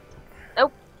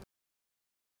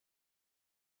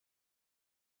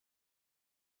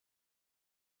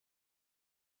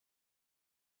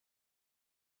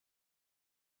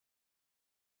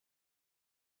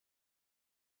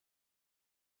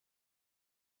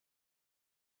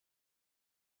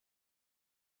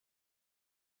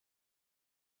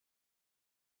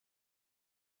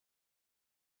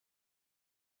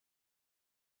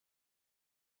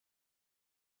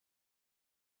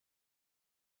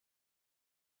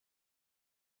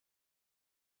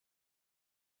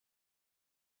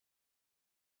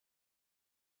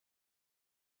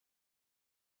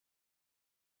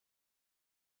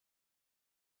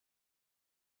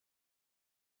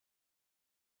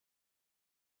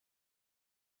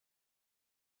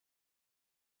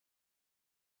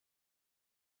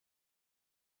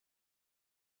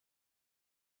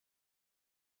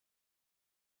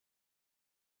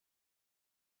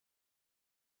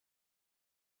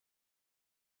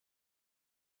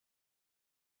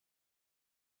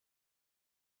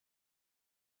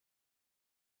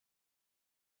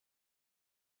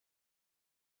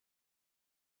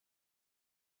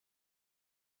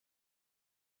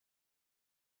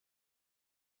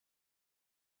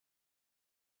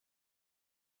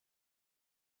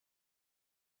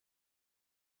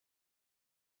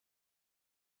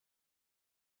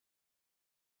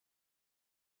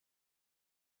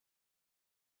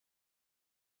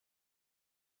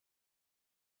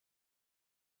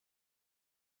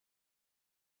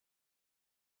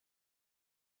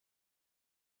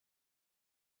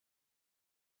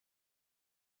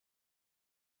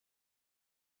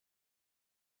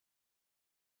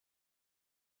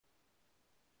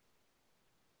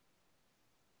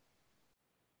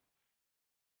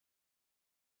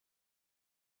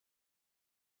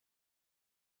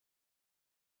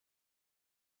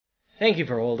 Thank you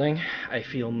for holding. I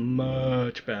feel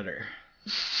much better.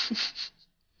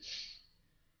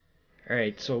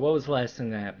 Alright, so what was the last thing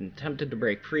that happened? Attempted to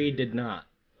break free, did not.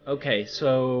 Okay,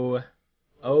 so...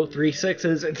 Oh, 3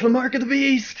 6s. It's the mark of the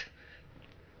beast!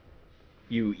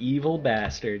 You evil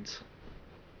bastards.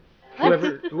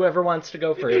 Whoever wants to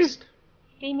go first.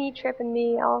 Amy, Trip, and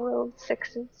me all rolled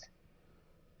 6s.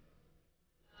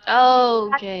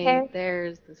 Okay, Okay.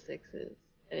 there's the 6s.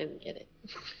 I didn't get it.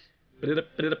 I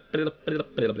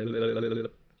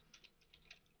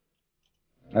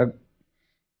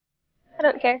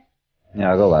don't care. Yeah,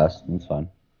 I'll go last. That's fine.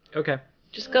 Okay.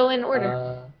 Just go in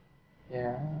order.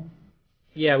 Yeah.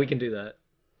 Yeah, we can do that.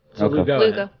 So Okay. Lou, go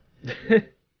Lou, go. ahead.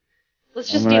 Let's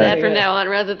just I'm do gonna- that from now on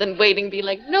rather than waiting be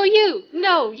like, no,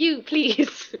 you,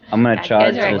 please. I'm gonna God, you charge guys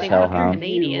are this acting like hellhound.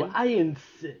 Canadian. I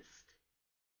insist.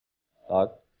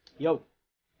 Dog. Yo.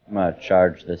 I'm gonna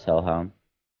charge this hellhound.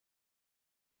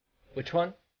 Which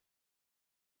one?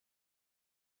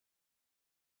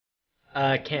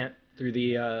 Can't. Through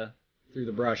the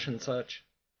brush and such.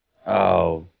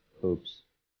 Oh, oops.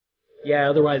 Yeah,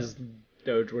 otherwise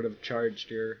Doge would have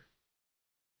charged your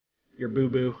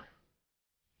boo-boo.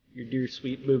 Your dear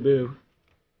sweet boo-boo.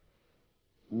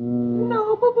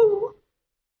 No, boo-boo.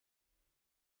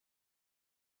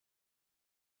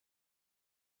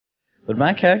 Would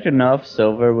my character know if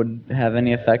silver would have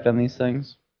any effect on these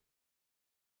things?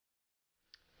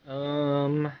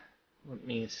 Let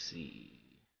me see.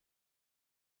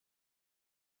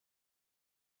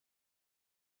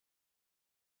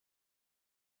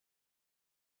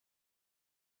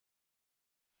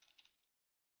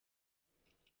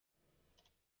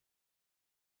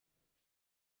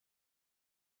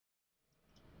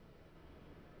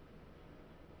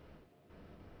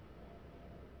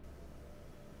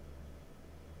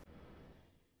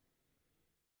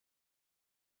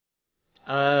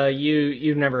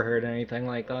 You've never heard anything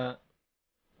like that.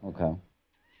 Okay.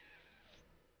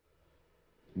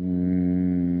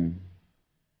 Hmm.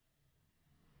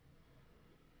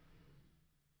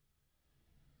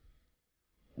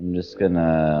 I'm just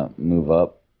gonna move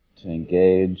up to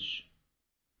engage.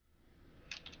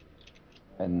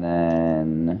 And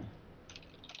then...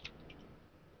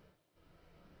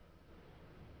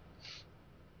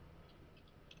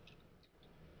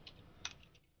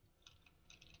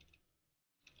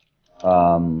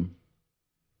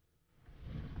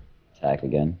 Attack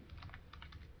again.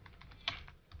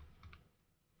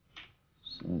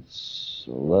 So it's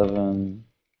 11.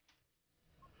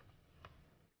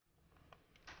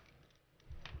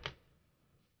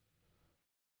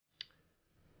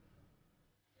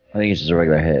 I think it's just a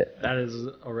regular hit. That is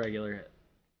a regular hit.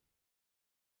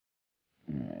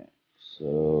 Alright,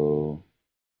 so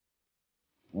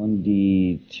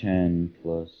 1d10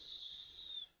 plus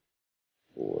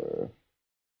 4.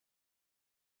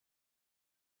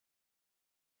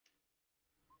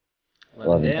 11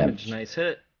 11 damage, damage. nice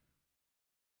hit.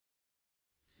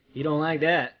 You don't like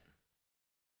that.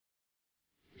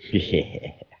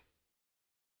 Yeah.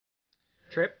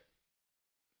 Trip?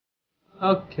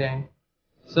 Okay.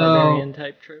 Barbarian So,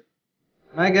 type trip?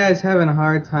 my guy's having a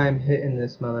hard time hitting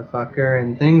this motherfucker,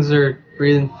 and things are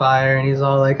breathing fire, and he's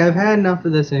all like, I've had enough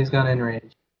of this, and he's gonna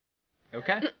enrage.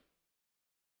 Okay.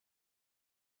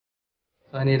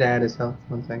 So I need to add his health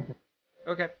 1 second.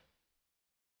 Okay.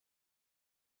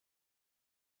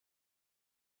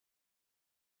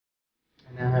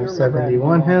 I now have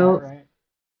 71 health.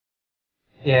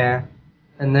 Yeah.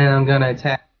 And then I'm gonna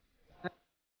attack.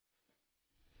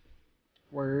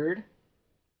 Word.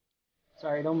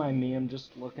 Sorry, don't mind me. I'm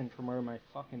just looking from where my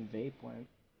fucking vape went.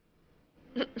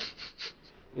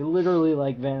 It literally,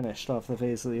 like, vanished off the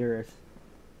face of the earth.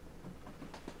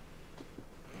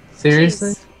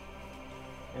 Seriously? Jeez.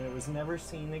 And it was never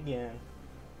seen again.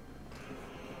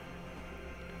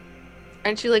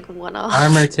 Aren't you like one off?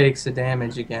 Armor takes the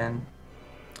damage again.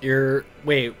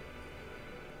 Wait.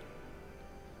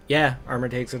 Yeah, armor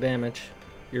takes a damage.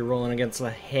 You're rolling against a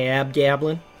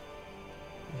Hobgoblin.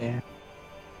 Yeah.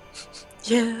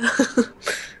 Yeah.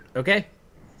 Okay.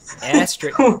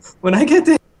 Asterisk. When I get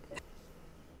to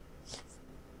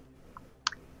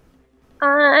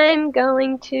I'm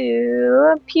going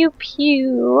to pew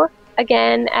pew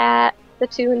again at the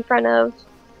 2 in front of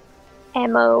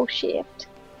ammo shift.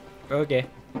 Okay.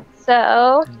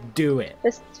 So, Do it.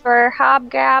 this is for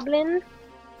Hobgoblin,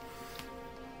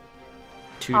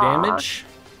 2 Aw. damage.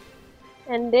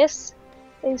 and this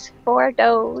is for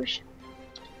Doge.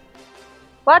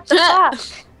 What the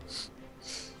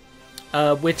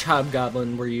fuck? Which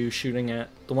Hobgoblin were you shooting at?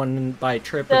 The one by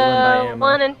Trip or the one by The Ammo?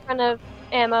 one in front of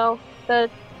ammo, the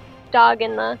dog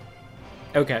and the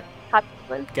Okay,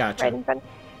 Hobgoblin, gotcha. right in front.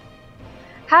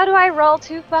 How do I roll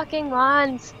 2 fucking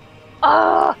wands?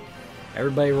 Oh!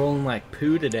 Everybody rolling like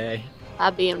poo today.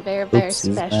 I'm being very, very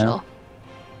Oopsies, special.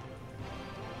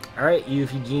 Alright,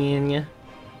 Euphigenia.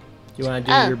 You want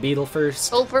to do your beetle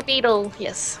first? Roll for beetle,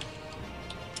 yes.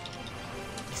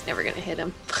 He's never gonna hit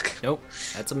him. Nope,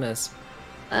 that's a miss.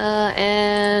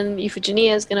 And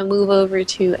Euphigenia is gonna move over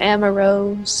to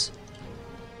Amarose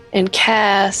and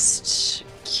cast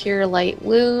Cure Light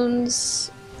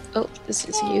Wounds. Oh, this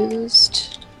is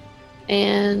used.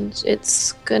 And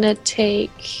it's gonna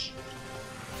take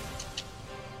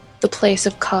the place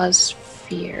of Cause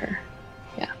Fear.